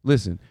 Henry,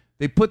 listen.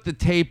 They put the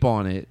tape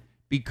on it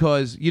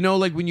because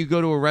like when you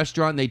go to a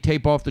restaurant and they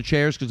tape off the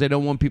chairs because they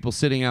don't want people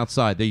sitting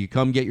outside. That you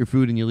come get your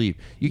food and you leave.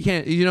 You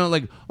can't.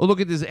 Like, oh, look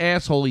at this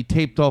asshole. He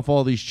taped off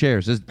all these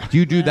chairs. Do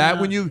you do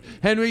that when you,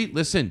 Henry?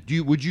 Listen,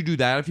 would you do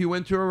that if you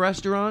went to a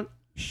restaurant?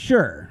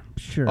 Sure.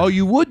 Oh,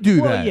 you would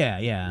do that?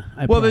 Yeah.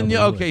 I well, then,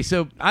 probably okay. would.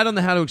 So I don't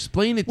know how to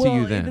explain it to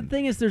you. Then The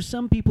thing is, there's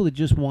some people that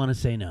just want to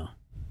say no.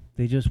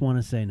 They just want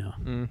to say no.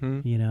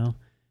 Mm-hmm.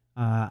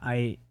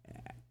 I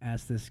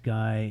asked this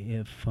guy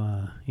if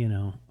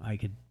I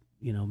could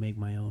make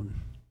my own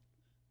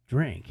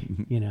drink.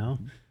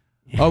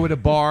 Oh, at a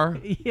bar?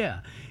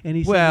 Yeah, and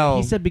he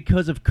Well- said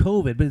because of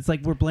COVID, but it's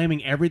like we're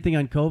blaming everything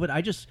on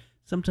COVID.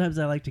 Sometimes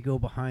I like to go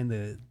behind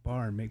the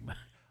bar and make my.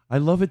 I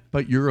love it,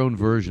 but your own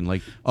version.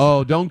 Like,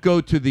 oh, don't go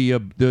to the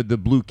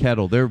Blue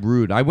Kettle. They're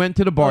rude. I went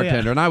to the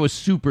bartender, and I was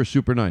super,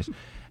 super nice.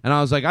 And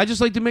I was like, I just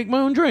like to make my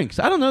own drinks.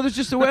 I don't know. That's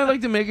just the way I like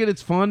to make it.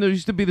 It's fun. There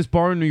used to be this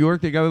bar in New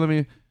York. They got to let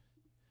me.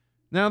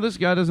 Now this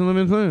guy doesn't let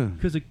me play.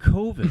 Because of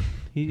COVID.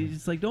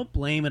 He's like, don't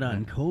blame it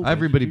on COVID.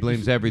 Everybody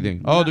blames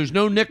everything. Oh, there's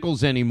no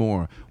nickels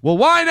anymore. Well,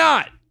 why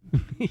not?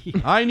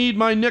 I need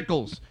my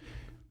nickels.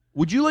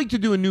 Would you like to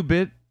do a new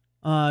bit?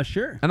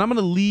 Sure. And I'm going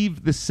to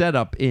leave the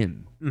setup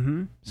in.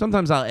 Mm-hmm.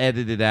 Sometimes I'll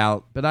edit it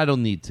out, but I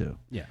don't need to.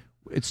 Yeah.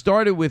 It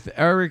started with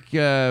Eric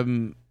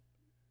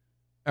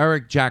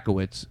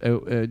Jackowitz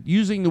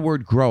using the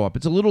word grow up.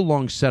 It's a little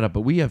long setup,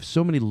 but we have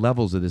so many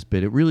levels of this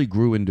bit. It really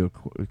grew into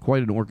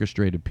quite an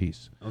orchestrated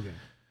piece. Okay.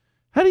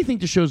 How do you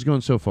think the show's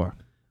going so far?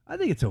 I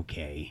think it's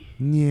okay.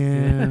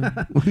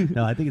 Yeah.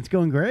 No, I think it's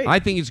going great. I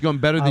think it's going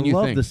better than you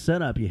I think. love the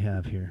setup you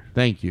have here.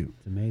 Thank you.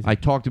 It's amazing. I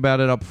talked about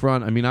it up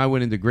front. I mean, I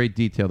went into great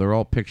detail. They're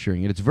all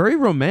picturing it. It's very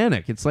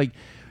romantic. It's like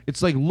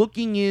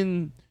looking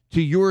in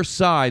to your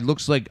side.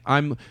 Looks like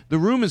the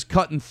room is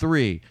cut in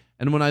three.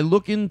 And when I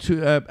look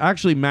into,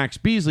 actually Max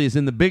Beasley is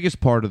in the biggest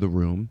part of the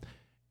room.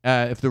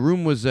 If the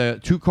room was a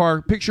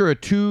two-car, picture a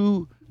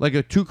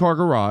two-car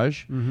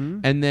garage,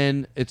 and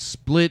then it's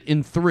split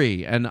in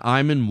three, and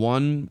I'm in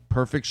one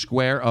perfect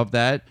square of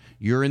that.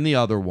 You're in the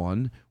other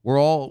one. We're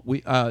all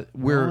in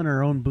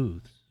our own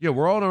booths. Yeah,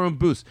 we're all in our own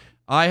booths.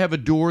 I have a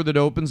door that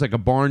opens like a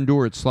barn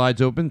door. It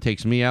slides open,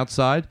 takes me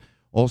outside.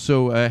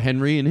 Also,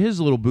 Henry in his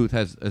little booth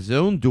has his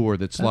own door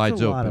that slides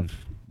That's a open. lot of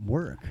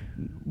work.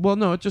 Well,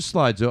 no, it just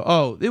slides.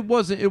 Oh, it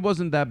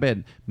wasn't that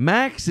bad.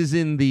 Max is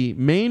in the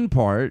main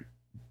part,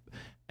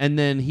 and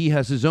then he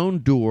has his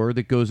own door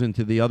that goes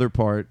into the other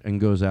part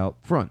and goes out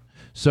front.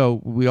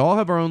 So we all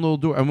have our own little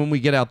door, and when we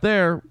get out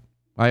there,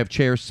 I have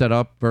chairs set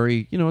up.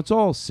 Very, it's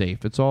all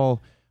safe. It's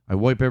all. I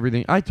wipe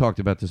everything. I talked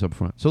about this up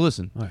front. So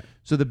listen. All right.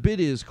 So the bit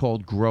is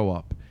called "Grow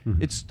Up."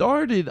 It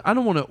started. I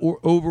don't want to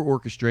over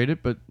orchestrate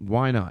it, but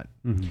why not?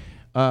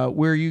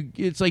 Where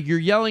it's like you're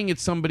yelling at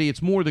somebody.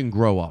 It's more than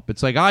grow up.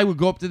 It's like I would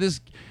go up to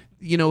this,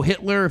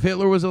 Hitler. If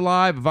Hitler was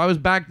alive, if I was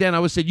back then, I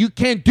would say, "You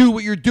can't do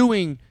what you're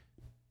doing.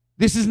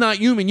 This is not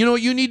human. You know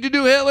what you need to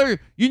do, Hitler?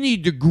 You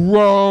need to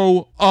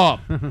grow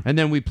up." And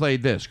then we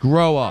played this.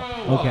 Grow up.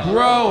 Okay.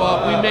 Grow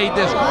up. We made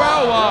this. Grow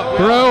up.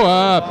 Grow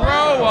up.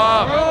 Grow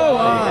up. Grow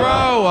up.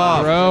 Grow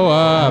up. Grow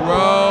up.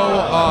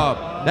 Grow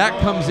up.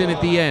 That comes in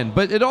at the end.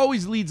 But it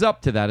always leads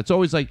up to that. It's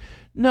always like,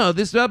 no,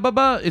 this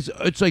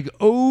it's like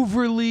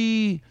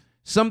overly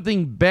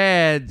something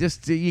bad.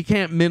 Just you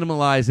can't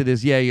minimalize it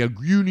as,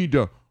 you need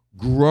to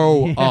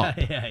grow up.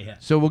 Yeah.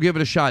 So we'll give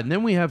it a shot. And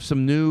then we have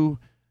some new,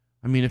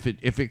 if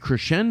it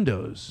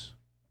crescendos,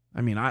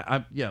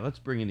 let's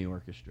bring in the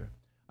orchestra.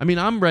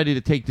 I'm ready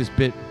to take this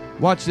bit.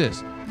 Watch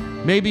this.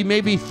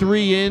 Maybe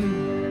 3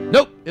 in.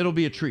 Nope, it'll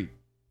be a treat.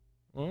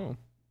 Oh.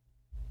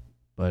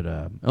 But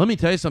let me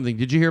tell you something.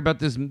 Did you hear about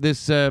this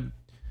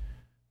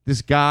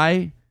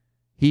guy?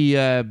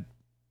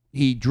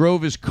 He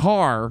drove his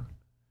car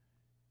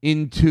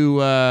into.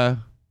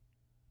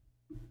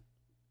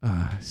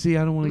 See,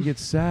 I don't want to get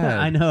sad.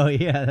 I know,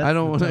 yeah. I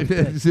don't want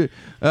to.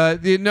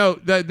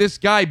 This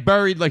guy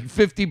buried like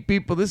 50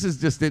 people. This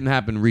just didn't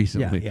happen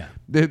recently. Yeah.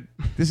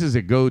 This is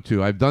a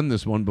go-to. I've done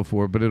this one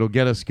before, but it'll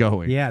get us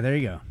going. Yeah, there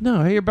you go.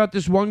 No, hear about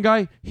this one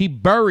guy? He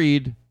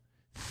buried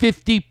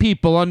 50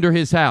 people under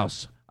his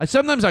house.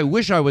 Sometimes I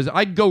wish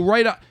I'd go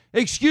right up.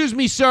 Excuse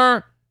me,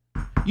 sir.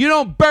 You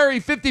don't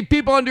bury 50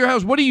 people under your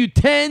house. What are you,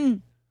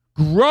 10?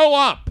 Grow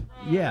up.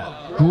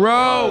 Yeah.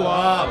 Grow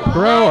up.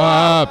 Grow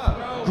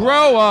up.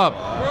 Grow up.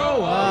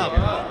 Grow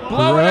up.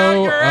 Blow it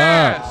out your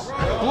ass.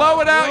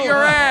 Blow it out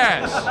your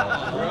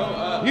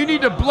ass. You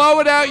need to blow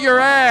it out your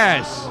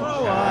ass.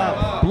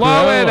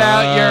 Blow it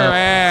out your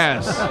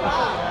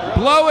ass.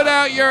 Blow it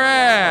out your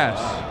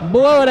ass.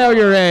 Blow it out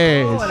your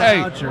ass.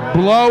 Hey,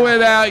 blow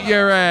it out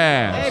your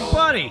ass. Hey,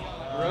 buddy.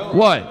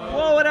 What?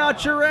 Blow it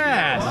out your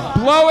ass.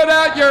 Blow it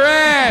out your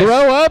ass.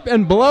 Grow up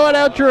and blow it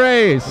out your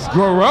ass.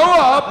 Grow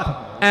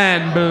up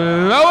and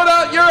blow it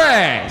out your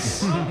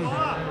ass.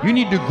 You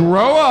need to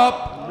grow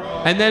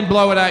up and then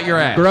blow it out your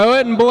ass. Grow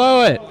it and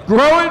blow it.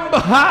 Grow it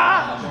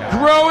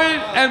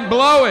and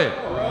blow it.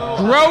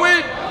 Grow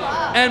it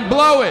and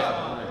blow it.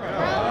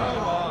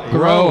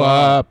 Grow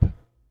up.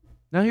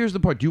 Now here's the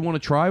part. Do you want to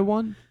try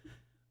one?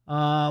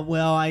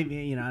 Well, I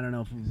don't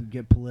know if we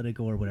get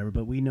political or whatever,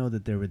 but we know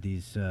that there were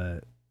these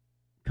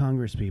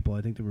Congress people.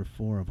 I think there were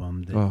 4 of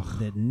them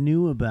that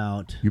knew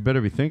about. You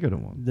better be thinking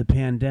of one. The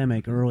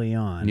pandemic early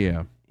on.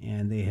 Yeah.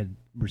 And they had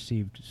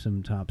received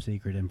some top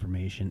secret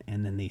information,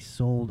 and then they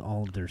sold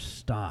all of their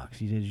stocks.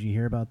 Did you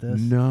hear about this?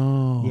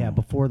 No. Yeah,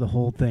 before the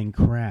whole thing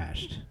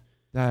crashed.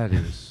 That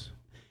is.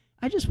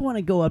 I just want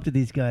to go up to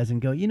these guys and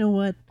go, you know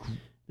what?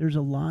 There's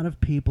a lot of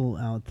people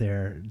out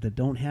there that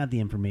don't have the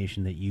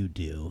information that you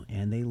do,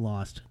 and they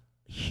lost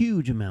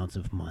huge amounts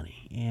of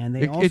money, and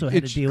they also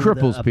had to deal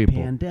with a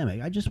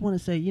pandemic. I just want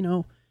to say,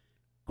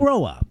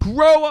 grow up.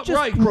 Grow up, Just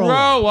right.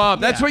 grow up.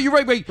 That's what you're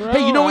right.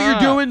 Hey, you know what you're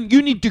doing?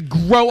 You need to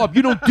grow up.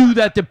 You don't do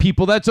that to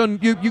people. That's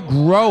you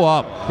grow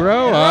up.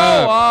 Grow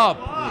up.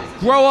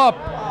 Grow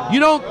up. You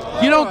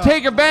don't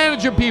take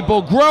advantage of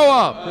people. Grow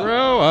up.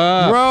 Grow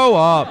up. Grow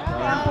up.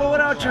 And blow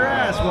it out your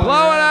ass.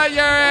 Blow it out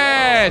your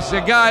ass.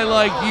 A guy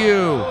like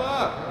you.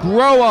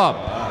 Grow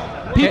up.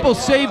 People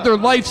save their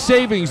life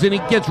savings and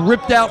it gets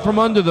ripped out from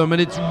under them and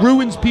it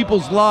ruins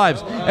people's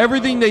lives.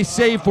 Everything they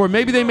save for,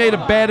 maybe they made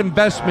a bad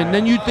investment and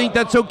then you think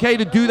that's okay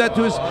to do that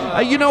to us.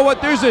 You know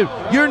what?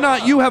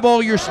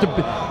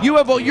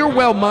 You're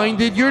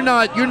well-minded. You're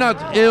not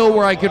ill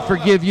where I could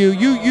forgive you.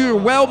 You're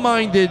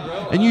well-minded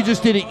and you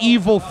just did an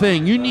evil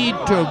thing. You need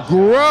to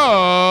grow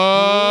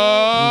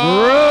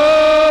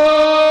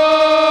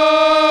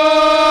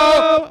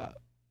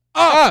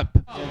up.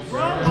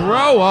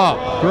 Grow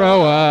up.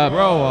 Grow up.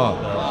 Grow up.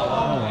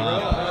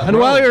 And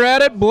while you're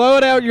at it, blow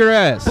it out your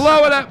ass.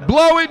 Blow it out.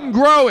 Blow it and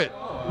grow it.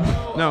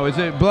 No, is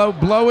it blow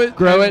it?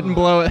 Grow it and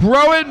blow it.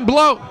 Grow it and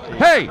blow.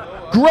 Hey,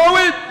 grow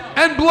it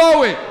and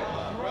blow it.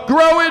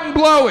 Grow it and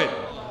blow it.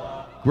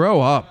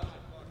 Grow up.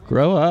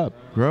 Grow up.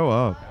 Grow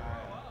up.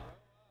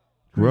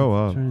 Grow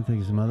up. I'm trying to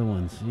think of some other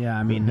ones. Yeah,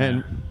 I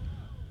mean.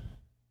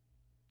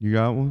 You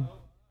got one?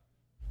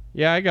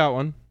 Yeah, I got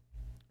one.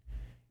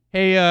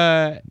 Hey,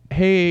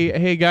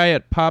 guy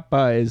at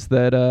Popeyes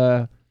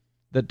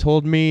that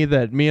told me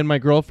that me and my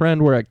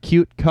girlfriend were a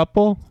cute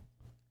couple.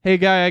 Hey,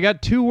 guy, I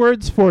got 2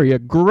 words for you.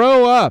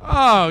 Grow up.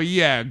 Oh,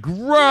 yeah.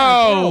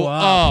 Grow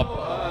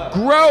up.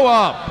 Grow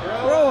up.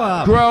 Grow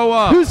up. Grow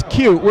up. Who's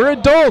cute? We're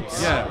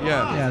adults.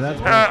 Yeah, that's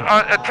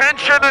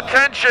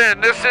Attention.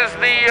 This is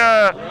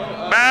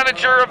the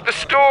manager of the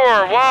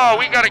store. Wow,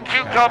 we got a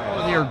cute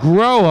couple here.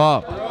 Grow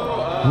up.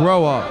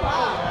 Grow up.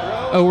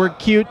 Oh, we're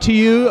cute to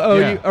you? Oh,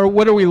 Yeah. or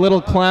what are we,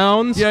 little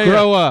clowns? Yeah,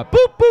 Grow yeah. up.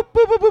 Boop, boop,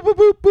 boop, boop, boop,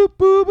 boop, boop,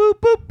 boop, boop,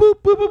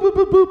 boop, boop, boop,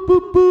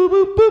 boop,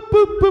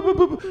 boop, boop,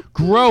 boop, boop.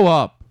 Grow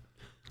up.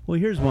 Well,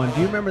 here's one.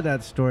 Do you remember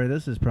that story?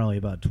 This is probably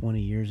about 20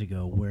 years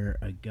ago where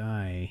a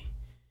guy,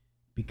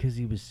 because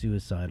he was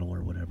suicidal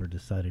or whatever,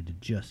 decided to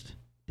just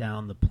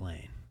down the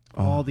plane.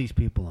 All these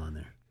people on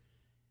there.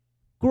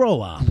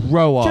 Grow up.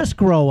 Grow up. Just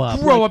grow up.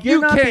 Grow up. You're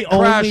You not can't the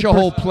crash only a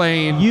whole person-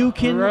 plane. You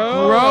can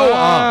Grow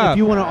up. If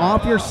you want to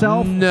off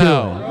yourself, No, do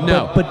it.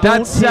 no. But don't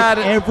That's take sad.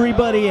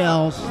 everybody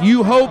else.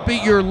 You hope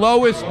at your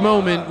lowest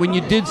moment when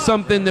you did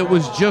something that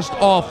was just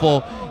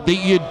awful that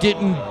you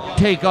didn't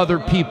take other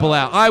people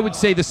out. I would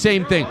say the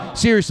same thing.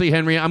 Seriously,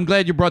 Henry, I'm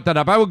glad you brought that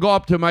up. I would go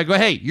up to him. I go,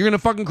 hey, you're going to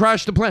fucking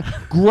crash the plane?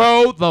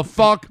 Grow the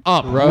fuck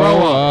up. Grow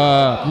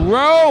up.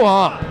 Grow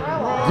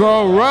up.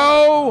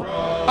 Grow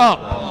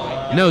up.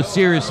 No,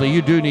 seriously,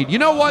 you do need. You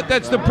know what?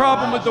 That's the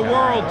problem with the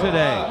world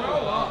today.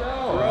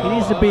 He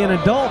needs to be an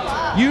adult.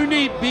 You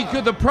need,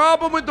 because the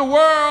problem with the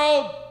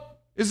world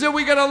is that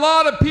we got a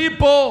lot of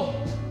people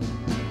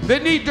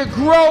that need to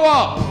grow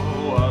up.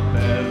 Grow up,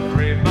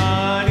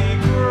 everybody,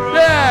 grow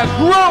Yeah,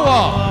 grow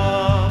up.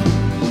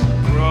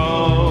 up.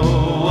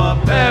 Grow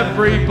up,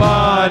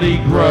 Everybody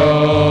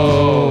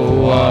grow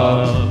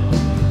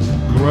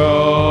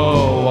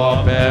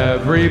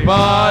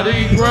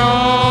everybody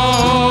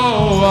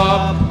grow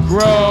up,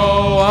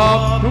 grow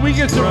up. Can we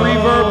get some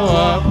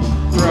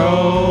reverb?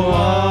 Grow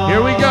up.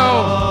 Here we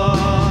go.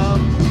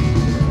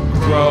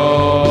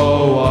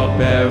 Grow up,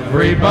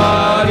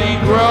 everybody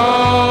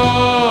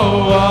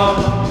grow up.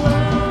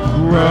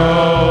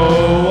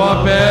 Grow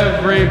up,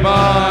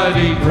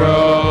 everybody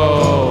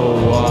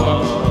grow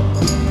up.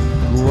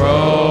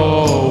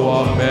 Grow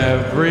up,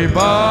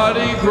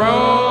 everybody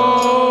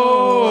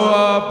grow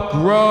up.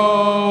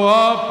 Grow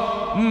up.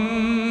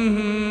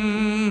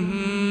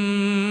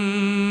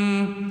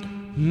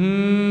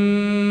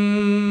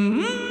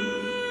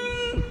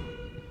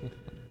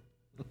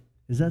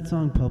 Is that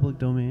song public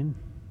domain?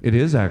 It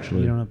is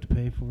actually. You don't have to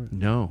pay for it?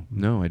 No,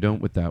 I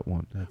don't with that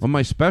one. On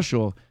my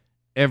special,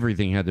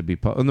 everything had to be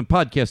on the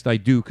podcast. I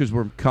do because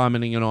we're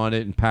commenting on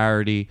it and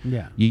parody.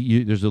 Yeah.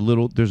 There's a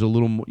little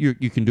more.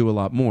 You can do a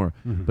lot more,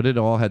 but it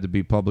all had to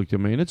be public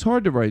domain. It's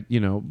hard to write.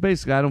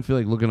 Basically, I don't feel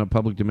like looking up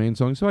public domain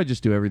songs, so I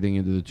just do everything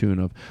into the tune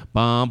of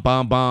bom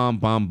bom bom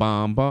bom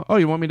bom bom. Oh,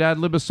 you want me to ad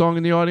lib a song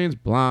in the audience?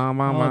 Blah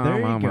blah blah. There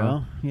you blah, go.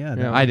 blah.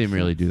 Yeah. I didn't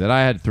really do that. I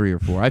had 3 or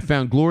 4. I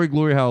found Glory,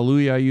 Glory,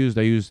 Hallelujah. I used.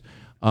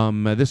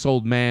 This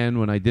Old Man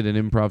when I did an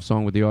improv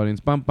song with the audience.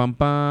 Bum bum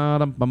ba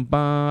dum bum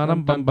ba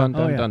dum bum bum.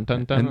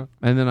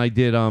 And then I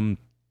did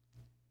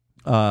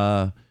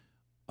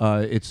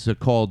it's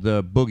called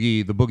the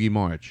Boogie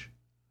March.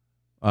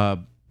 How's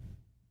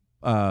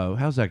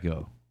that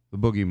go? The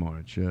Boogie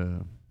March.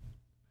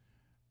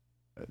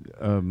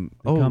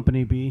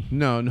 Company B.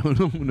 No.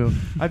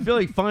 I feel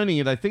like finding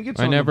it. I think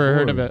it's. I on never the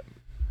heard of board. it.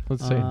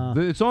 Let's see.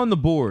 It's on the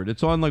board.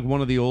 It's on like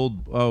one of the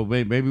old. Oh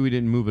wait, maybe we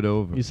didn't move it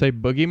over. You say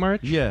Boogie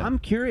March? Yeah. I'm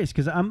curious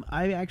because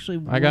I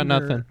actually. I got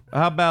nothing.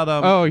 How about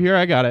Oh, here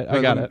I got it.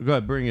 I got it. Go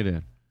ahead, bring it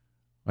in.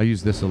 I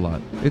use this a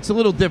lot. It's a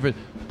little different.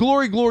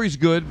 Glory's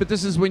good, but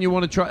this is when you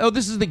want to try. Oh,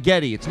 this is the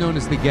Getty. It's known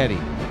as the Getty.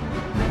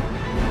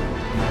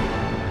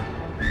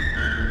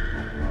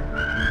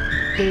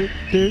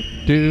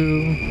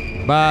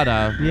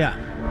 Bada. Yeah.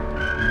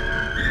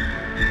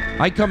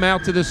 I come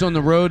out to this on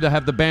the road to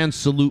have the band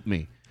salute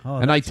me.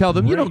 And I tell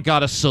them, you don't got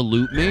to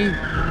salute me.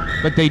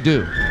 But they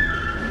do.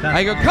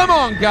 I go, come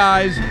on,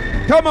 guys.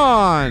 Come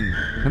on.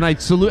 And I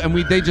salute, and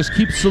they just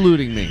keep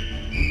saluting me.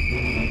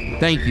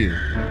 Thank you.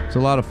 It's a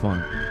lot of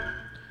fun.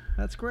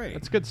 That's great.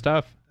 That's good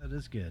stuff. That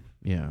is good.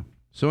 Yeah.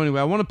 So anyway,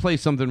 I want to play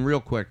something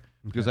real quick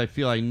because I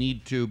feel I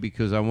need to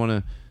because I want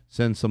to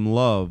send some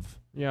love.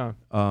 Yeah.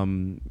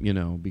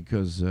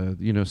 Because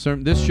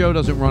this show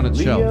doesn't run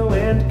itself. Leo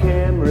and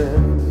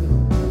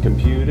Cameron,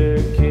 Computer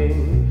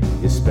King.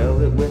 You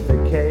spell it with a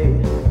K.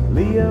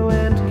 Leo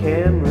and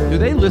Cameron. Do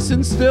they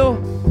listen still?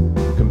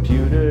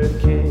 Computer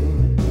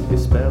King. You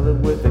spell it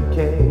with a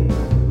K.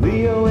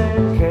 Leo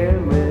and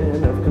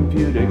Cameron of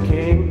Computer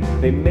King.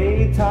 They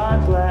made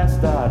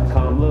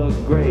ToddGlass.com look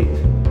great.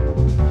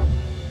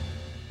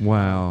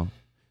 Wow.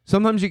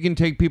 Sometimes you can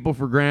take people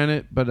for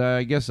granted, but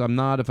I guess I'm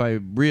not if I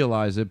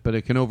realize it, but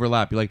it can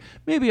overlap. You're like,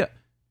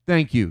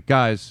 thank you,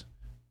 guys.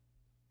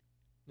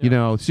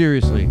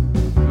 Seriously.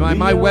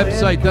 My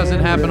website doesn't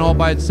happen all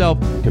by itself.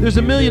 There's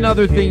a million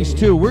other things,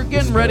 too. We're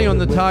getting ready on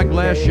the Todd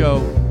Glass Show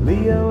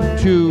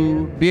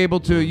to be able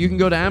to, you can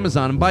go to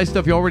Amazon and buy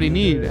stuff you already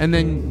need, and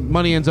then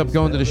money ends up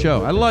going to the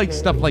show. I like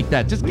stuff like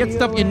that. Just get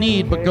stuff you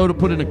need, but go to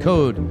put in a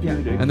code.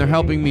 And they're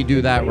helping me do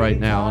that right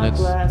now, and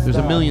there's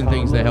a million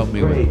things they help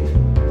me with.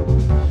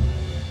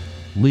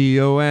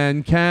 Leo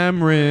and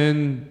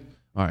Cameron.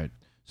 All right.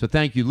 So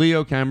thank you,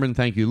 Leo Cameron.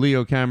 Thank you,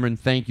 Leo Cameron.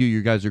 Thank you.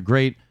 You guys are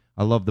great.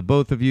 I love the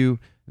both of you.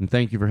 And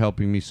thank you for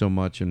helping me so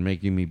much and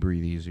making me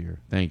breathe easier.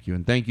 Thank you.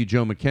 And thank you,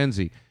 Joe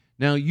McKenzie.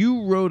 Now,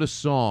 you wrote a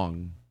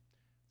song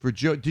for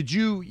Joe. Did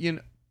you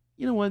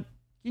know what?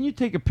 Can you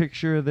take a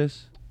picture of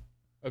this?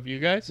 Of you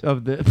guys?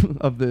 Of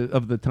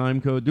the time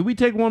code. Did we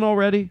take one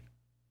already?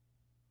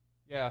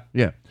 Yeah.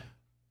 Yeah.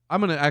 I'm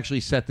going to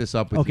actually set this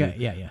up with you. Okay,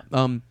 yeah.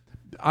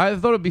 I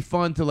thought it'd be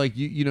fun to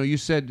you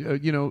said,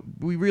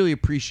 we really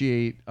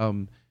appreciate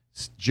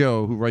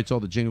Joe, who writes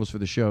all the jingles for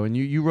the show, and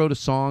you wrote a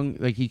song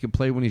like he could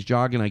play when he's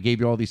jogging. I gave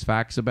you all these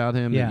facts about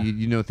him. Yeah.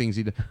 You know things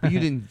he did, but you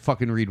didn't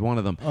fucking read one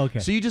of them. Okay.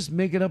 So you just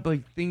make it up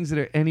like things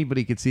that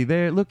anybody could see.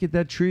 There, look at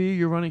that tree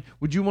you're running.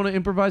 Would you want to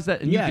improvise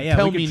that? And you could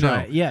tell me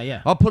no.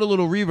 Yeah. I'll put a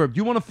little reverb. Do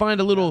you want to find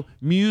a little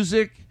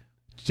music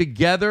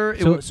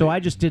together? So I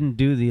just didn't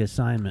do the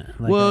assignment.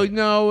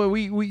 No,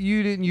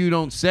 you didn't. You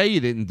don't say you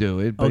didn't do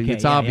it, but Okay,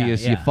 it's yeah,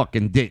 obvious yeah. you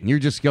fucking didn't. You're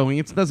just going.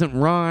 It doesn't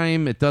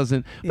rhyme. It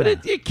doesn't. But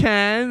it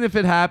can if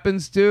it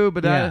happens to.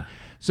 But Yeah.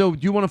 so do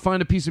you want to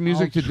find a piece of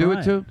music I'll to do it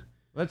try to? it.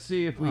 Let's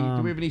see if we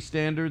do. We have any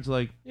standards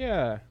like?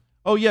 Yeah.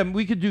 Oh yeah,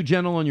 we could do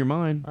 "Gentle on Your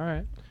Mind." All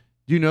right.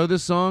 Do you know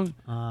this song?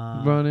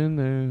 Run in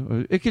there.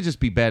 Or it could just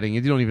be betting.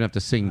 You don't even have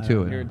to sing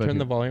to it. Here, but turn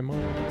the volume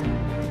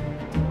on.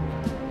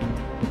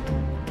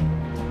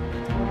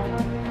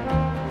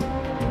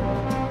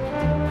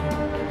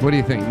 What do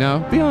you think?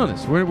 No? Be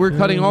honest. We're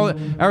cutting all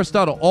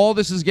Aristotle, all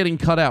this is getting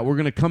cut out. We're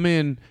going to come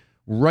in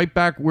right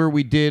back where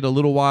we did a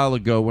little while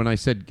ago when I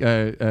said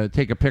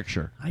take a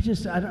picture.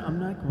 I'm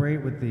not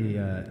great with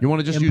the You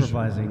wanna just use-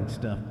 improvising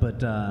stuff, but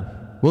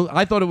Well,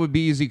 I thought it would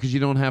be easy because you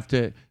don't have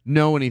to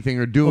know anything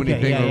or do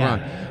anything or run.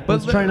 But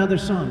let's try another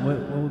song. What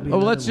would be?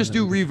 let's just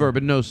do reverb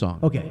and no song.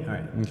 Okay, all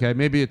right. Okay,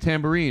 maybe a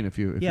tambourine if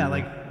you. Yeah,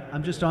 like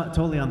I'm just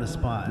totally on the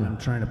spot, and I'm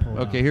trying to pull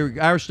it Okay, off. here,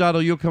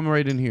 Aristotle, you'll come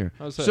right in here.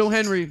 How's this? So,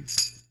 Henry,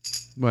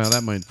 well,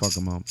 that might fuck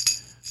him up.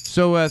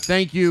 So,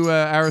 thank you,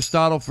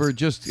 Aristotle, for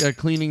just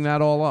cleaning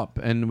that all up,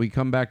 and we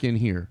come back in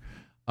here.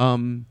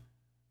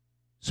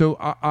 So,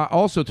 I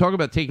also talk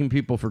about taking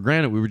people for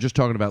granted. We were just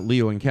talking about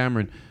Leo and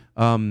Cameron.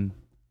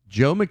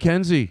 Joe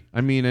McKenzie,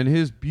 I mean, and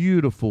his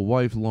beautiful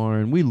wife,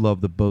 Lauren, we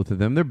love the both of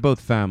them. They're both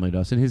family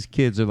to us, and his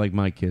kids are like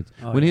my kids.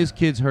 When his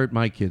kids hurt,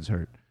 my kids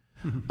hurt.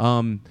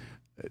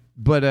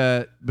 But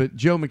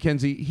Joe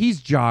McKenzie,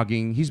 he's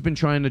jogging. He's been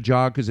trying to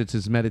jog because it's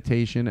his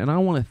meditation, and I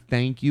want to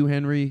thank you,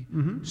 Henry,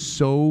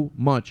 so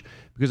much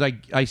because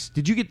I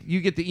did you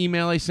get the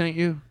email I sent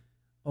you?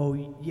 Oh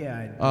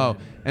yeah.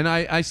 And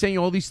I sent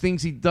you all these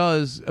things he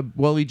does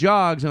while he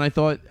jogs, and I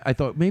thought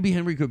maybe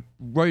Henry could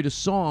write a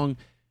song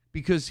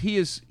because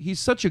he's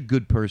such a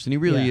good person. He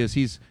really is.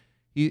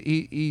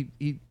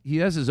 He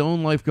has his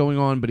own life going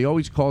on, but he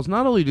always calls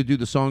not only to do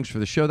the songs for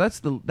the show. That's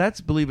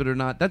believe it or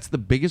not, that's the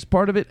biggest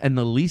part of it and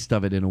the least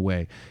of it in a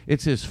way.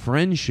 It's his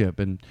friendship,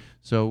 and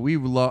so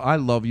I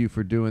love you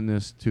for doing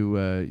this to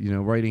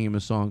writing him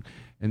a song.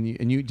 And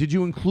you did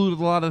you include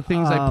a lot of the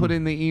things I put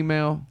in the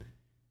email?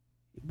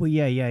 Well,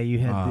 yeah. You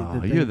had the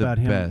thing you're the about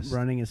him best.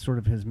 running as sort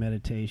of his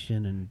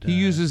meditation, and He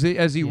uses it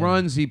as he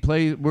runs. He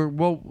plays.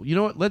 Well, you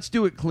know what? Let's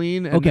do it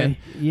clean. And Okay, then-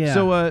 yeah.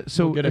 So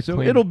We'll get it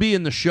clean. it'll be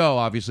in the show,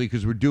 obviously,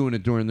 because we're doing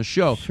it during the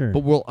show. Sure. But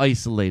we'll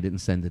isolate it and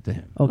send it to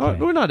him. Okay.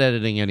 We're not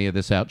editing any of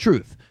this out.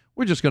 Truth.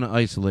 We're just going to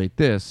isolate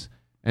this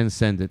and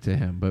send it to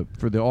him. But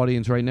for the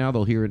audience right now,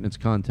 they'll hear it in its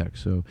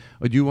context. So,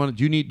 do you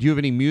have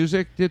any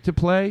music to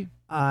play?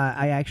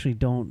 I actually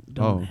don't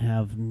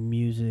have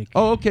music.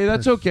 Oh, okay.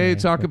 That's per okay. se,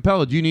 It's a but-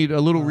 cappella. Do you need a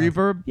little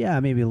reverb?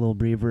 Yeah, maybe a little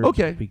reverb.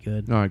 Okay. Would be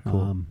good. All right.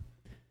 Cool.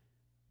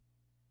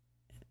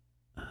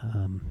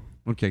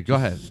 Okay, go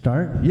ahead.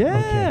 Start. Yeah,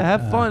 Okay,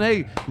 have fun.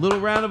 Hey, little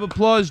round of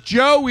applause,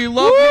 Joe. We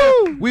love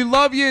you. We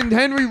love you. And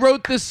Henry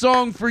wrote this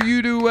song for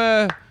you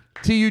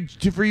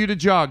for you to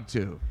jog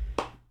to.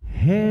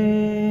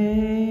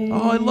 Hey.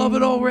 Oh, I love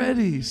it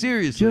already.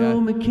 Seriously.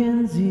 Joe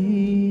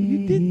McKenzie.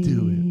 You did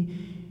do it.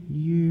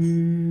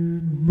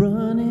 You're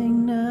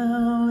running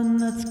now, and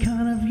that's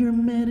kind of your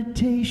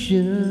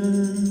meditation.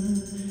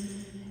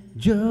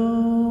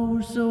 Joe,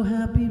 we're so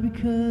happy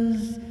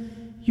because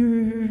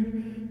you're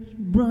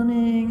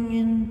running,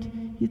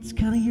 and it's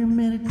kind of your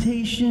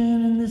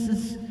meditation, and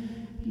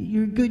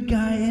you're a good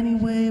guy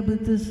anyway,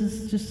 but this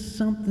is just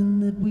something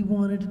that we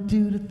wanted to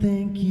do to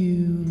thank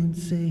you and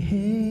say,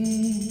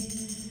 hey,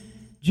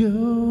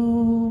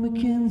 Joe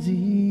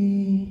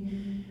McKenzie,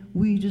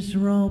 we just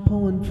are all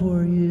pulling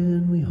for you,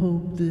 and we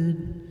hope that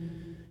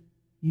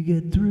you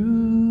get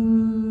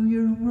through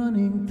your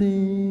running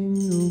thing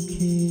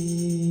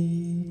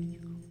okay.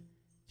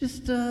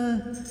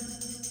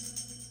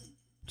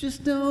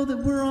 Just know that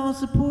we're all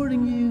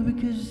supporting you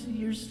because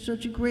you're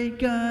such a great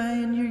guy,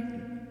 and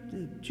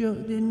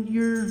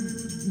your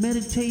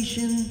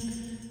meditation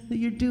that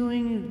you're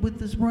doing with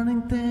this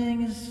running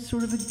thing is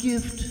sort of a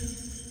gift.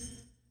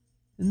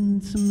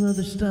 And some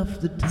other stuff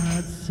that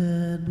Todd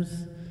said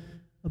was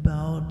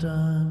about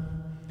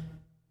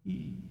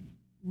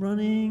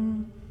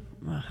running.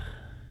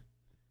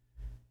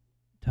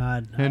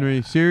 Todd.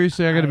 Henry,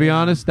 seriously, I got to be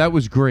honest. That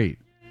was great.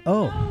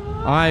 Oh.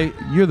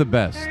 You're the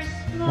best.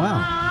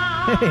 Wow.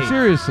 Hey.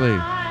 Seriously.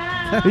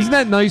 Isn't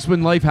that nice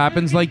when life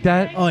happens like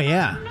that? Oh,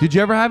 yeah. Did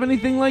you ever have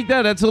anything like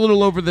that? That's a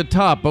little over the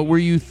top, but where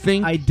you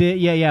think... I did,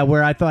 yeah,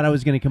 where I thought I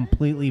was going to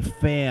completely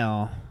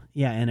fail.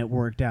 Yeah, and it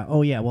worked out.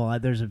 Oh, yeah, well,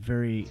 there's a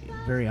very,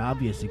 very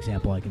obvious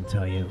example I can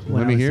tell you.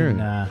 Let me hear it.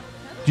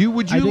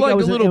 Would you like a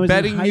little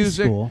betting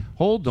music?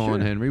 Hold on, Sure.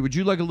 Henry. Would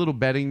you like a little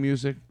betting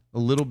music? A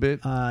little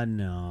bit?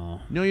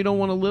 No. No, you don't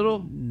want a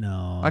little?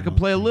 No. I could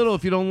play a little.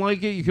 If you don't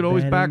like it, you could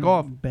always back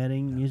off.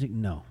 Betting music?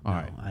 No. All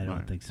right. I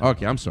don't think so.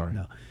 Okay, I'm sorry.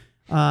 No.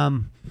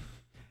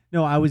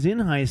 No, I was in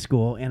high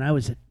school, and I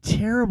was a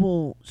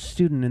terrible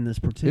student in this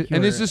particular...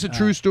 And is this a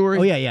true story?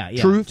 Oh, yeah.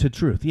 Truth? To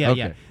truth. Yeah, Okay.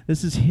 yeah.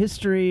 This is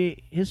history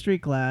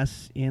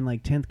class in,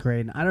 10th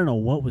grade, and I don't know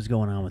what was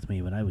going on with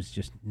me, but I was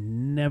just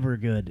never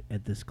good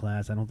at this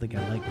class. I don't think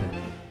I liked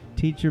the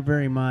teacher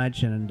very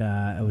much, and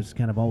I was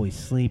kind of always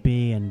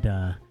sleepy,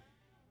 and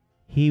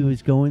he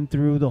was going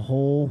through the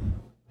whole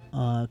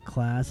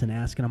class and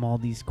asking him all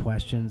these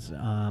questions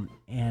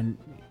and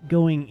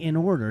going in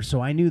order.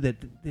 So I knew that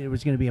there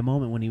was going to be a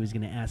moment when he was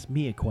going to ask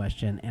me a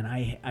question, and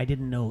I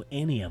didn't know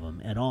any of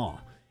them at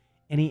all.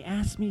 And he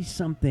asked me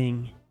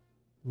something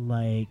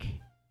like,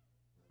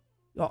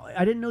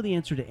 I didn't know the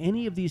answer to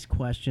any of these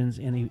questions,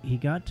 and he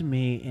got to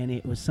me, and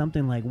it was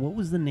something like, what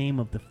was the name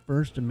of the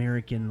first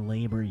American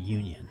labor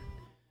union?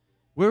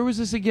 Where was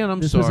this again?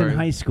 This sorry. was in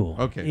high school.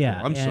 Okay, yeah.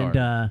 cool. I'm sorry.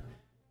 And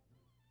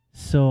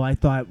so I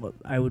thought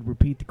I would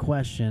repeat the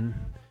question,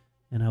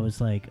 and I was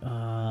like,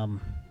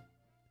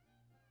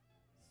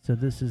 so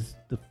this is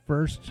the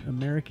first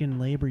American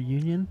labor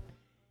union?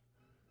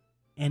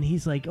 And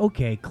he's like,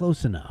 okay,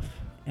 close enough.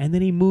 and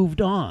then he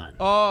moved on.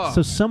 Oh.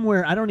 So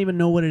somewhere, I don't even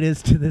know what it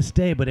is to this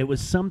day, but it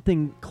was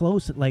something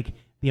close, like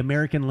the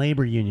American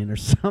Labor Union or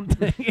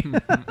something.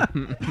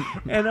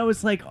 And I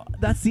was like,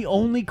 that's the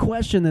only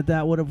question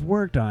that would have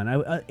worked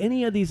on.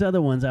 Any of these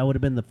other ones, I would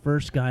have been the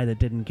first guy that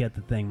didn't get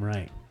the thing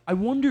right. I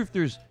wonder if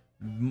there's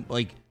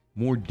like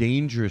more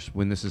dangerous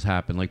when this has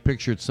happened. Like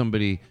picture it's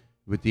somebody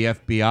with the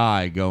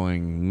FBI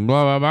going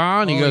blah blah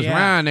blah, and he goes,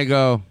 yeah. and they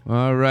go,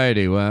 all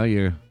righty, well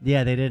you're.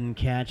 Yeah, they didn't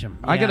catch him.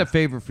 I got a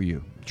favor for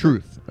you.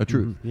 Truth.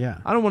 Yeah.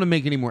 I don't want to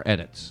make any more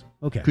edits.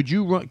 Okay. Could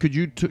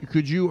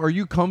you are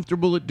you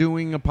comfortable at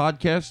doing a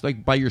podcast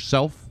like by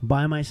yourself?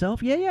 By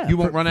myself? Yeah. You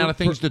won't run out of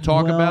things to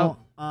talk about?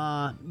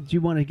 Do you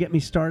want to get me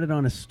started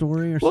on a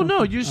story or Well, something?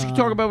 no, you just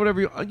talk about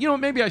whatever you know,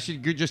 maybe I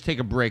should just take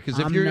a break cuz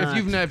if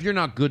you're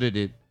not good at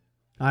it.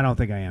 I don't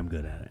think I am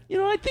good at it. You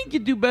know, I think you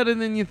do better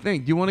than you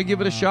think. Do you want to give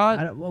it a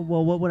shot?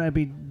 Well, what would I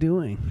be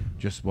doing?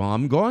 Just while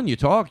I'm gone, you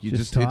talk. You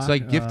just talk? it's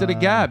like gift of the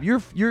gab. You're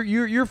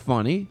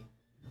funny.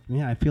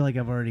 Yeah, I feel like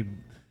I've already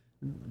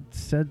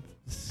said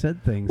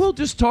things. Well,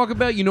 just talk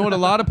about, you know what a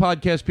lot of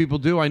podcast people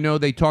do? I know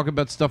they talk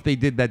about stuff they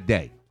did that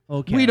day.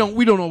 Okay. We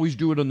don't always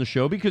do it on the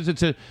show because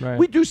Right.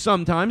 we do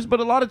sometimes, but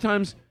a lot of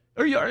times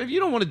if you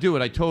don't want to do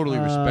it, I totally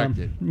respect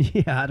it.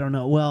 Yeah, I don't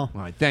know. Well,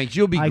 all right, thanks.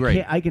 You'll be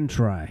great. I can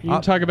try. You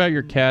can talk about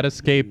your cat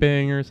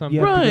escaping or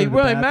something. Right.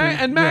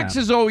 Max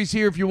is always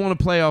here if you want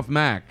to play off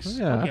Max.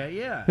 Yeah. Okay,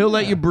 yeah. He'll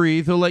let you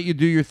breathe. He'll let you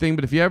do your thing.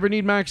 But if you ever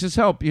need Max's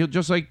help, he'll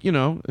just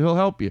he'll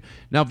help you.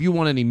 Now, if you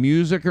want any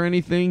music or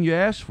anything, you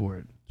ask for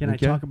it. Can I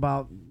talk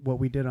about what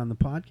we did on the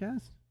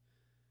podcast?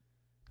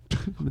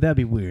 That'd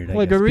be weird. I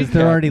Like guess, a 'cause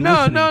they're recap. already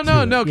listening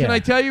to No. it. Can Yeah. I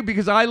tell you?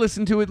 Because I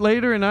listened to it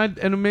later,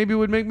 and maybe it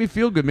would make me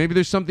feel good. Maybe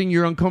there's something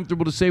you're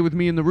uncomfortable to say with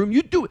me in the room.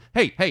 You do it.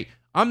 Hey,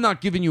 I'm not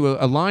giving you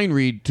a line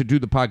read to do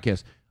the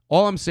podcast.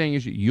 All I'm saying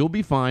is you'll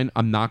be fine.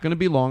 I'm not going to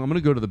be long. I'm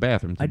going to go to the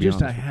bathroom. I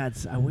wish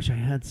I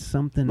had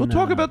something. We'll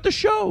talk about the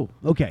show.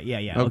 Okay.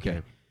 Yeah.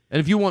 Okay. And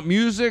if you want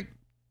music,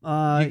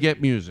 you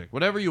get music.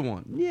 Whatever you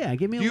want. Yeah,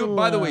 give me a little.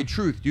 By the way,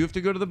 Truth, do you have to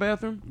go to the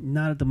bathroom?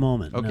 Not at the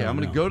moment. Okay, no, I'm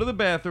going to go to the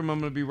bathroom. I'm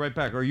going to be right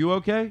back. Are you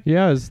okay?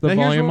 Yeah, is the Now,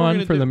 here's volume what we're on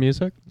gonna for do. the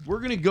music? We're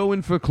going to go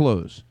in for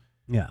close.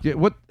 Yeah.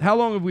 How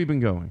long have we been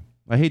going?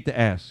 I hate to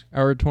ask.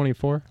 Hour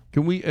 24.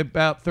 Can we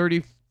about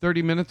 30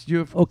 minutes? Do you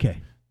have?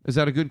 Okay. Is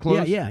that a good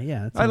close? Yeah. I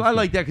That sounds good.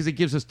 like that because it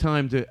gives us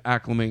time to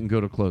acclimate and go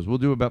to close. We'll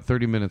do about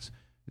 30 minutes.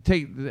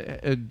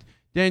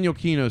 Daniel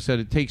Kino said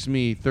it takes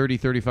me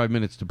 35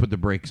 minutes to put the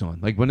brakes on.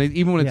 Like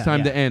even when it's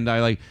time to end,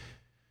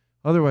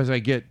 otherwise I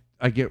get,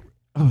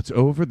 oh, it's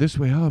over this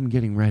way. Oh, I'm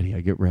getting ready.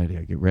 I get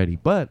ready.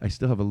 But I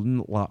still have a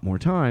lot more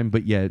time,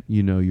 but yet,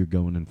 you're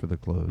going in for the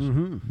close.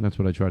 Mm-hmm. That's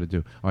what I try to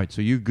do. All right.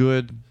 So you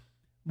good?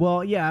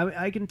 Well, yeah,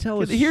 I can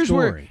tell a Here's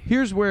story.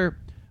 where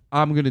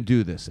I'm going to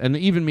do this. And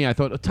even me, I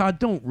thought, Todd,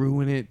 don't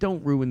ruin it.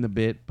 Don't ruin the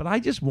bit. But I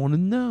just want to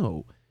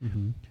know,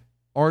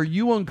 are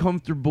you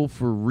uncomfortable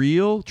for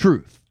real?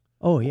 Truth.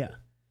 Oh, yeah.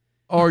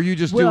 Or are you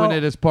just doing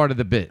it as part of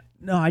the bit?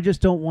 No, I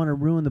just don't want to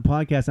ruin the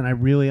podcast, and I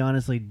really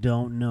honestly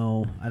don't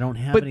know. I don't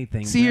have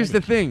anything. See, here's the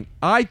thing.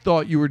 I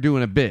thought you were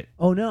doing a bit.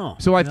 Oh, no.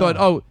 So I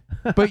thought,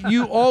 but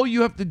all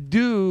you have to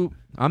do,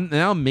 I'm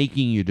now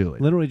making you do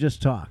it. Literally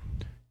just talk.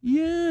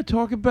 Yeah,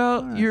 talk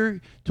about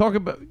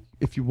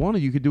if you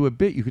wanted, you could do a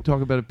bit. You could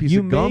talk about a piece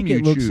of gum you you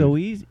make it look chewed. so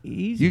easy.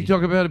 You can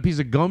talk about a piece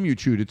of gum you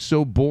chewed. It's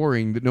so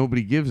boring that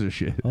nobody gives a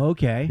shit.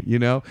 Okay.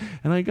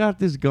 And I got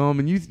this gum,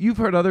 and you've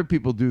heard other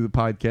people do the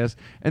podcast,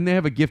 and they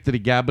have a gift of the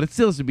gab, but it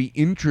still has to be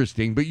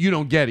interesting, but you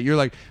don't get it. You're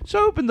like, so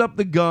I opened up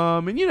the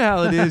gum, and you know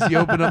how it is. You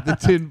open up the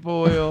tin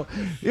foil,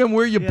 and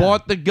where you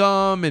bought the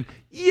gum, and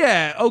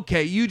yeah,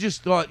 okay, you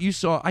just thought you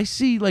saw. I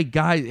see like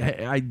guys,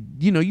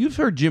 you've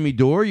heard Jimmy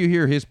Dore. You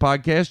hear his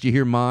podcast, you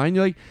hear mine.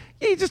 You're like,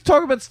 yeah, you just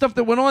talk about stuff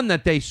that went on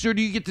that day. Sure,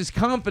 do you get this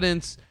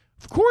confidence?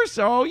 Of course.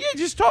 Oh, yeah,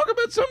 just talk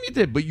about something you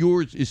did. But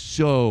yours is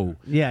so.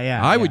 Yeah.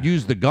 I would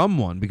use the gum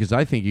one because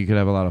I think you could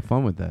have a lot of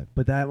fun with that.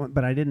 But that one,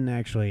 but I didn't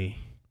actually.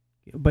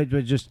 But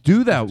just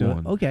do that just do one.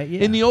 it. Okay,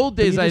 yeah. In the old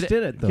days, I I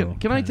did it though.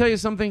 Can I tell you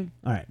something?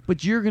 All right.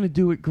 But you're going to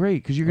do it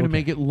great because you're going to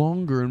make it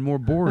longer and more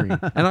boring,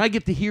 and I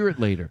get to hear it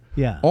later.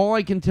 Yeah. All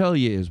I can tell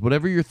you is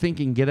whatever you're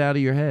thinking, get out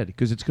of your head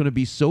because it's going to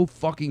be so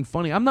fucking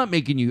funny. We're not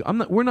making you do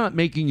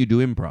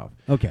improv.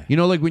 Okay.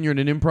 Like when you're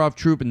in an improv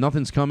troupe and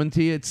nothing's coming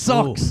to you, it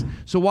sucks.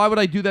 So why would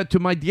I do that to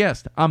my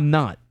guest? I'm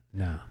not.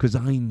 No. Because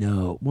I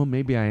know. Well,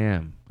 maybe I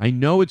am. I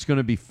know it's going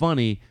to be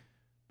funny,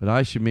 but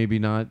I should maybe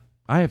not.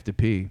 I have to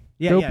pee.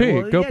 Yeah,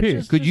 Go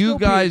pee. Could you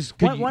guys?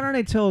 Why don't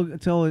I tell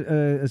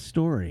a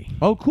story?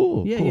 Oh,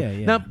 cool. Yeah, cool.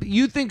 yeah. Now,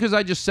 you think because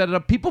I just set it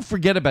up, people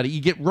forget about it.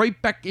 You get right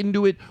back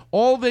into it.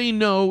 All they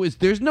know is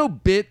there's no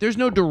bit, there's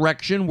no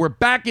direction. We're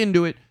back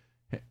into it.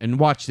 And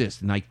watch this.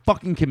 And I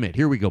fucking commit.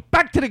 Here we go.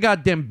 Back to the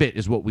goddamn bit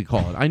is what we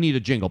call it. I need a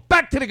jingle.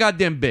 Back to the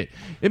goddamn bit.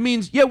 It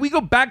means, yeah, we go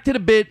back to the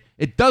bit.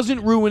 It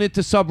doesn't ruin it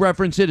to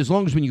sub-reference it. As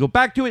long as when you go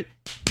back to it,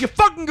 you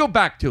fucking go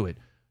back to it.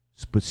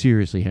 But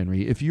seriously,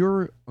 Henry, if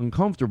you're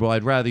uncomfortable,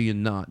 I'd rather you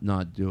not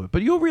do it.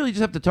 But you'll really just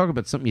have to talk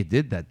about something you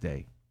did that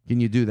day. Can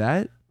you do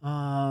that?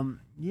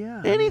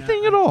 Yeah.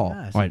 Anything at all.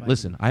 Yes, All right,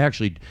 listen. I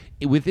actually,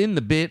 within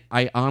the bit,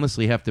 I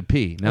honestly have to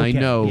pee. Now I Okay,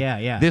 know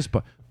yeah. this,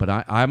 but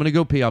I'm going to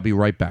go pee. I'll be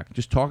right back.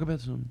 Just talk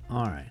about something.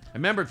 All right.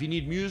 Remember, if you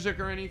need music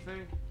or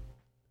anything.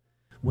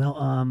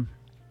 Well,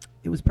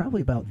 it was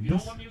probably about You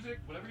this. don't want music?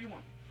 Whatever you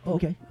want. Oh,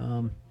 okay.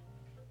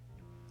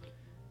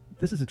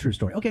 This is a true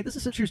story. Okay, this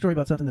is a true story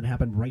about something that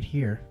happened right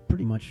here,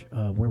 pretty much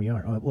where we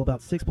are. Well,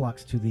 about 6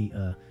 blocks to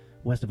the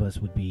west of us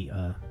would be,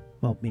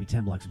 well, maybe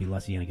 10 blocks would be La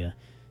Cienega.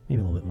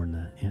 Maybe a little bit more than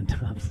that.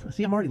 And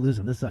see, I'm already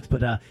losing. This sucks.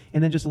 But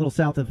and then just a little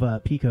south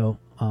of Pico,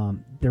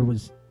 there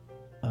was.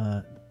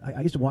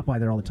 I used to walk by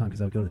there all the time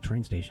because I would go to the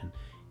train station,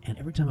 and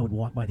every time I would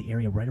walk by the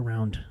area right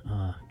around,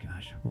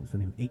 what was the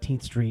name?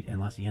 18th Street and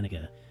La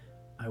Cienega,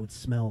 I would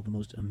smell the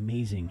most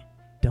amazing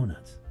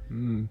donuts.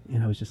 And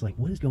I was just like,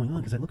 what is going on?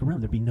 Because I look around,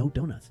 there'd be no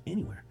donuts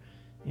anywhere.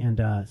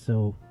 And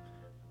so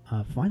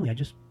finally, I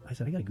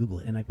said, I got to Google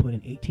it. And I put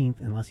in 18th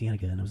and La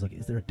Cienega, and I was like,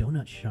 is there a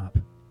donut shop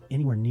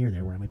anywhere near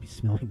there where I might be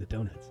smelling the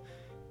donuts?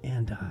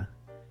 And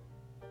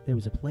there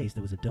was a place,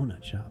 there was a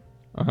donut shop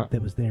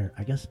that was there,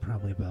 I guess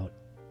probably about,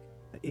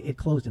 it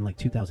closed in like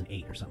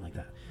 2008 or something like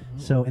that.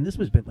 So, and this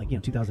was like,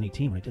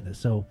 2018 when I did this.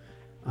 So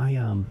I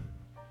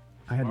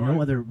had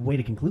no other way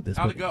to conclude this.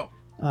 How'd it go?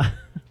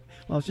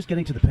 Well, I was just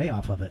getting to the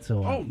payoff of it.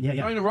 So, I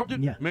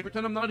interrupted? Yeah. Make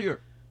pretend I'm not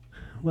here.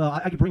 Well,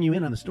 I could bring you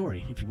in on the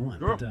story if you want.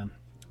 Sure.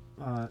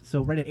 But,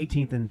 so right at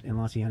 18th and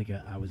La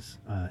Cienega, I was,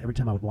 every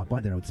time I would walk by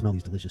there, I would smell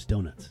these delicious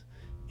donuts.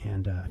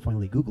 And I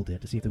finally Googled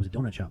it to see if there was a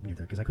donut shop near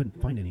there because I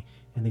couldn't find any.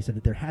 And they said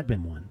that there had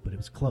been one, but it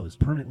was closed,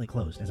 permanently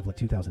closed as of like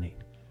 2008.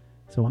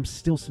 So I'm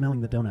still smelling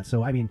the donuts.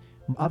 So, I mean,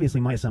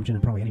 obviously my assumption,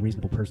 and probably any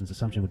reasonable person's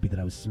assumption, would be that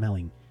I was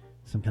smelling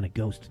some kind of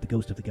ghost, the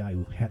ghost of the guy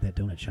who had that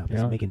donut shop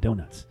that's making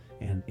donuts.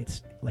 And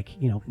it's like,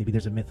 maybe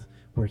there's a myth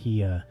where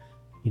he,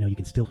 you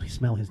can still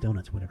smell his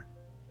donuts or whatever.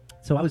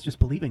 So I was just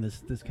believing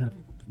this kind of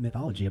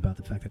mythology about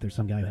the fact that there's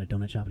some guy who had a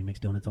donut shop and he makes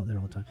donuts out there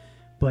all the time.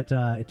 But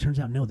it turns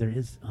out, no,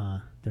 there's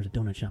a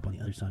donut shop on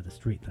the other side of the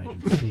street that I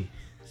didn't see.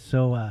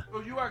 So.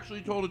 Oh, you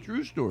actually told a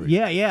true story.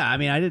 Yeah. I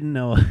mean, I didn't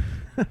know.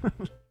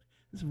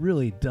 It's a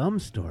really dumb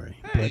story.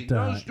 Hey, but,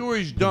 no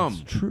story's dumb.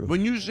 It's true.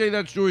 When you say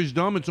that story's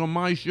dumb, it's on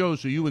my show,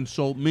 so you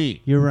insult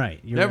me. You're right.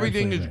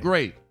 Everything is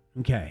great.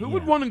 Okay. Who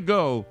would want to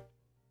go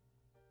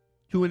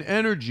to an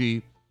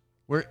energy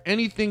where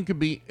anything could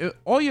be...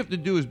 all you have to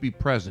do is be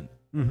present.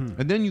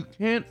 Mm-hmm. And then you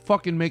can't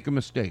fucking make a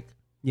mistake.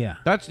 Yeah.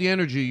 That's the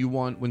energy you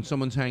want when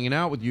someone's hanging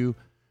out with you.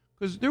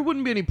 Because there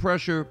wouldn't be any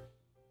pressure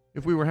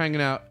if we were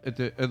hanging out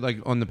like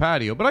on the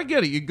patio. But I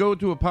get it. You go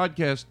to a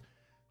podcast.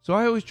 So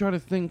I always try to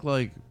think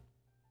like...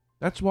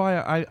 That's why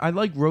I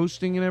like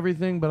roasting and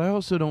everything, but I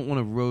also don't want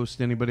to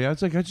roast anybody. I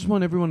just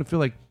want everyone to feel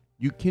like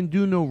you can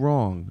do no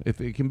wrong. If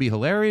it can be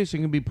hilarious, it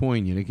can be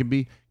poignant. It can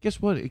be,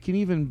 guess what? It can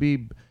even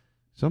be,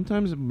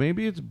 sometimes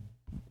maybe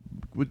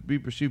would be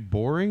perceived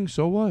boring.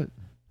 So what?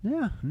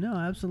 Yeah, no,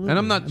 absolutely. And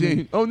I'm not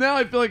saying, now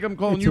I feel like I'm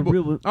calling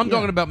you, I'm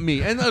talking about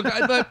me. And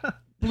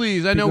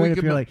please, I know we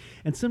could.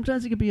 And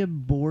sometimes it could be a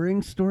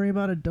boring story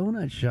about a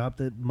donut shop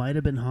that might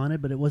have been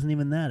haunted, but it wasn't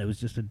even that. It was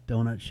just a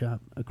donut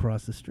shop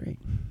across the street.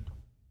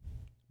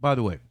 By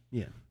the way.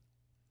 Yeah.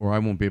 Or I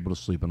won't be able to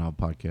sleep and I'll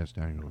podcast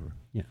hangover.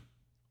 Yeah.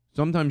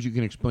 Sometimes you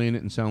can explain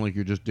it and sound like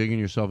you're just digging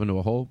yourself into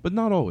a hole, but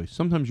not always.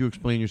 Sometimes you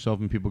explain yourself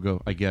and people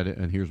go, I get it,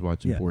 and here's why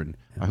it's important.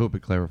 Yeah. I hope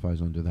it clarifies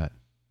under that.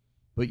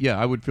 But yeah,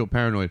 I would feel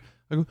paranoid.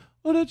 I go,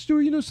 that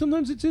story,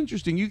 sometimes it's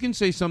interesting. You can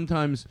say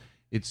sometimes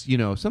it's,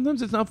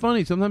 sometimes it's not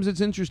funny. Sometimes it's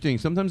interesting.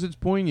 Sometimes it's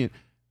poignant.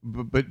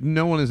 But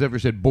no one has ever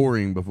said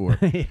boring before.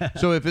 Yeah.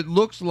 So if it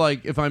looks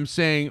like, if I'm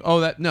saying,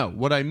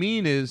 what I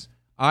mean is,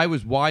 I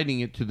was widening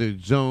it to the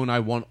zone I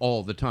want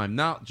all the time,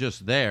 not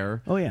just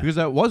there. Oh, yeah. Because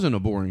that wasn't a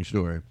boring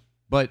story.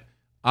 But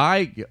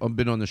I've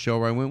been on the show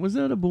where I went, was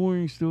that a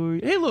boring story?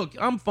 Hey, look,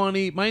 I'm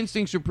funny. My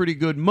instincts are pretty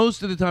good.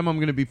 Most of the time, I'm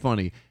going to be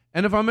funny.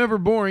 And if I'm ever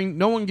boring,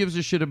 no one gives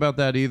a shit about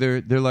that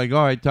either. They're like,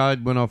 all right,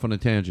 Todd went off on a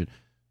tangent.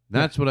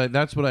 That's what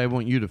I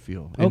want you to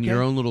feel in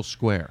your own little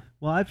square.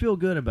 Well, I feel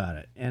good about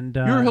it, and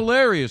you're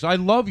hilarious. I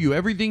love you.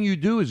 Everything you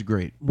do is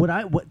great.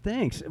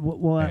 Thanks.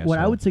 What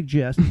I would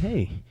suggest,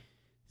 hey,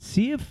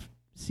 see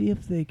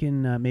if they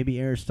can, maybe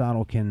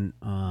Aristotle can,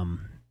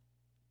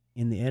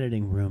 in the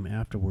editing room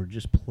afterward,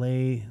 just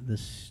play the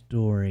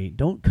story.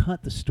 Don't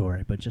cut the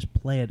story, but just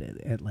play it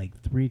at like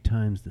 3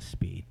 times the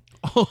speed.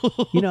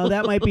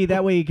 That might be,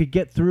 that way you could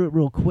get through it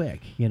real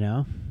quick, You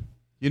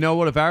know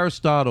what? If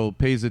Aristotle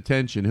pays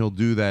attention, he'll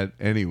do that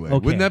anyway.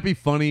 Okay. Wouldn't that be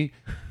funny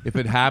if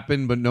it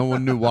happened, but no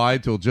one knew why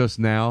till just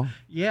now?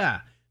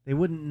 Yeah. They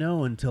wouldn't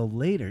know until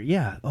later.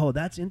 Yeah. Oh,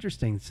 that's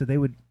interesting. So they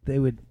would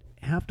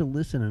have to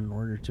listen in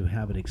order to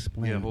have it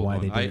explained why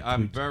they did it.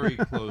 I'm very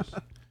close.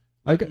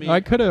 I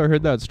could have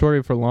heard that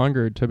story for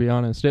longer, to be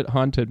honest. It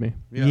haunted me.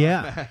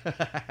 Yeah.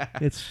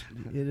 It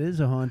is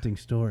a haunting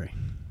story.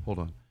 Hold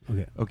on.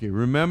 Okay.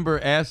 Remember,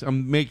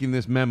 I'm making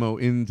this memo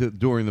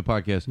during the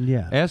podcast.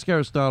 Yeah. Ask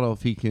Aristotle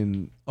if he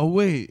can. Oh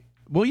wait,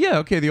 Well, yeah,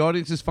 okay. The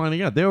audience is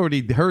finding out. They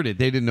already heard it.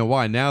 They didn't know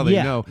why. Now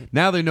they know.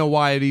 Now they know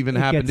why it even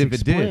happened if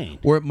gets it did, explained.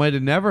 or it might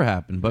have never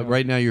happened. But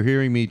right now, you're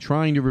hearing me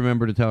trying to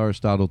remember to tell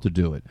Aristotle to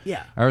do it.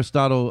 Yeah.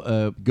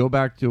 Aristotle, go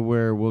back to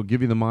where we'll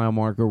give you the mile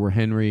marker where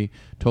Henry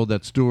told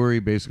that story.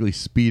 Basically,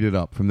 speed it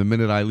up from the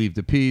minute I leave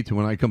to pee to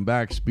when I come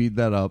back. Speed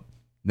that up.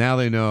 Now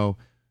they know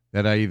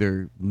that I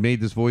either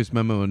made this voice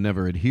memo and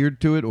never adhered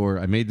to it, or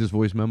I made this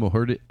voice memo,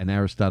 heard it, and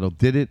Aristotle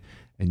did it.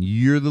 And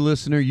you're the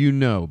listener. You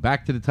know.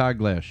 Back to the Todd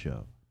Glass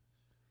Show.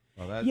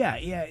 Well,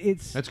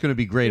 that's going to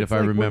be great if I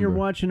remember. When you're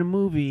watching a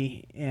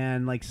movie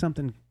and like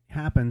something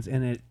happens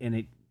and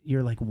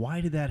you're like,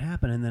 why did that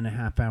happen? And then a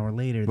half hour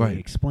later they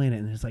explain it,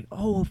 and it's like,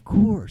 oh, of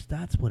course,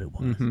 that's what it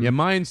was. Mm-hmm. Yeah,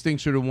 my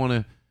instincts are to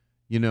want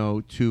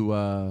to,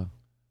 to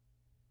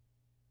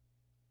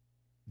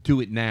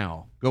do it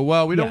now. Go,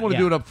 well, we don't want to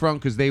do it up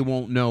front because they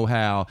won't know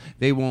how.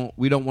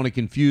 We don't want to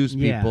confuse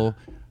people,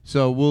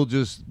 so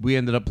we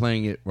ended up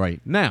playing it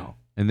right now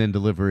and then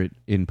deliver it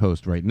in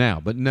post right now.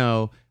 But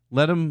no.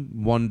 Let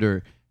them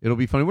wonder. It'll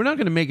be funny. We're not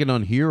going to make it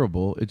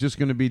unhearable. It's just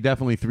going to be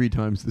definitely 3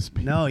 times the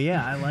speed. No,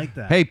 yeah, I like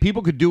that. Hey,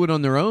 people could do it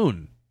on their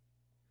own,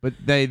 but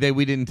we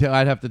didn't tell.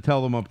 I'd have to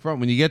tell them up front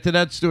when you get to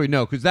that story.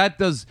 No, because that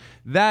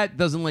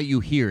doesn't let you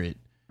hear it.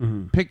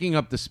 Mm-hmm. Picking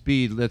up the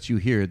speed lets you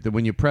hear it. That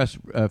when you press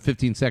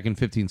 15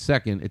 second,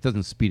 it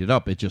doesn't speed it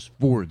up. It just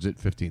forwards it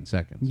 15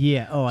 seconds.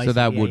 Yeah. Oh, I so see.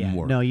 that wouldn't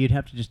work. No, you'd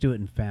have to just do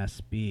it in fast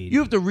speed. You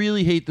have to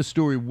really hate the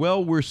story.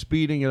 Well, we're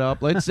speeding it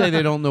up. Let's say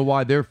they don't know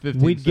why they're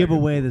 15 We'd seconds. give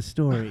away the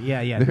story.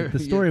 Yeah. The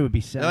story would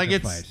be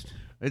sacrificed.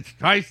 Like it's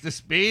twice the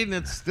speed, and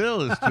it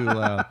still is too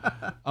loud.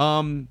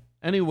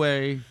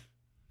 Anyway,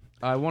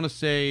 I want to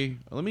say,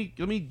 let me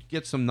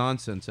get some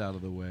nonsense out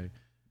of the way.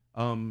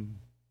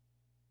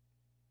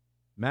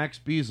 Max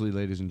Beasley,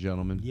 ladies and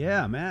gentlemen.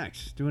 Yeah,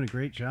 Max, doing a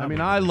great job. I mean,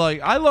 I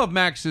love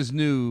Max's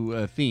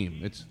new theme.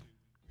 It's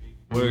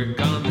work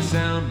on the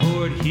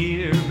soundboard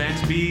here,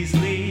 Max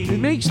Beasley. It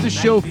makes the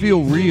show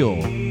feel real.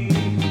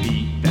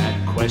 Beat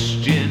That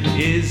Question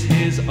is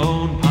his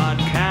own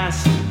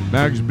podcast.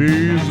 Max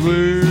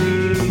Beasley.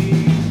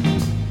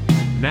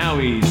 Now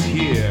he's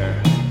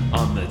here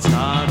on the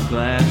Todd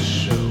Glass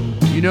Show.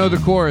 You know the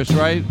chorus,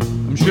 right?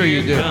 I'm sure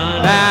you do. End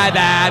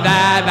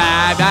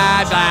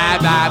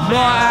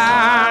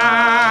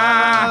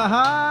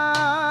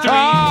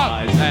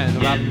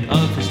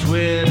of his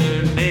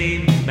Twitter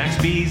name,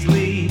 Max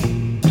Beasley.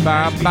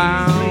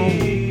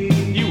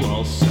 You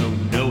also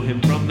know him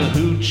from the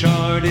Who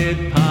Charted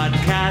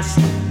podcast.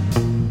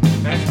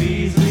 Max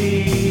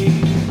Beasley.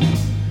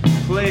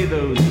 Play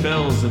those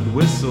bells and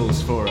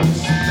whistles for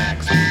us,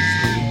 Max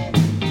Beasley.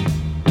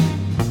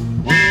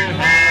 We're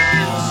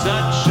having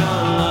such a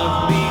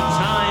lovely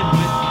time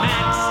with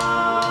Max.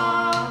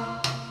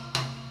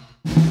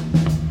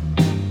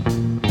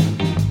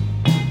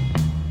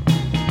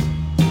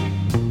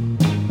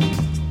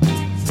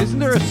 Isn't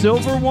there a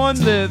silver one?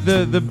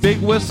 The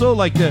big whistle,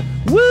 like the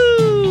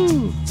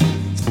woo?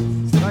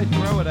 Did I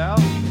throw it out?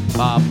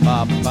 Ba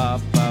ba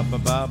ba ba ba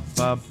ba ba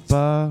ba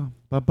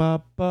ba ba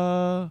ba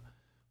ba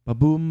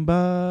boom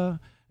ba,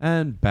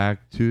 and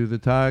back to the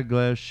Todd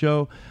Glass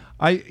Show.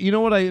 You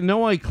know what? I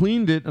know I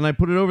cleaned it and I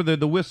put it over there.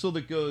 The whistle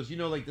that goes,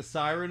 like the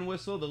siren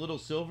whistle, the little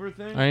silver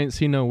thing. I ain't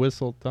seen no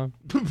whistle, Tom.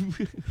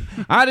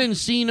 I didn't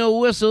see no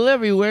whistle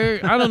everywhere.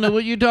 I don't know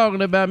what you're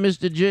talking about,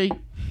 Mr. G.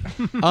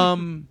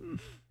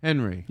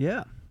 Henry.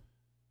 Yeah.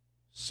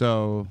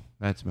 So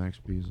that's Max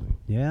Beasley.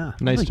 Yeah.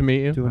 Nice to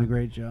meet you. Doing a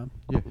great job.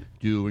 Yeah,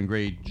 doing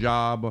great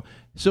job.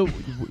 So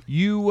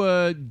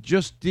you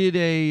just did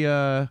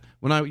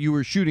you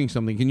were shooting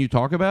something. Can you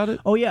talk about it?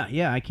 Oh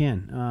yeah, I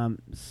can.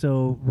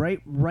 So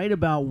right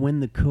about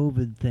when the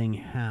COVID thing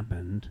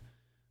happened,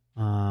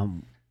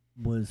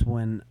 was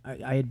when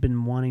I had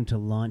been wanting to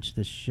launch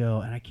this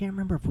show, and I can't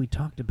remember if we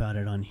talked about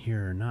it on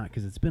here or not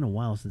because it's been a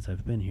while since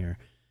I've been here.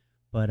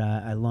 But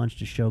I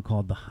launched a show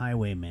called The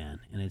Highwayman,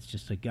 and it's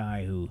just a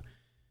guy who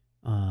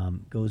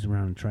goes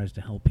around and tries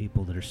to help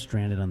people that are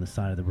stranded on the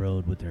side of the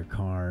road with their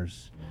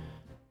cars.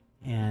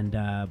 And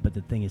but the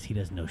thing is, he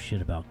doesn't know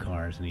shit about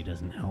cars, and he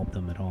doesn't help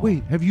them at all.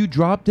 Wait, have you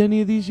dropped any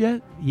of these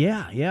yet?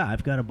 Yeah,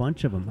 I've got a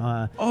bunch of them.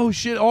 Oh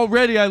shit!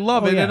 Already, I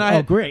love it. Yeah.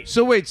 And great.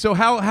 So wait, so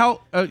how?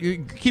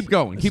 Keep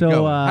going.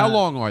 How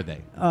long are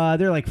they?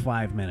 They're like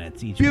 5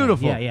 minutes each.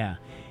 Beautiful. One. Yeah.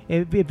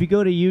 If you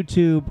go to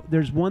YouTube,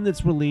 there's one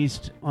that's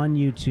released on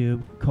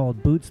YouTube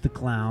called Boots the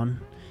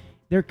Clown.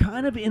 They're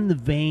kind of in the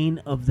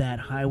vein of that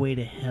Highway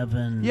to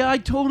Heaven. Yeah, I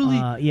totally.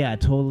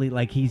 Totally.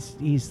 Like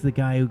he's the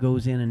guy who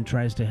goes in and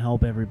tries to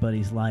help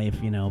everybody's life,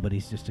 but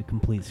he's just a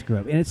complete screw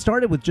up. And it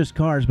started with just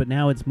cars, but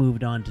now it's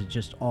moved on to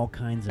just all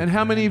kinds of. And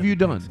how many have you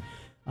done?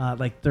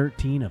 Like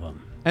 13 of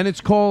them. And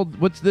it's called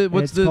what's the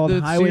called the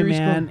series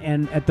Highwayman, called?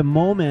 and at the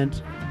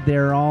moment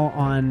they're all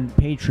on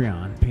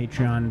Patreon,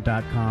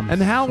 patreon.com.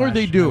 And how are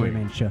they doing?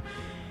 Highwayman Show.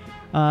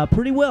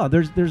 Pretty well.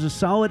 There's a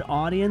solid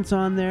audience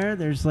on there.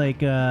 There's like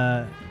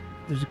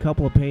there's a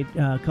couple of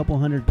couple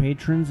hundred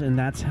patrons, and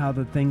that's how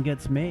the thing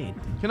gets made.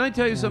 Can I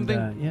tell you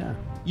something? Yeah.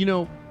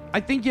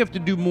 I think you have to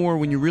do more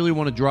when you really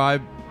want to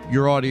drive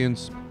your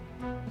audience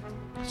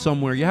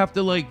somewhere. You have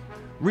to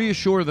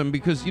reassure them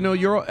because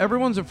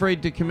everyone's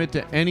afraid to commit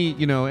to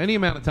any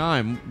amount of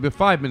time. But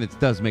 5 minutes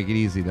does make it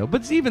easy though.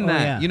 But even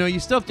that, yeah. you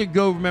still have to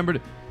go. Remember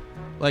to,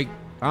 like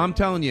I'm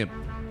telling you,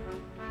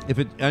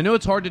 I know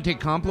it's hard to take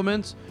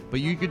compliments, but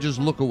you could just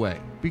look away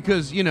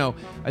because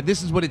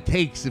this is what it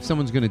takes if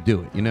someone's going to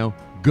do it.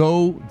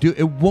 Go do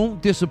it.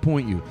 Won't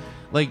disappoint you.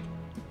 Like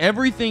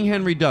everything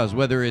Henry does,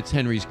 whether it's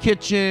Henry's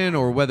Kitchen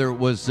or whether it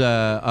was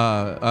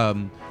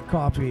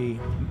coffee.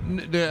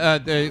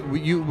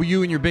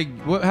 You and your big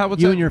what's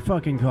you that? and your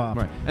fucking coffee.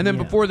 Right. And then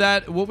before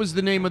that, what was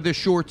the name of the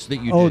shorts that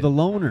you did? Oh, The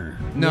Loner.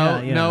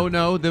 No, Yeah.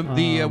 no.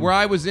 The where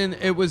I was in,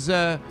 it was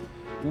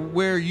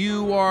where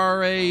you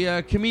are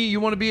a comedian.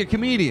 You want to be a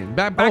comedian.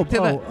 Back to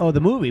that. Oh,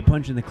 the movie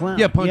Punching the Clown.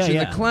 Yeah, Punching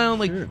the Clown.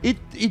 Like Sure.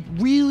 it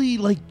really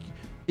like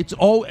it's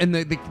all and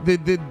the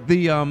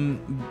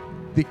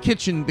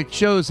kitchen that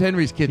shows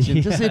Henry's Kitchen.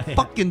 It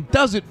fucking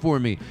does it for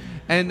me.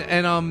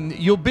 And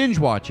you'll binge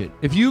watch it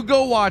if you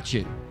go watch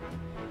it,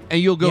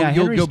 and you'll go. Yeah,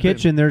 you'll Henry's go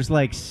Kitchen. There's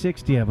like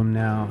 60 of them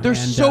now. They're and,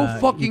 so you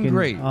fucking can-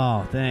 great.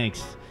 Oh,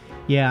 thanks.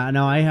 Yeah,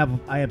 no, I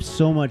have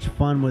so much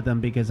fun with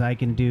them because I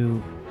can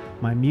do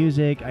my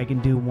music. I can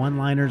do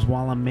one-liners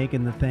while I'm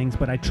making the things,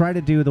 but I try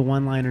to do the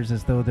one-liners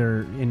as though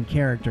they're in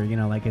character.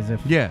 Like as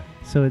if. Yeah.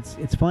 So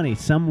it's funny.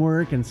 Some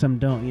work and some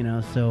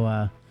don't.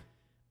 So.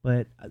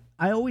 But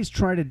I always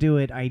try to do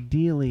it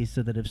ideally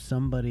so that if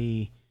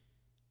somebody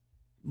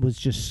was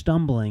just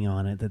stumbling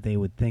on it, that they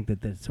would think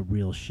that it's a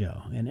real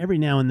show. And every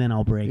now and then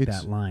I'll break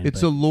that line.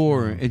 It's but,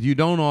 alluring. You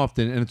don't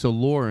often, and it's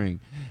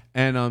alluring.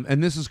 And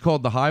this is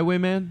called The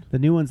Highwayman? The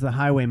new one's The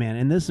Highwayman.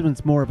 And this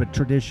one's more of a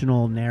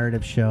traditional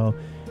narrative show.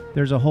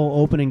 There's a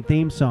whole opening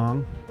theme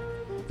song.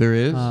 There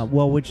is?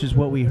 Which is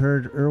what we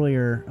heard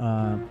earlier,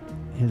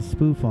 his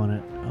spoof on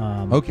it.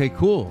 Okay,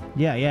 cool.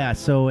 Yeah.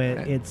 So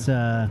it's...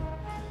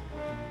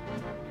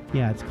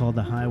 Yeah, it's called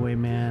The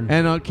Highwayman.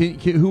 And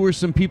who are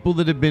some people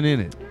that have been in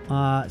it?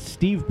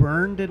 Steve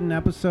Byrne did an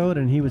episode,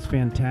 and he was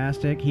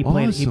fantastic. He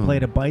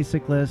played a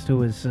bicyclist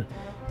who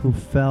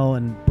fell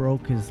and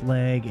broke his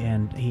leg,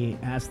 and he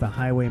asked the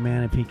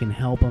highwayman if he can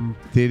help him.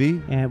 Did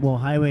he? And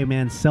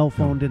Highwayman's cell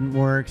phone didn't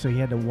work, so he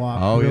had to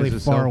walk he really has a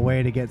cell far phone.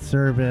 away to get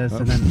service,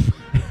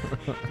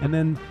 and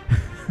then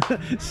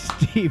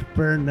Steve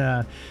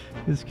Byrne.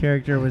 His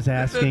character was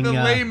asking the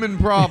layman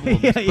problems,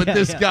 but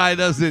this yeah. guy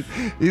doesn't.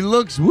 He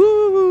looks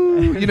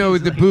woo,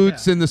 with the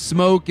boots and the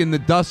smoke and the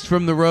dust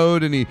from the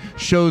road, and he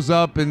shows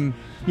up and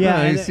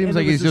he seems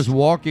like he's just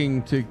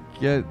walking to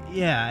get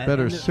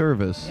better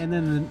service. And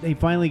then he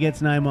finally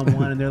gets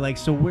 911, and they're like,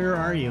 "So where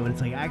are you?" And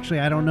it's like, "Actually,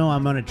 I don't know.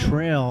 I'm on a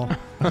trail,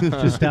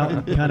 just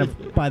out kind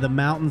of by the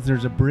mountains.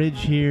 There's a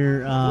bridge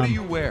here." What do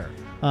you wear?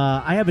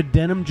 I have a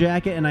denim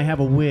jacket and I have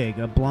a wig,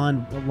 a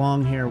blonde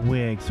long hair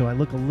wig, so I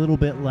look a little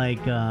bit like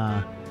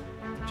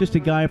just a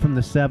guy from the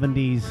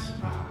 70s.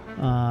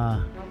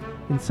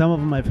 In some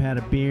of them I've had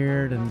a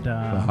beard and... The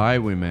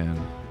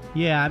Highwayman.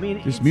 Yeah, I mean...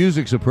 This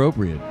music's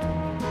appropriate.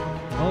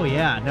 Oh,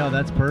 yeah. No,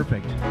 that's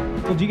perfect.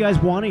 Well, do you guys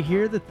want to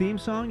hear the theme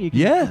song? You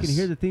can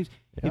hear the themes.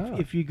 Yeah.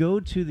 If you go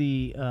to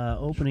the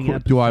opening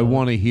episode... Do I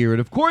want to hear it?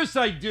 Of course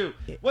I do.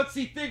 What's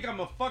he think? I'm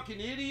a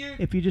fucking idiot?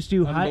 If you just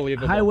do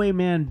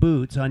Highwayman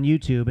Boots on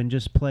YouTube and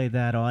just play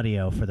that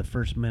audio for the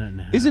first minute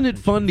and a half. Isn't it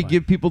fun to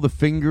give people the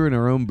finger in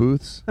our own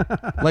booths?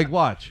 Like,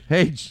 watch.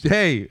 Hey.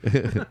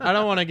 I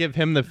don't want to give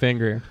him the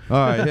finger. All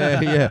right,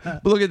 yeah.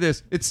 But look at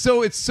this. It's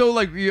so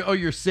like,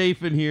 you're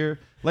safe in here.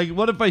 Like,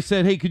 what if I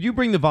said, hey, could you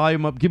bring the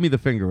volume up? Give me the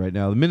finger right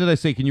now. The minute I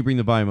say, can you bring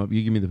the volume up?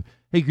 You give me the...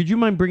 Hey, could you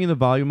mind bringing the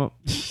volume up?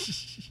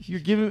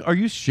 Are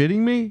you shitting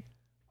me?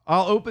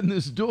 I'll open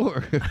this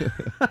door.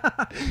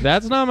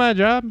 That's not my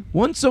job.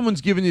 Once someone's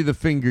given you the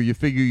finger, you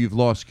figure you've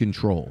lost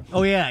control.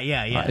 Oh, yeah.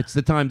 It's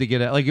the time to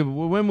get out. Like,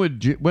 when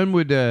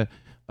would a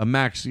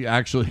Max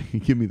actually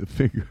give me the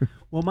finger?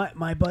 Well,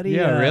 my buddy...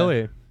 Yeah,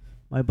 really?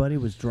 My buddy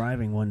was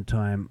driving one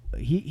time.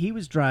 He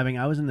was driving.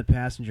 I was in the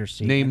passenger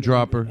seat. Name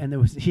dropper. And there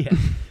was... Yeah.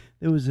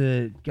 There was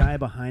a guy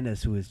behind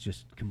us who was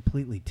just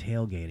completely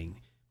tailgating.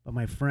 But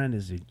my friend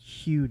is a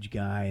huge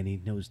guy, and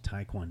he knows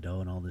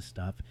Taekwondo and all this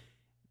stuff.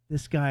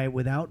 This guy,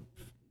 without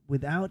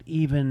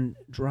even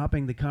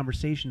dropping the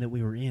conversation that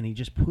we were in, he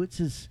just puts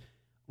his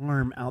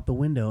arm out the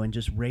window and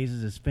just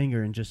raises his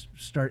finger and just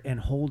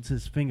holds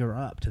his finger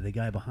up to the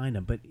guy behind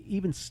him. But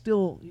even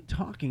still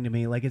talking to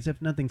me like as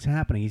if nothing's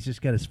happening. He's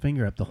just got his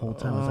finger up the whole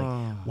time. I was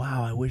like,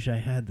 wow, I wish I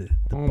had the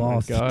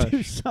balls to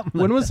do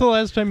something When like was that. the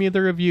last time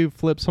either of you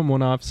flipped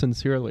someone off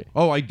sincerely?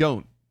 Oh, I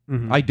don't.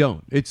 Mm-hmm. I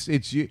don't. It's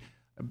you.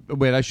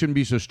 Wait, I shouldn't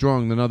be so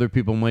strong. Then other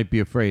people might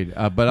be afraid.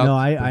 But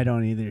I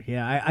don't either.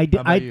 Yeah,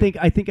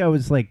 I think I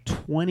was like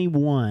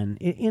 21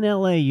 in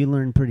LA. You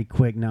learn pretty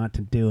quick not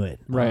to do it.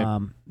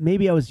 Right.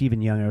 Maybe I was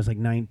even younger. I was like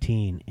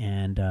 19,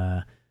 and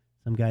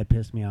some guy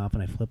pissed me off,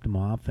 and I flipped him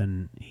off,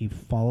 and he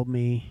followed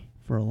me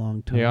for a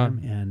long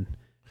time and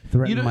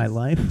threatened my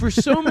life for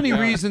so many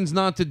reasons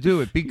not to do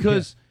it.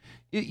 Because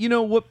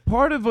what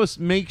part of us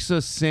makes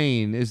us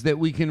sane is that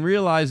we can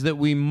realize that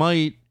we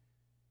might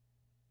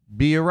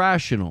be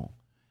irrational.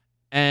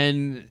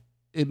 And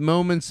at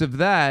moments of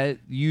that,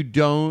 you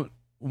don't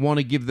want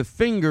to give the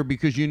finger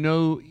because you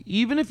know,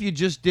 even if you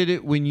just did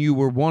it when you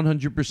were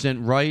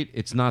 100% right,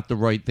 it's not the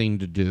right thing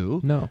to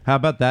do. No. How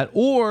about that?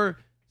 Or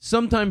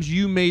sometimes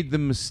you made the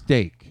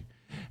mistake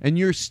and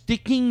you're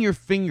sticking your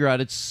finger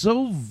out. It's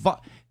so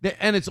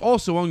and it's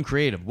also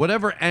uncreative.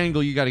 Whatever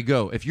angle you got to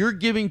go. If you're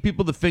giving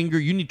people the finger,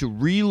 you need to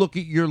relook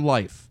at your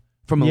life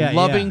from a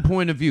loving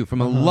point of view.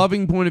 From a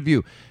loving point of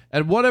view.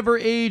 At whatever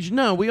age,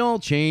 no, we all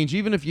change.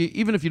 Even if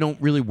you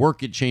don't really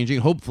work at changing,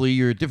 hopefully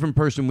you're a different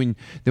person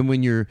than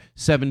when you're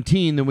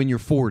 17 than when you're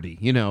 40.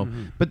 You know.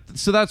 But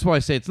so that's why I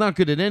say it's not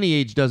good at any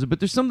age, does it?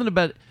 But there's something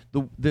about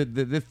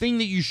the thing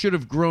that you should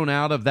have grown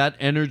out of, that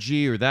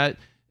energy or that.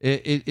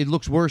 It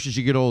looks worse as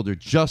you get older,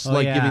 just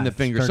like giving the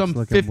finger. Some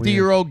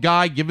 50-year-old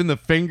guy giving the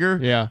finger.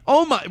 Yeah.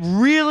 Oh my,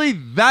 really?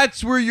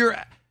 That's where you're.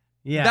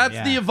 Yeah.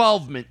 That's the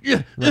evolvement.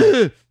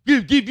 Right.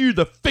 Give you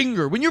the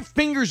finger. When your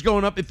finger's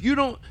going up, if you're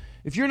not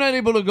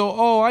able to go,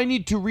 oh, I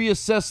need to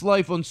reassess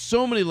life on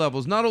so many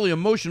levels, not only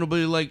emotional, but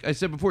like I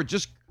said before,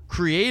 just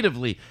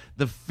creatively,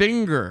 the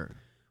finger.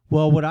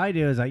 Well, what I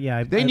do is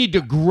they need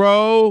to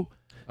grow.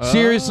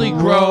 Seriously,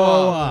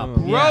 grow up.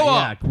 Grow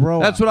up.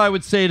 That's what I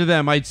would say to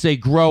them. I'd say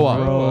grow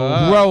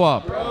up. Grow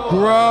up.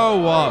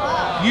 Grow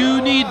up.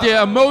 You need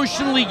to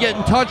emotionally get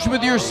in touch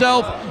with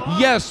yourself.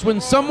 Yes,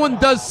 when someone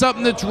does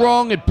something that's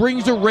wrong, it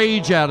brings a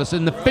rage out of us,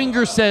 and the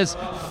finger says,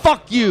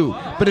 fuck you.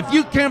 But if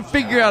you can't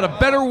figure out a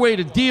better way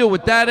to deal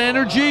with that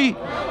energy,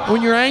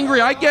 when you're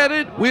angry, I get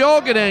it. We all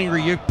get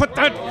angry. You put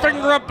that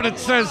finger up and it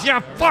says,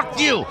 yeah, fuck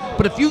you.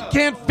 But if you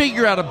can't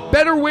figure out a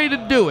better way to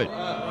do it,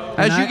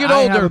 as you get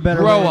older,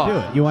 grow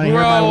up. You want to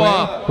hear my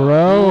way?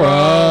 Grow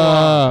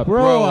up.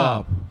 Grow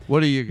up. What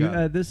do you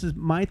got? This is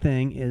my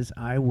thing. Is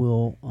I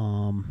will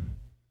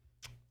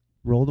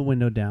roll the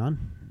window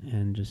down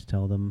and just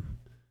tell them,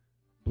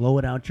 blow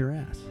it out your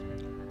ass.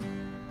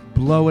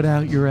 Blow it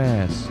out your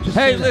ass.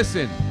 Hey,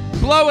 listen.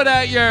 Blow it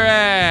out your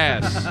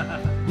ass.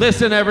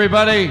 Listen,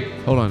 everybody.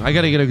 Hold on. I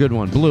got to get a good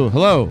one. Blue.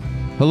 Hello.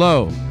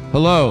 Hello.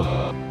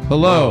 Hello.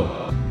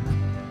 Hello.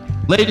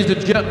 Ladies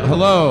and gentlemen.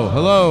 Hello.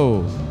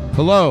 Hello.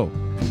 Hello.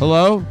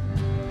 Hello.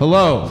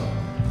 Hello.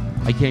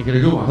 I can't get a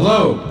good one.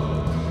 Hello.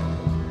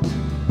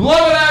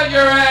 Blow it out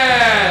your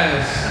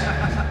ass.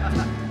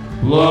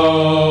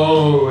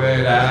 Blow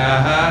it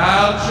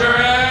out your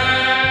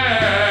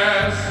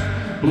ass.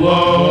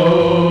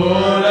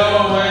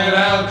 Blow it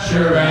out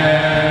your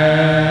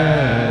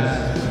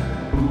ass.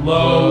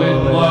 Blow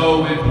it,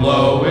 blow it,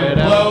 blow it,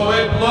 blow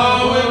it,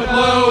 blow it,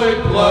 blow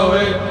it, blow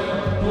it,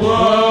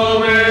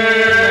 blow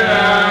it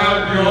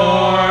out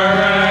your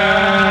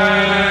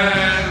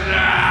ass.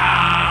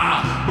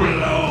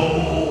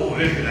 Blow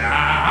it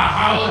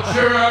out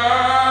your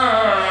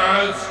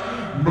ass.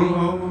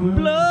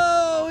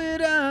 Blow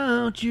it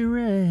out your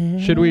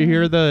ass. Should we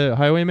hear the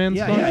Highwayman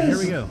song? Yeah, here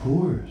we go. Of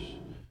course.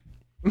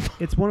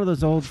 It's one of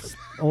those old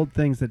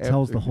things that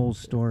tells the whole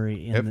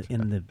story in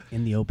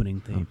the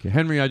opening theme. Okay,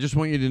 Henry, I just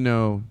want you to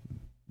know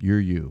you're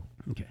you.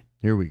 Okay.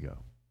 Here we go.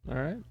 All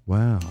right.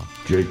 Wow.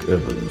 Jake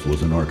Evans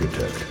was an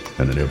architect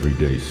and an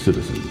everyday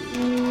citizen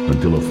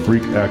until a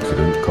freak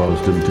accident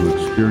caused him to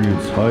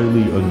experience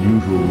highly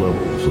unusual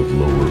levels of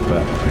lower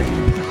back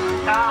pain.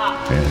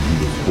 And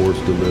he was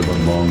forced to live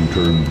on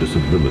long-term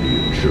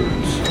disability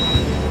insurance.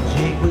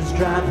 Jake was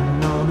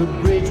driving on a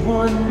bridge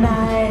one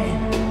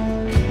night.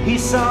 He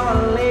saw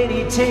a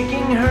lady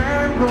taking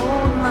her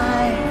own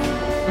life.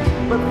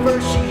 But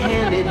first she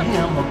handed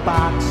him a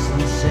box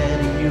and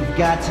said, "You've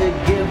got to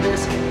give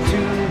this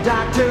to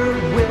Dr.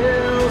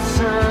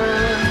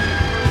 Wilson."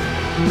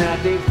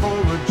 That day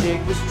forward,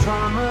 Jake was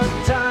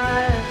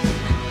traumatized.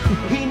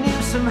 He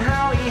knew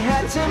somehow he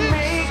had to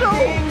make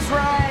things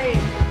right.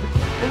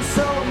 And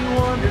so he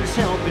wanders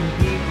helping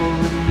people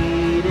in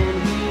need.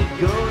 And he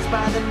goes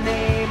by the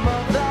name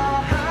of the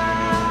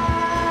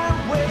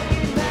Highwayman.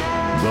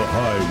 The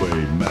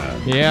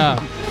Highwayman. Yeah.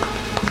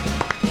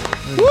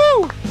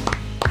 Woo!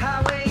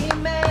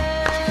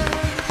 Highwayman.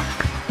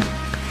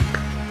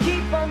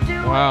 Keep on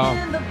doing Wow.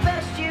 the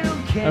best you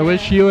can. I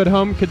wish you at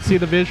home could see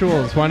the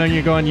visuals. Why don't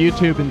you go on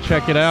YouTube and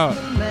check it out?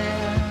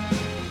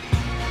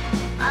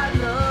 I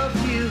love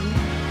you,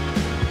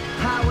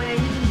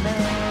 Highwayman.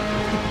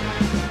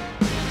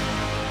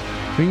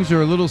 Things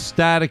are a little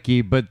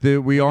staticky, but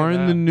we are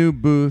in the new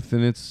booth,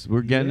 and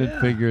we're getting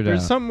it figured out.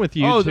 There's something with Oh,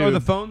 YouTube. are the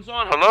phones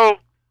on? Hello?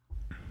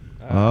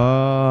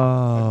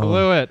 I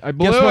blew it. I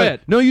blew Guess what?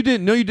 it. No, you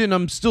didn't. No, you didn't.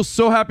 I'm still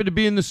so happy to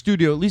be in the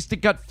studio. At least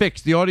it got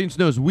fixed. The audience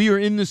knows we are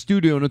in the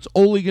studio, and it's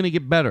only going to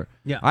get better.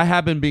 Yeah. I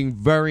have been being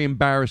very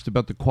embarrassed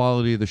about the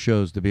quality of the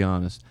shows, to be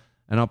honest.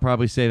 And I'll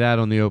probably say that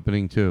on the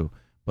opening, too.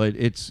 But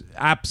it's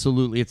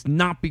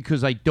not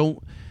because I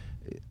don't...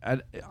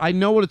 I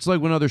know what it's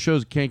like when other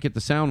shows can't get the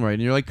sound right.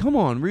 And you're like, come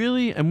on,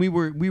 really? And we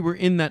were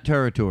in that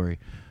territory.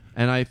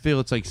 And I feel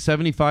it's like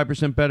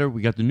 75% better.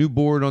 We got the new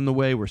board on the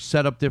way. We're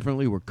set up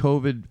differently. We're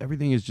COVID.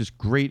 Everything is just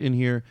great in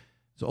here.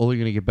 It's only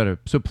going to get better.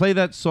 So play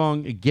that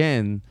song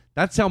again.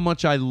 That's how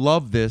much I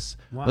love this.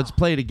 Wow. Let's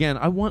play it again.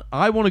 I want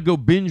to go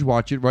binge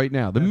watch it right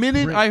now. The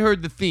minute great. I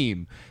heard the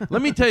theme,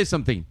 let me tell you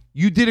something.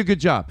 You did a good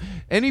job.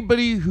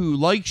 Anybody who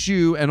likes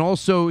you and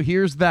also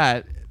hears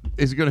that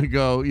is going to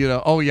go,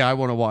 oh yeah, I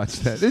want to watch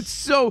that.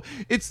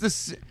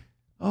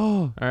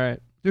 All right.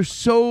 They're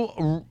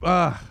so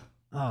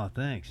Oh,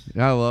 thanks.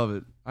 I love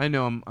it. I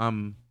know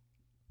I'm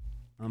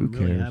who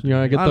really cares? happy.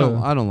 I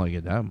don't like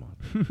it that much.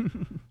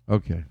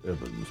 Okay.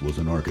 Evans was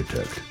an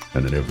architect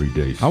and an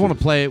everyday I want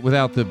to play it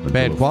without the until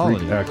bad a quality.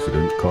 freak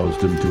accident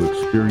caused him to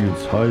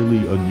experience highly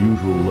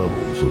unusual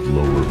levels of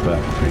lower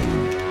back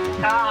pain.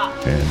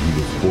 And he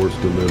was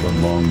forced to live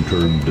on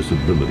long-term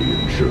disability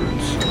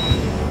insurance.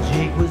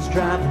 Jake was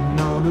driving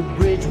on a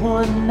bridge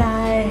one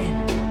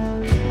night.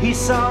 He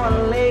saw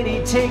a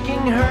lady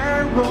taking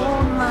her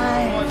own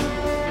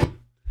life.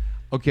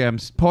 Okay, I'm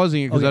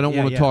pausing it because Okay, I don't yeah,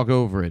 want to yeah. talk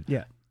over it.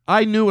 Yeah.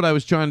 I knew what I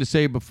was trying to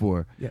say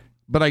before. Yeah.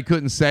 But I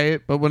couldn't say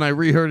it. But when I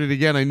reheard it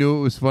again, I knew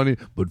it was funny.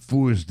 But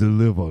forced to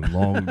live on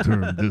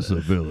long-term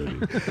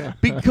disability.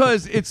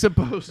 Because it's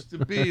supposed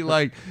to be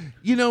like,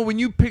 when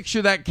you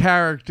picture that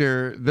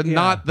character,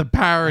 not the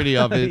parody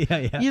of it,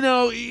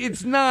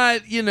 it's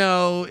not,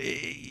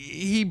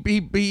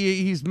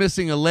 he's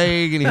missing a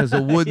leg and he has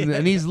a wooden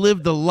and he's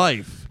lived a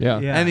life. Yeah.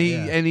 And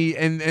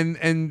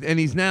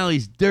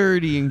he's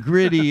dirty and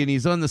gritty and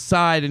he's on the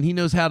side and he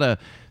knows how to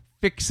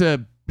fix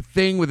a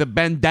thing with a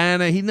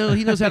bandana. He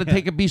knows how to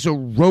take a piece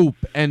of rope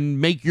and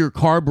make your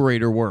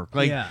carburetor work.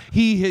 Like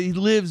he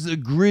lives a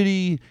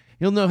gritty.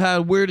 He'll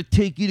know where to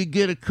take you to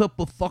get a cup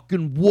of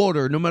fucking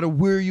water, no matter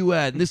where you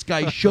at. And this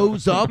guy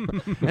shows up,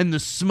 and the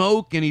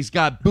smoke, and he's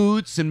got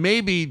boots, and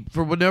maybe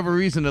for whatever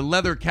reason a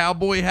leather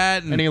cowboy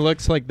hat, And he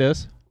looks like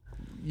this.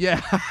 yeah,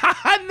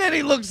 and then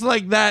he looks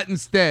like that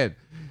instead.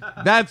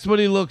 That's what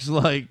he looks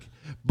like.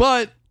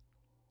 But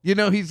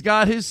he's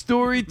got his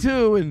story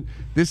too, and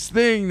this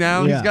thing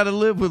now he's got to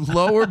live with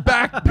lower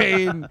back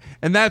pain,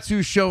 and that's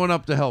who's showing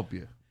up to help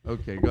you.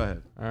 Okay, go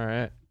ahead. All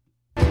right.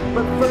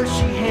 But first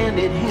she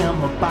handed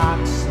him a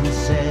box and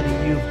said,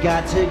 "You've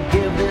got to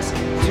give this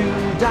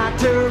to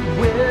Dr.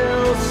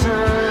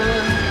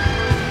 Wilson."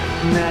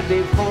 That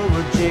day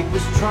forward, Jake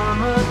was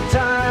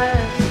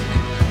traumatized.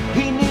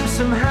 He knew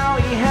somehow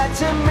he had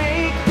to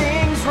make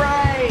things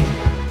right.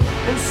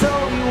 And so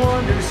he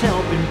wanders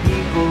helping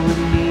people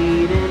in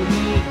need, and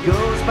he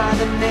goes by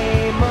the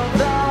name of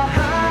the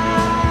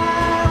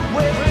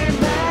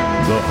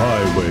Highwayman. The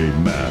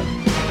Highwayman.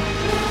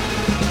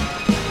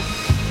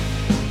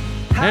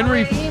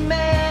 Henry. Keep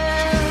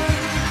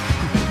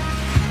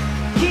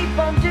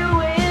on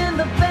doing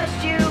the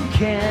best you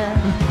can.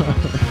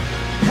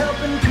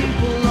 Helping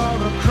people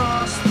all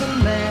across the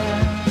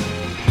land.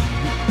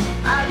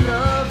 I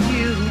love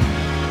you,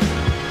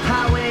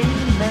 Highwayman.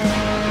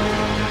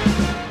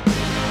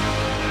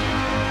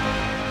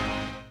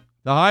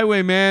 The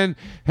Highwayman,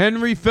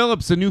 Henry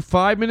Phillips, a new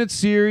 5-minute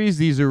series.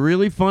 These are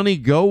really funny.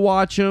 Go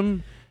watch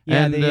them.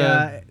 Yeah, and,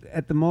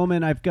 at the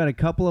moment, I've got a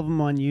couple of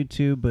them on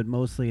YouTube, but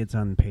mostly it's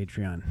on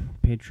Patreon.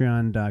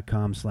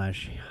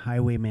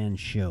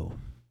 Patreon.com/HighwaymanShow.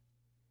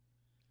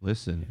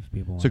 Listen,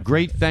 people it's a wanna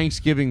great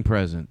Thanksgiving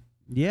present.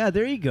 Yeah,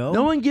 there you go.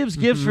 No one gives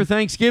gifts for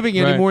Thanksgiving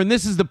Right. anymore, and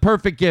this is the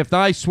perfect gift.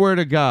 I swear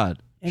to God.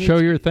 And Show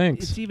it's- your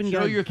thanks. It's even Show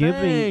got your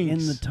giving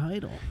thanks. in the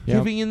title. Yep.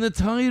 Giving in the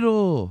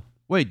title.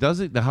 Wait, does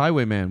it? The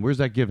Highwayman. Where's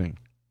that giving?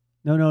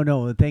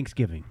 No,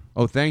 Thanksgiving.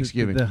 Oh,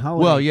 Thanksgiving. The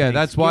holiday Well, yeah,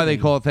 that's why they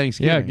Thanksgiving. call it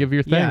Thanksgiving. Yeah, give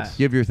your thanks. Yeah.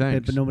 Give your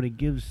thanks. But nobody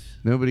gives.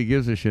 Nobody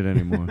gives a shit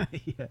anymore.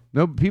 Yeah.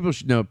 No, people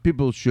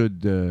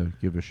should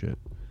give a shit.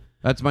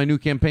 That's my new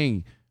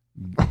campaign.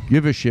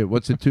 Give a shit.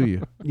 What's it to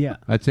you? Yeah.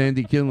 That's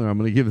Andy Kindler. I'm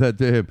going to give that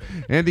to him.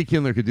 Andy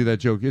Kindler could do that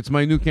joke. It's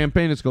my new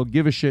campaign. It's called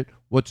Give a Shit.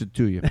 What's it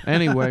to you?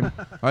 Anyway, all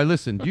right,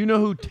 listen. Do you know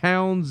who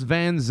Townes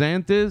Van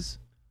Zandt is?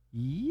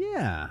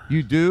 Yeah.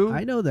 You do?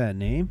 I know that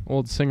name.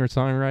 Old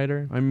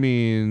singer-songwriter. I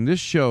mean, this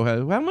show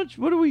has how much?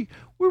 Where are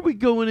we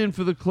going in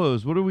for the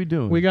close? What are we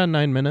doing? We got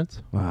 9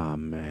 minutes. Oh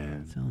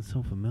man, Sounds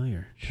so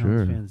familiar.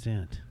 Sure. Townes Van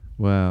Zandt.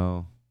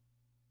 well,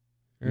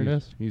 Here it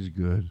is. He's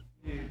good.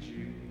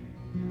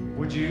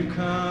 Would you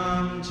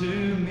come to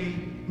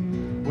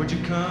me? Would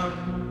you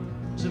come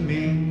to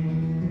me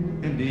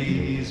and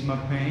ease my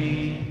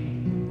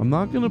pain? I'm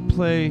not gonna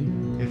play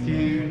If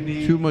you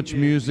need too much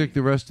music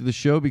the rest of the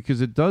show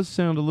because it does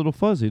sound a little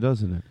fuzzy,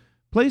 doesn't it?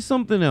 Play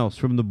something else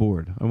from the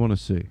board. I want to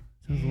see.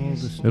 Sounds a little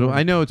distorted.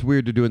 I know it's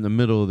weird to do it in the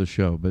middle of the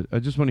show, but I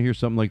just want to hear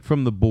something like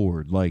from the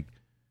board, like,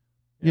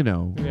 Yeah.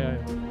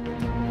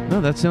 No,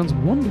 that sounds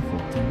wonderful.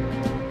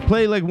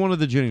 Play like one of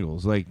the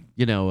jingles, like,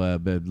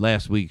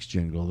 last week's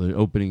jingle, the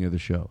opening of the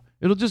show.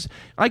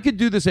 I could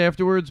do this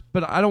afterwards,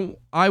 but I'll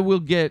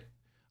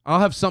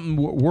have something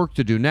work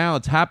to do. Now,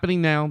 it's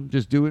happening now.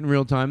 Just do it in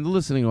real time. The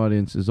listening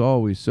audience is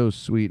always so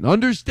sweet and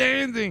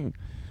understanding.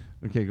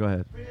 Okay, go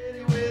ahead.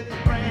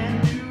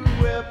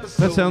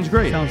 That sounds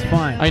great. Sounds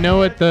fine. I know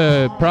what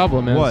the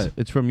problem is. What?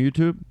 It's from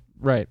YouTube?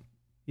 Right.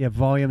 Yeah,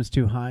 volume's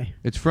too high.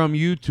 It's from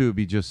YouTube,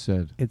 he just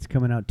said. It's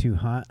coming out too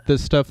hot. The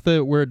stuff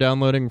that we're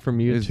downloading from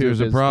YouTube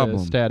There's a is problem.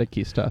 the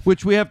staticky stuff.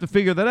 Which we have to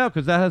figure that out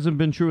because that hasn't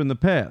been true in the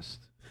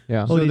past.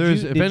 Yeah. So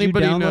there's, if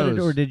anybody you download knows.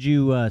 it or did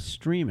you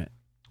stream it?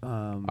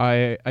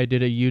 I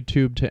did a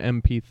YouTube to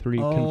MP3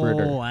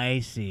 converter. Oh, I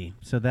see.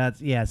 So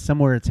that's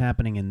somewhere it's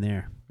happening in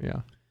there.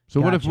 Yeah.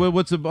 So Gotcha.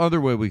 what's the other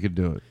way we could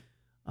do it?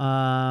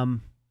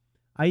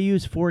 I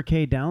use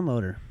 4K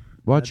downloader.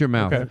 Watch your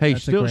mouth. Okay. Hey,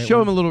 That's a still great show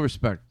one. him a little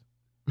respect.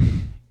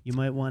 You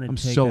might want to I'm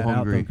take so that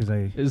hungry. out because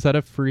I. Is that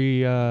a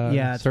free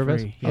It's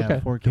service? free. Yeah, Okay.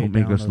 4K Don't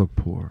make us download. look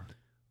poor.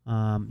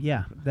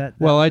 Yeah. That.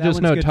 Well, I that just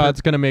one's know good Todd's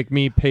for, going to make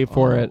me pay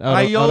for it out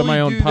I of my only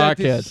own do that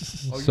to- pocket.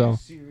 Are you So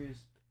serious?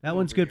 That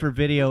one's good for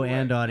video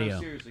and audio.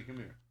 No, seriously, come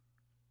here.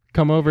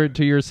 come over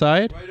to your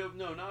side. Right over,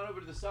 no, not over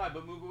to the side,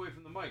 but move away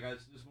from the mic. I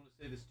just want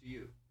to say this to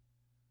you.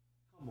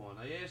 Come on,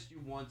 I asked you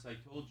once. I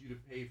told you to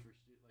pay for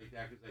shit like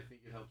that because I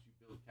think it helps you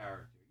build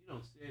character. You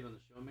don't say it on the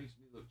show. It makes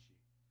me look cheap.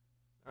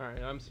 All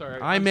right, I'm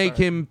sorry. I make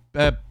him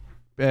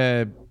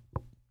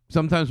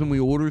sometimes when we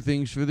order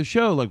things for the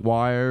show, like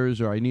wires,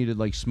 or I needed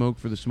like smoke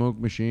for the smoke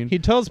machine. He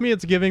tells me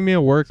it's giving me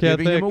a work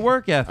ethic. Giving him a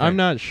work ethic. I'm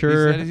not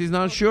sure. He said he's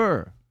not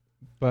sure,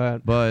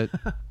 but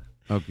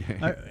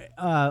okay.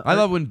 I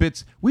love when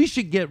bits. We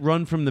should get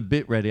Run from the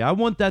Bit ready. I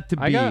want that to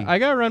be. I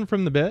got Run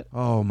from the Bit.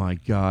 Oh my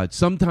God!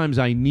 Sometimes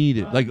I need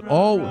it. Like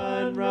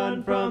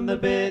Run from the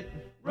bit.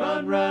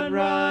 Run from the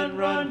bit.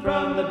 Run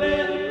from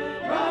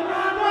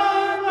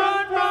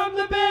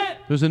the bit.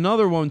 There's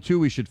another one too.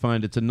 We should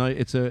find. It's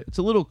a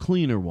little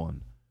cleaner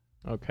one.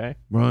 Okay.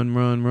 Run.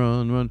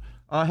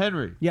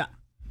 Henry. Yeah.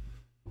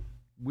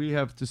 We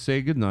have to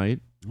say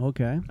goodnight.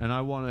 Okay. And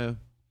I want to.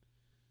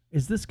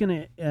 Is this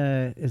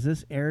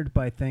aired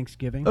by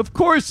Thanksgiving? Of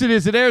course it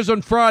is. It airs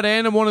on Friday,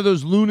 and one of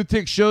those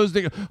lunatic shows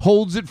that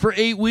holds it for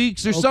 8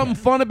 weeks. There's something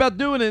fun about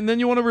doing it, and then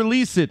you want to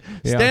release it.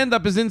 Yeah.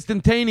 Stand-up is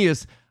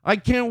instantaneous. I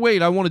can't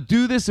wait. I want to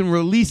do this and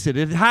release it.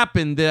 It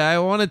happened. I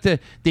wanted to.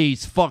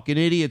 These fucking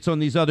idiots on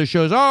these other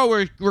shows. Oh,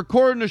 we're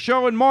recording a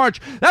show in March.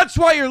 That's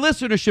why your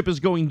listenership is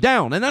going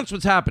down, and that's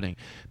what's happening.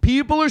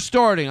 People are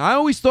starting. I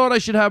always thought I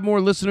should have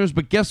more listeners,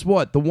 but guess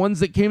what? The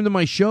ones that came to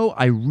my show,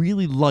 I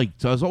really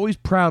liked. So I was always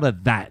proud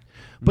of that.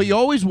 But you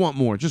always want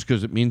more, just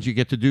because it means you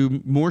get to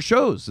do more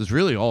shows. That's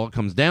really all it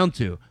comes down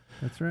to.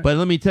 That's right. But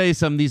let me tell you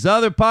something. These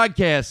other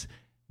podcasts.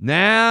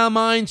 Now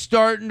mine's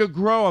starting to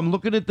grow. I'm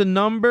looking at the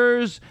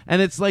numbers,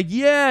 and it's like,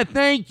 yeah,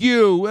 thank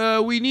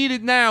you. We need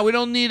it now. We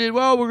don't need it.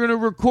 Well, we're going to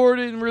record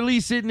it and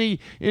release it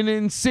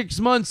in 6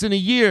 months, in a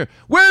year.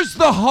 Where's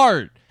the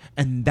heart?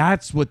 And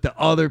that's what the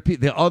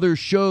other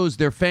shows,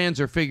 their fans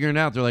are figuring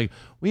out. They're like,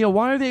 well, yeah,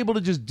 why are they able to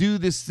just do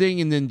this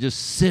thing and then just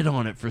sit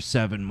on it for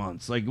 7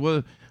 months? Like,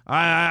 well,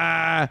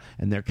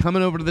 and they're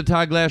coming over to the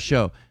Todd Glass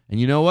Show. And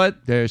you know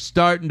what? They're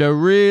starting to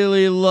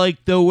really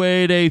like the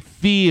way they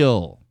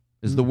feel.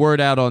 Is the word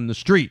out on the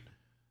street,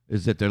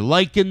 is that they're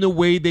liking the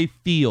way they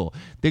feel.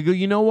 They go,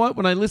 you know what?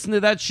 When I listen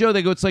to that show,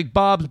 they go, it's like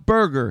Bob's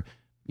Burger.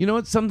 You know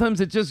what? Sometimes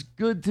it's just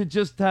good to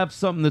just have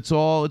something it's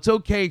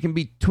okay. It can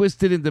be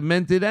twisted and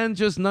demented and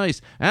just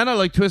nice. And I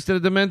like twisted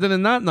and demented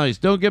and not nice.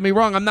 Don't get me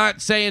wrong. I'm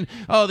not saying,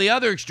 oh, the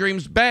other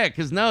extreme's bad,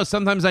 because no,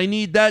 sometimes I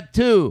need that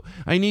too.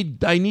 I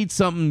need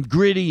something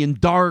gritty and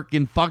dark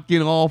and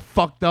fucking all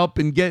fucked up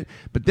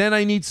but then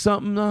I need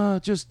something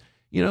just...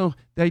 You know,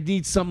 I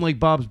need something like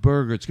Bob's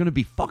Burger. It's going to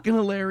be fucking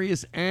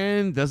hilarious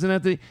and doesn't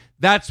have to...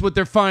 That's what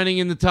they're finding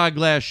in the Todd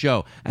Glass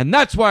Show. And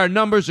that's why our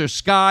numbers are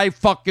sky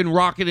fucking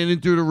rocketing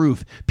into the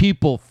roof.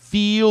 People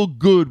feel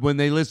good when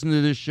they listen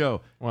to this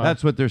show. Wow.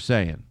 That's what they're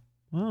saying.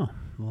 Oh,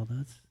 well,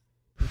 that's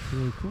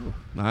really cool.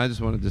 I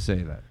just wanted to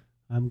say that.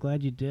 I'm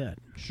glad you did.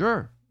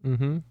 Sure.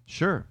 Mm-hmm.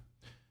 Sure.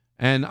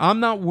 And I'm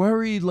not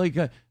worried like...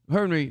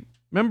 Henry,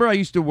 remember I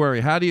used to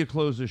worry, how do you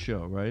close the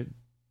show, right?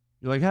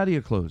 You're like, how do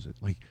you close it?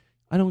 Like...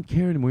 I don't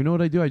care anymore. You know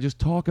what I do? I just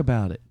talk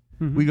about it.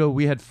 Mm-hmm.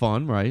 We had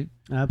fun, right?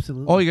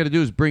 Absolutely. All you got to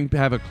do is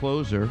have a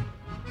closer,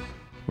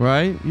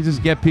 right? You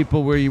just get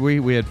people where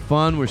we had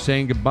fun. We're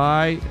saying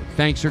goodbye.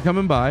 Thanks for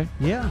coming by.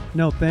 Yeah.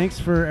 No, thanks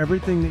for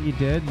everything that you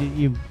did.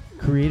 You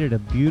created a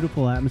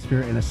beautiful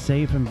atmosphere in a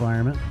safe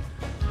environment.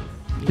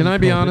 Can I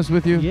be honest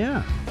with you?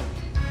 Yeah.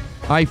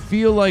 I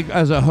feel like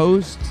as a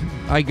host,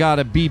 I got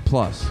a B+,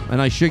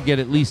 and I should get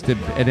at least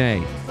an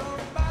A.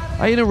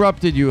 I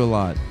interrupted you a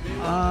lot.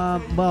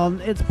 Well,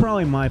 it's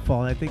probably my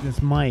fault. I think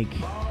this mic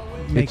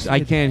I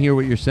can't hear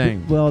what you're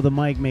saying. Well, the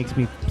mic makes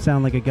me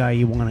sound like a guy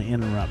you want to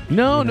interrupt.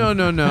 No.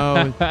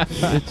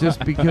 It's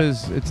just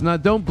because it's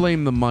not. Don't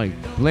blame the mic.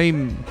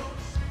 Blame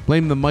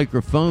the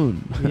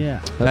microphone.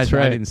 Yeah, that's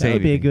right. I didn't say that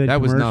would be a good that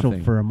was commercial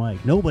nothing. for a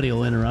mic. Nobody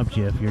will interrupt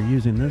you if you're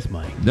using this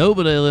mic.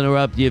 Nobody will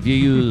interrupt you if you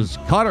use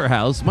Cotter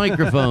House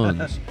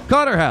microphones.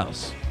 Cotter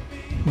House.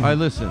 All right,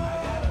 listen.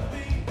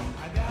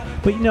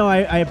 But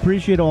I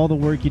appreciate all the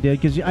work you did,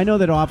 because I know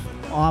that off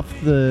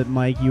the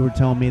mic you were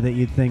telling me that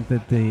you think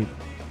that the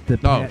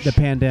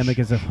pandemic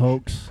is a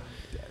hoax,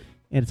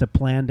 and it's a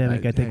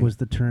plandemic. I think was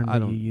the term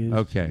that you used.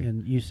 Okay.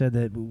 And you said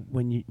that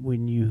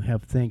when you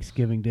have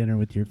Thanksgiving dinner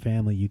with your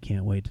family, you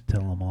can't wait to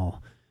tell them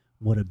all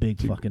What a big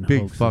fucking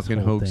big hoax. fucking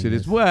this whole hoax thing it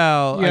is.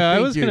 Well, Yeah, I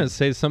think was you're- gonna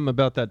say something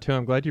about that too.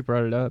 I'm glad you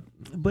brought it up.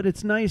 But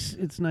it's nice.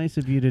 It's nice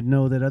of you to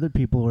know that other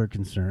people are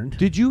concerned.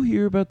 Did you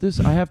hear about this?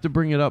 I have to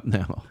bring it up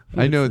now.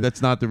 I know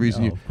that's not the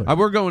reason No, you. of course.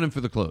 We're going in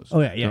for the close. Oh,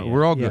 yeah, No,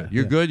 we're all good.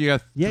 You're yeah. good. You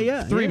got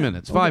Yeah, 3 yeah.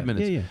 minutes, Okay, 5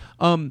 minutes.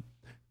 yeah.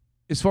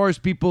 As far as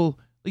people,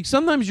 like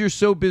sometimes you're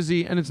so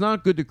busy, and it's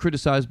not good to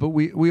criticize, but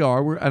we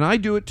are, and I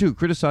do it too.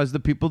 Criticize the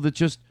people that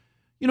just,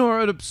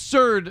 are at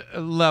absurd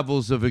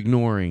levels of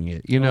ignoring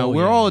it.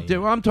 We're all at.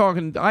 I'm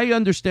talking. I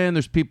understand.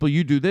 There's people.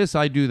 You do this.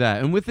 I do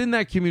that, and within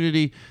that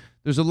community,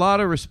 there's a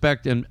lot of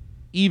respect, and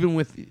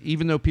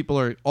even though people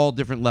are all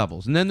different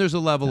levels, and then there's a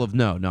level of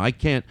no, I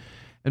can't.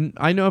 And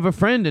I know of a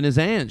friend and his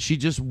aunt. She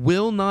just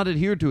will not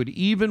adhere to it,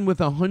 even with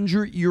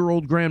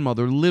 100-year-old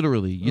grandmother.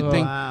 Literally, you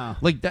think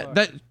like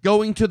that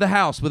going to the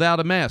house without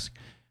a mask,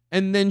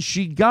 and then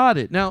she got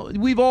it. Now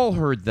we've all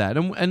heard that,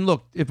 and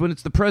look, when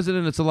it's the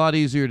president, it's a lot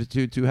easier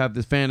to have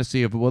this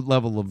fantasy of what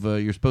level of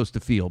you're supposed to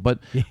feel. But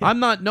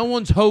I'm not. No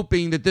one's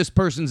hoping that this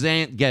person's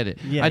aunt get it.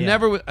 Yeah, I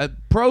never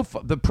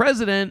the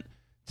president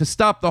to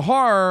stop the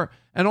horror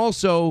and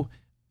also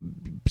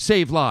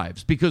save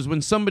lives, because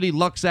when somebody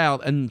lucks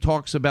out and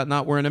talks about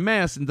not wearing a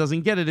mask and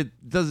doesn't get it,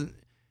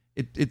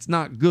 it's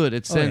not good.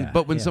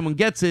 But when someone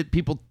gets it,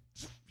 people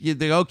they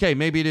go, okay,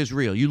 maybe it is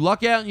real. You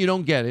luck out and you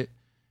don't get it,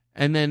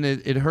 and then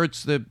it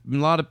hurts a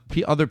lot of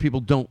other people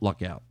don't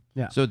luck out.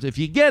 Yeah. So if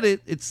you get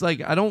it, it's like,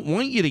 I don't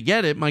want you to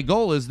get it. My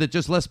goal is that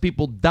just less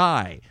people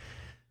die.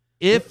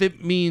 If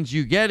it means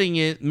you getting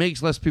it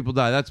makes less people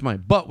die, that's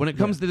mine. But when it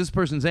comes to this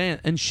person's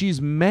aunt, and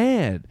she's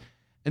mad.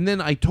 And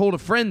then I told a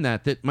friend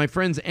that my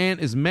friend's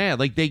aunt is mad.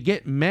 Like, they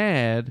get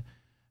mad.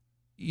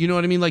 You know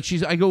what I mean? Like,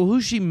 I go,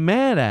 who's she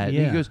mad at? And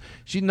he goes,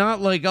 she's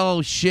not like,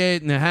 oh,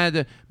 shit, and I had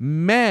to.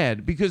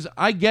 Mad. Because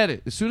I get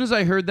it. As soon as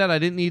I heard that, I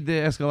didn't need to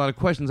ask a lot of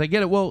questions. I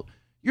get it. Well,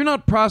 you're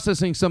not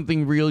processing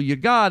something real. You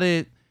got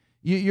it.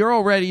 You're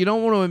already, you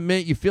don't want to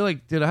admit, you feel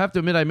like, did I have to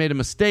admit I made a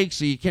mistake,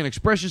 so you can't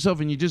express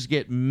yourself, and you just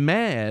get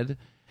mad.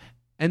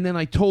 And then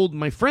I told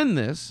my friend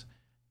this,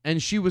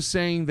 and she was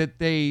saying that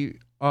they,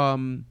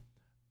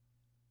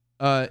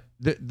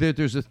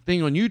 there's a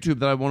thing on YouTube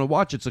that I want to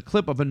watch. It's a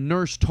clip of a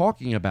nurse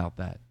talking about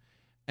that.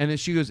 And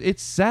she goes,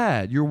 it's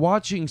sad. You're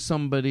watching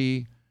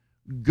somebody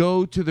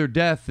go to their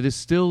death that is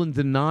still in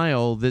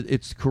denial that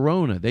it's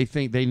corona. They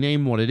think they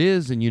name what it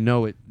is, and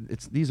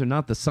these are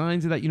not the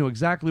signs of that. You know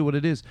exactly what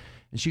it is.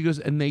 And she goes,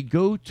 and they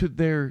go to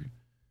their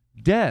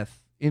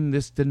death in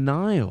this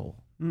denial.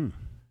 And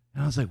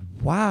I was like,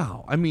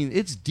 wow. I mean,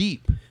 it's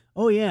deep.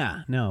 Oh,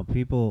 yeah. No,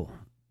 people...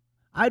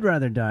 I'd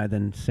rather die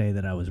than say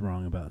that I was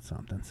wrong about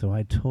something. So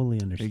I totally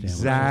understand.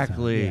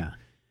 Exactly. Yeah.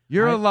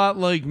 You're a lot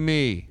like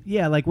me.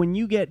 Yeah, like when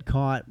you get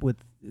caught with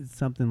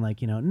something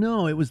like,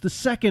 no, it was the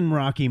second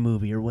Rocky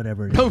movie or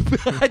whatever it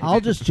is. I'll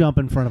just jump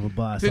in front of a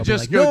bus. I'll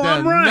just be like, go no, down.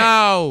 I'm right.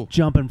 No.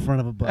 Jump in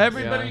front of a bus.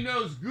 Everybody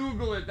knows.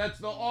 Google it. That's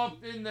the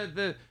often that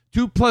the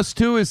 2 +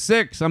 2 is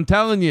 6. I'm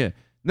telling you.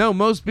 No,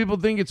 most people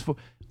think it's 4.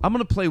 I'm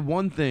going to play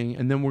one thing,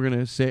 and then I'm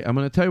going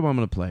to tell you why I'm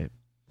going to play it.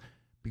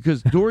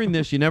 Because during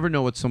this, you never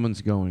know what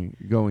someone's going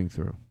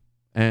through.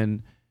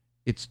 And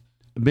it's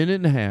a minute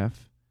and a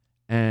half,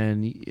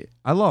 and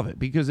I love it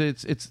because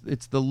it's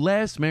the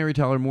last Mary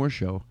Tyler Moore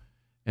show,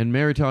 and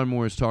Mary Tyler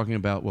Moore is talking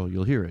about, well,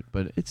 you'll hear it,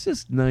 but it's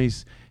just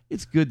nice.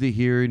 It's good to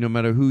hear, no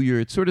matter who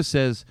you're. It sort of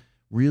says,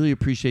 really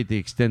appreciate the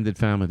extended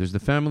family. There's the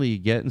family you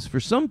get, and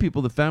for some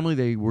people, the family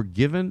they were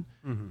given,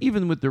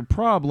 even with their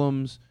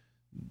problems,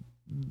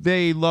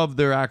 they love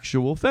their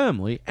actual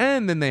family,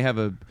 and then they have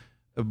a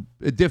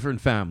different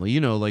family,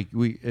 like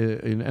we,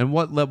 and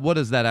what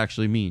does that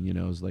actually mean?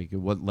 Is like at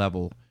what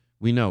level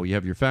we know you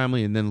have your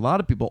family, and then a lot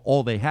of people,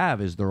 all they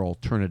have is their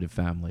alternative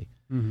family.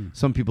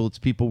 Some people, it's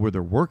people where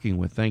they're working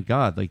with. Thank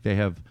God, like they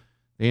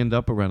end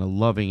up around a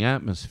loving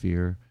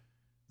atmosphere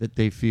that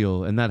they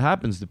feel, and that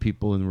happens to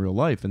people in real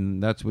life,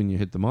 and that's when you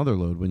hit the mother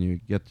load.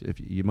 When if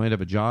you might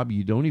have a job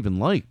you don't even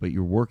like, but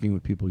you're working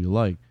with people you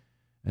like.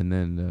 And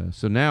then,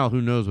 so now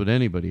who knows what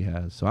anybody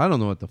has. So I don't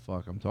know what the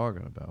fuck I'm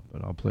talking about,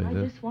 but I'll play I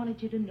this. just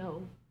wanted you to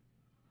know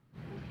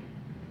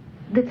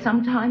that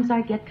sometimes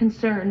I get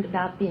concerned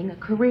about being a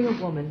career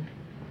woman.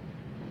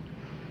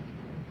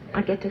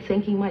 I get to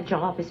thinking my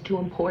job is too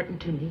important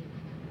to me.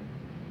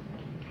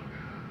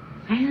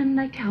 And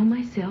I tell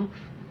myself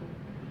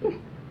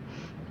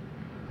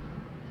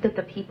that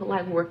the people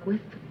I work with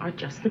are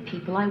just the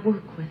people I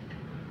work with,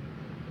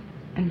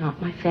 and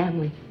not my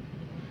family.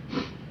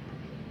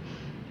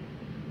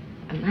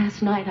 And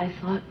last night I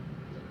thought,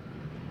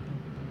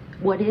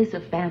 what is a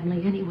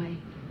family anyway?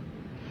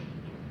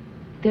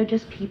 They're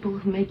just people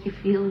who make you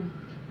feel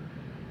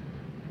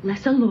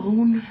less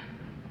alone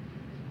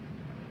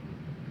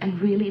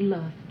and really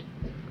loved.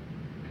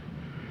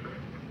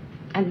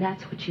 And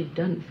that's what you've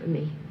done for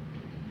me.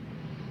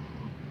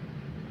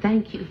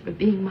 Thank you for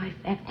being my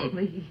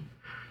family.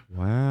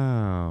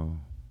 Wow.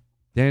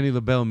 Danny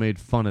LaBelle made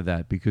fun of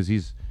that because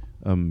he's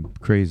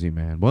crazy,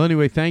 man. Well,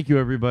 anyway, thank you,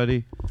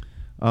 everybody.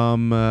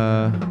 Thank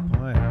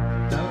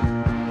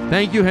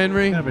you,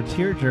 Henry. Kind of a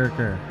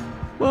tearjerker.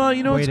 Well,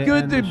 it's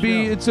good to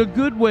be. It's a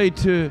good way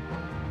to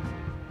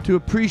to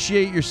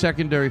appreciate your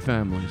secondary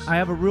families. I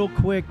have a real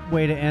quick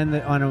way to end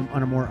it on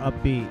a more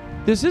upbeat.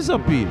 This is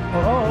upbeat.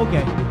 Oh,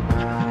 okay.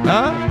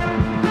 Huh?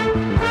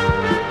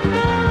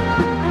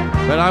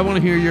 But I want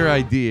to hear your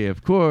idea,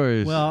 of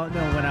course. Well,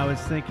 no, when I was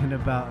thinking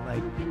about,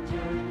 like,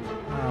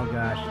 oh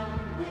gosh.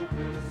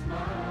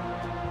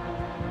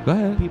 Go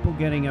ahead. People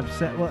getting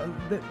upset. Well,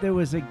 there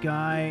was a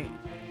guy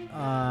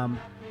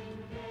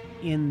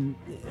in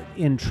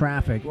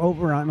traffic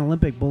over on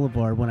Olympic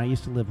Boulevard when I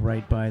used to live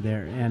right by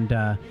there, and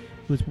it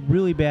was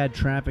really bad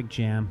traffic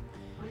jam.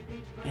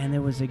 And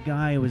there was a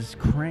guy who was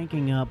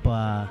cranking up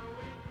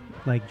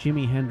like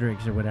Jimi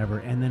Hendrix or whatever,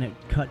 and then it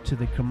cut to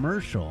the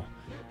commercial,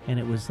 and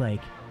it was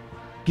like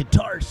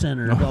Guitar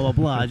Center, blah blah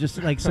blah.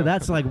 Just like, so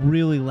that's like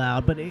really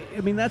loud. But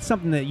I mean, that's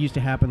something that used to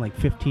happen like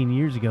 15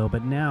 years ago.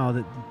 But now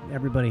that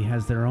everybody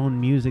has their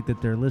own music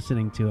that they're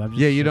listening to, I'm just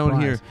you surprised.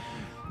 don't hear.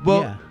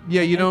 Well,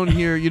 you don't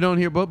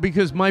hear, but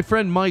because my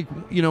friend Mike,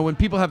 when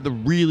people have the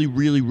really,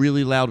 really,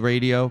 really loud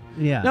radio.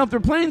 Yeah. Now, if they're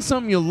playing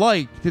something you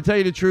like, to tell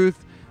you the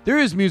truth, there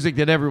is music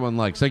that everyone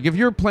likes. Like if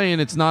you're playing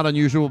 "It's Not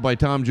Unusual" by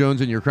Tom Jones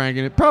and you're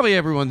cranking it, probably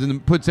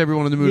puts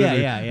everyone in the mood,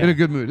 in a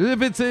good mood.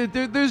 If it's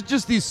there's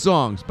just these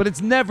songs, but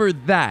it's never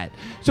that.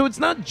 So it's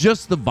not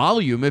just the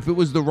volume. If it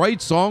was the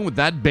right song with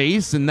that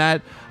bass and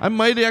that, I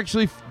might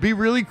actually be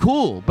really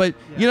cool. But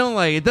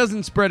it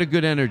doesn't spread a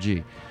good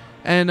energy.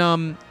 And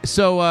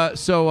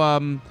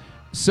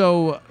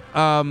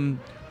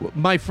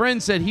my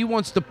friend said he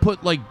wants to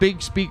put like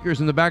big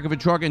speakers in the back of a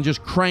truck and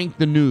just crank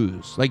the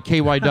news, like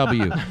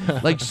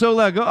KYW, like so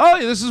loud. Go, oh,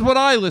 yeah, this is what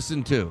I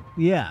listen to.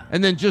 Yeah.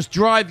 And then just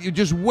drive. You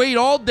just wait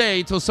all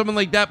day till someone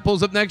like that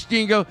pulls up next to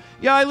you and go,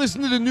 yeah, I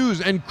listen to the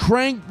news, and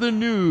crank the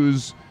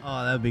news.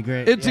 Oh, that would be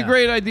great. It's a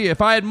great idea.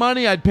 If I had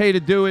money, I'd pay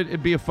to do it.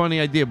 It'd be a funny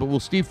idea. But will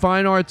Steve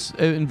Fine Arts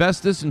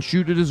invest this and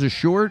shoot it as a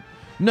short?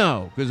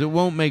 No, because it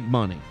won't make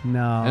money.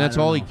 No. And that's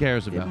all he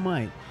cares about. It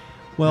might.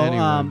 Well,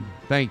 anyway,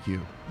 thank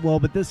you. Well,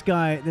 but this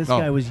guy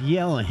was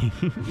yelling.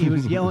 He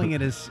was yelling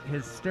at his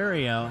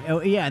stereo.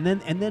 Oh, yeah, and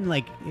then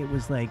like it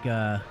was like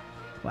I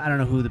don't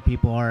know who the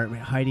people are,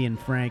 Heidi and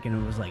Frank,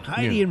 and it was like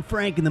Heidi and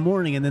Frank in the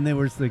morning, and then there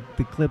was the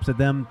clips of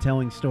them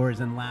telling stories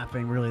and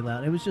laughing really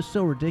loud. It was just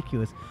so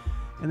ridiculous.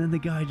 And then the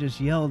guy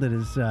just yelled at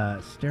his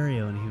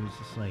stereo, and he was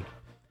just like,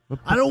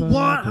 I don't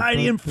want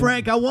Heidi and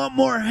Frank. I want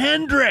more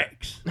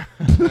Hendrix.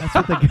 That's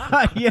what the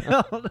guy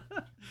yelled.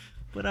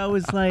 But I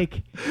was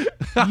like,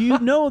 you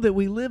know that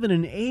we live in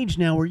an age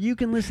now where you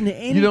can listen to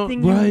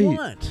anything you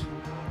want.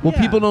 Well,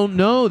 people don't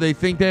know. They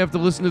think they have to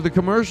listen to the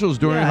commercials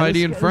during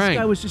Heidi and Frank. This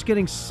guy was just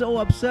getting so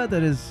upset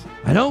that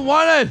I don't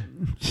want it.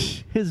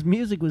 His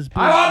music was...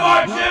 I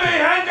want more Jimi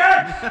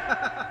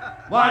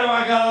Hendrix! Why do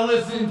I gotta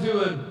listen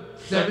to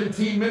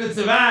 17 minutes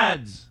of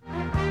ads?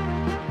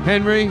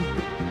 Henry?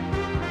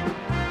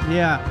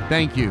 Yeah.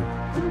 Thank you.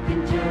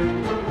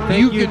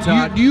 Thank you,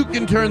 Todd. You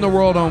can turn the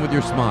world on with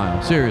your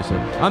smile. Seriously.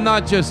 I'm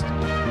not just...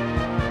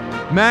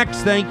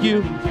 Max, thank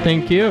you.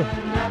 Thank you.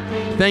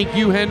 Thank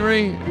you,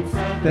 Henry.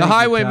 The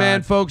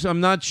Highwayman, folks,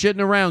 I'm not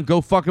shitting around. Go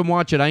fucking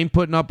watch it. I ain't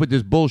putting up with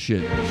this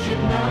bullshit.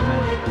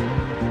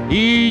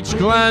 Each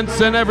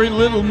glance and every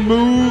little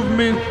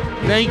movement.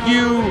 Thank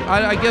you.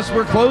 I guess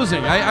we're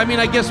closing. I mean,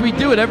 I guess we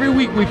do it. Every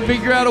week we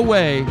figure out a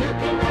way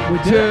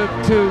to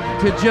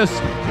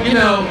just,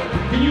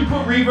 Can you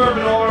put reverb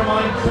in all our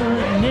minds?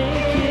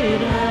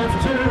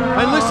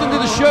 I listened to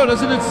the show.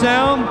 Doesn't it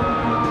sound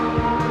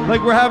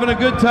like we're having a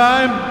good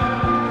time?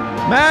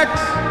 Max?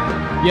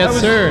 Yes,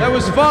 sir. That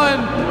was fun.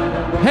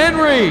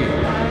 Henry.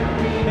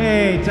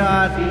 Hey,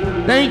 Todd.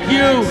 Thank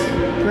you.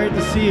 Great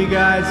to see you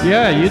guys.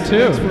 Yeah, you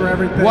too. Thanks for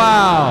everything.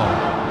 Wow.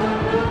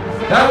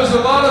 That was a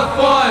lot of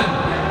fun.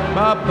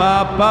 Ba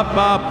ba ba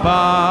ba ba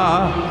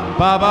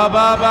ba ba ba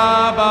ba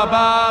ba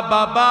ba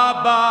ba ba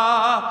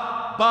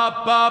ba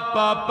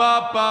ba ba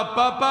ba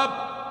ba ba.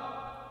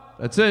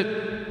 That's it.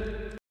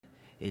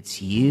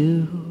 It's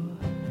you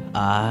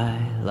I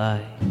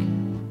like.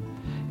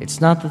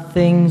 It's not the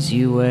things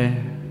you wear,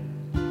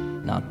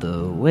 not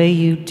the way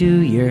you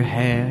do your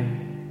hair,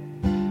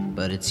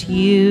 but it's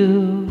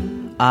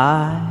you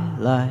I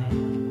like.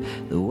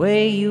 The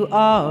way you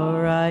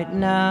are right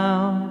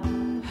now,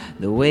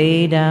 the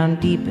way down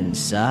deep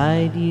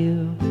inside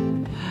you.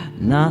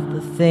 Not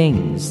the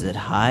things that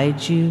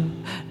hide you,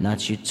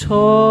 not your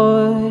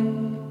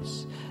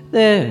toys,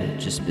 they're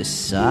just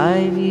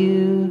beside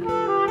you.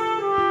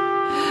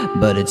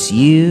 But it's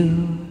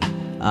you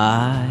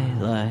I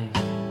like.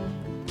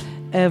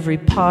 Every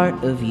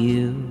part of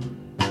you,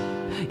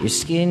 your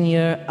skin,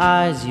 your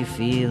eyes, your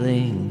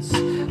feelings,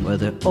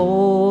 whether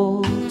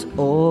old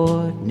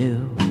or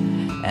new.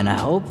 And I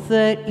hope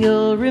that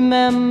you'll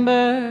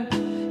remember,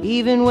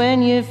 even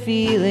when you're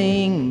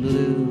feeling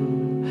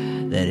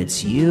blue, that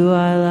it's you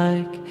I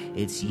like,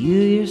 it's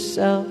you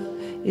yourself,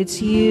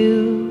 it's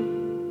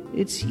you,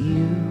 it's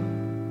you,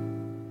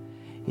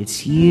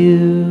 it's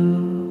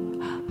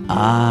you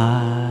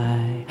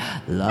I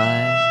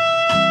like.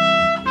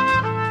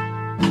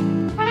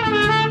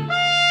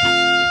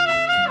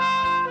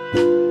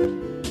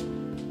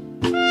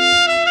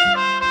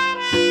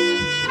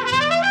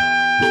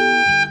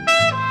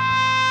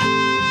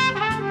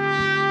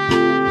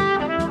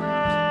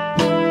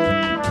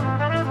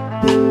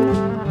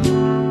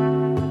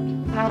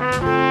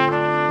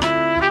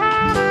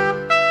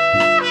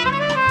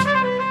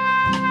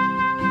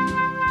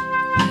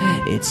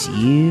 It's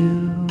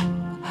you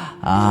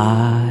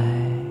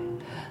I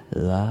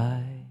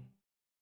like.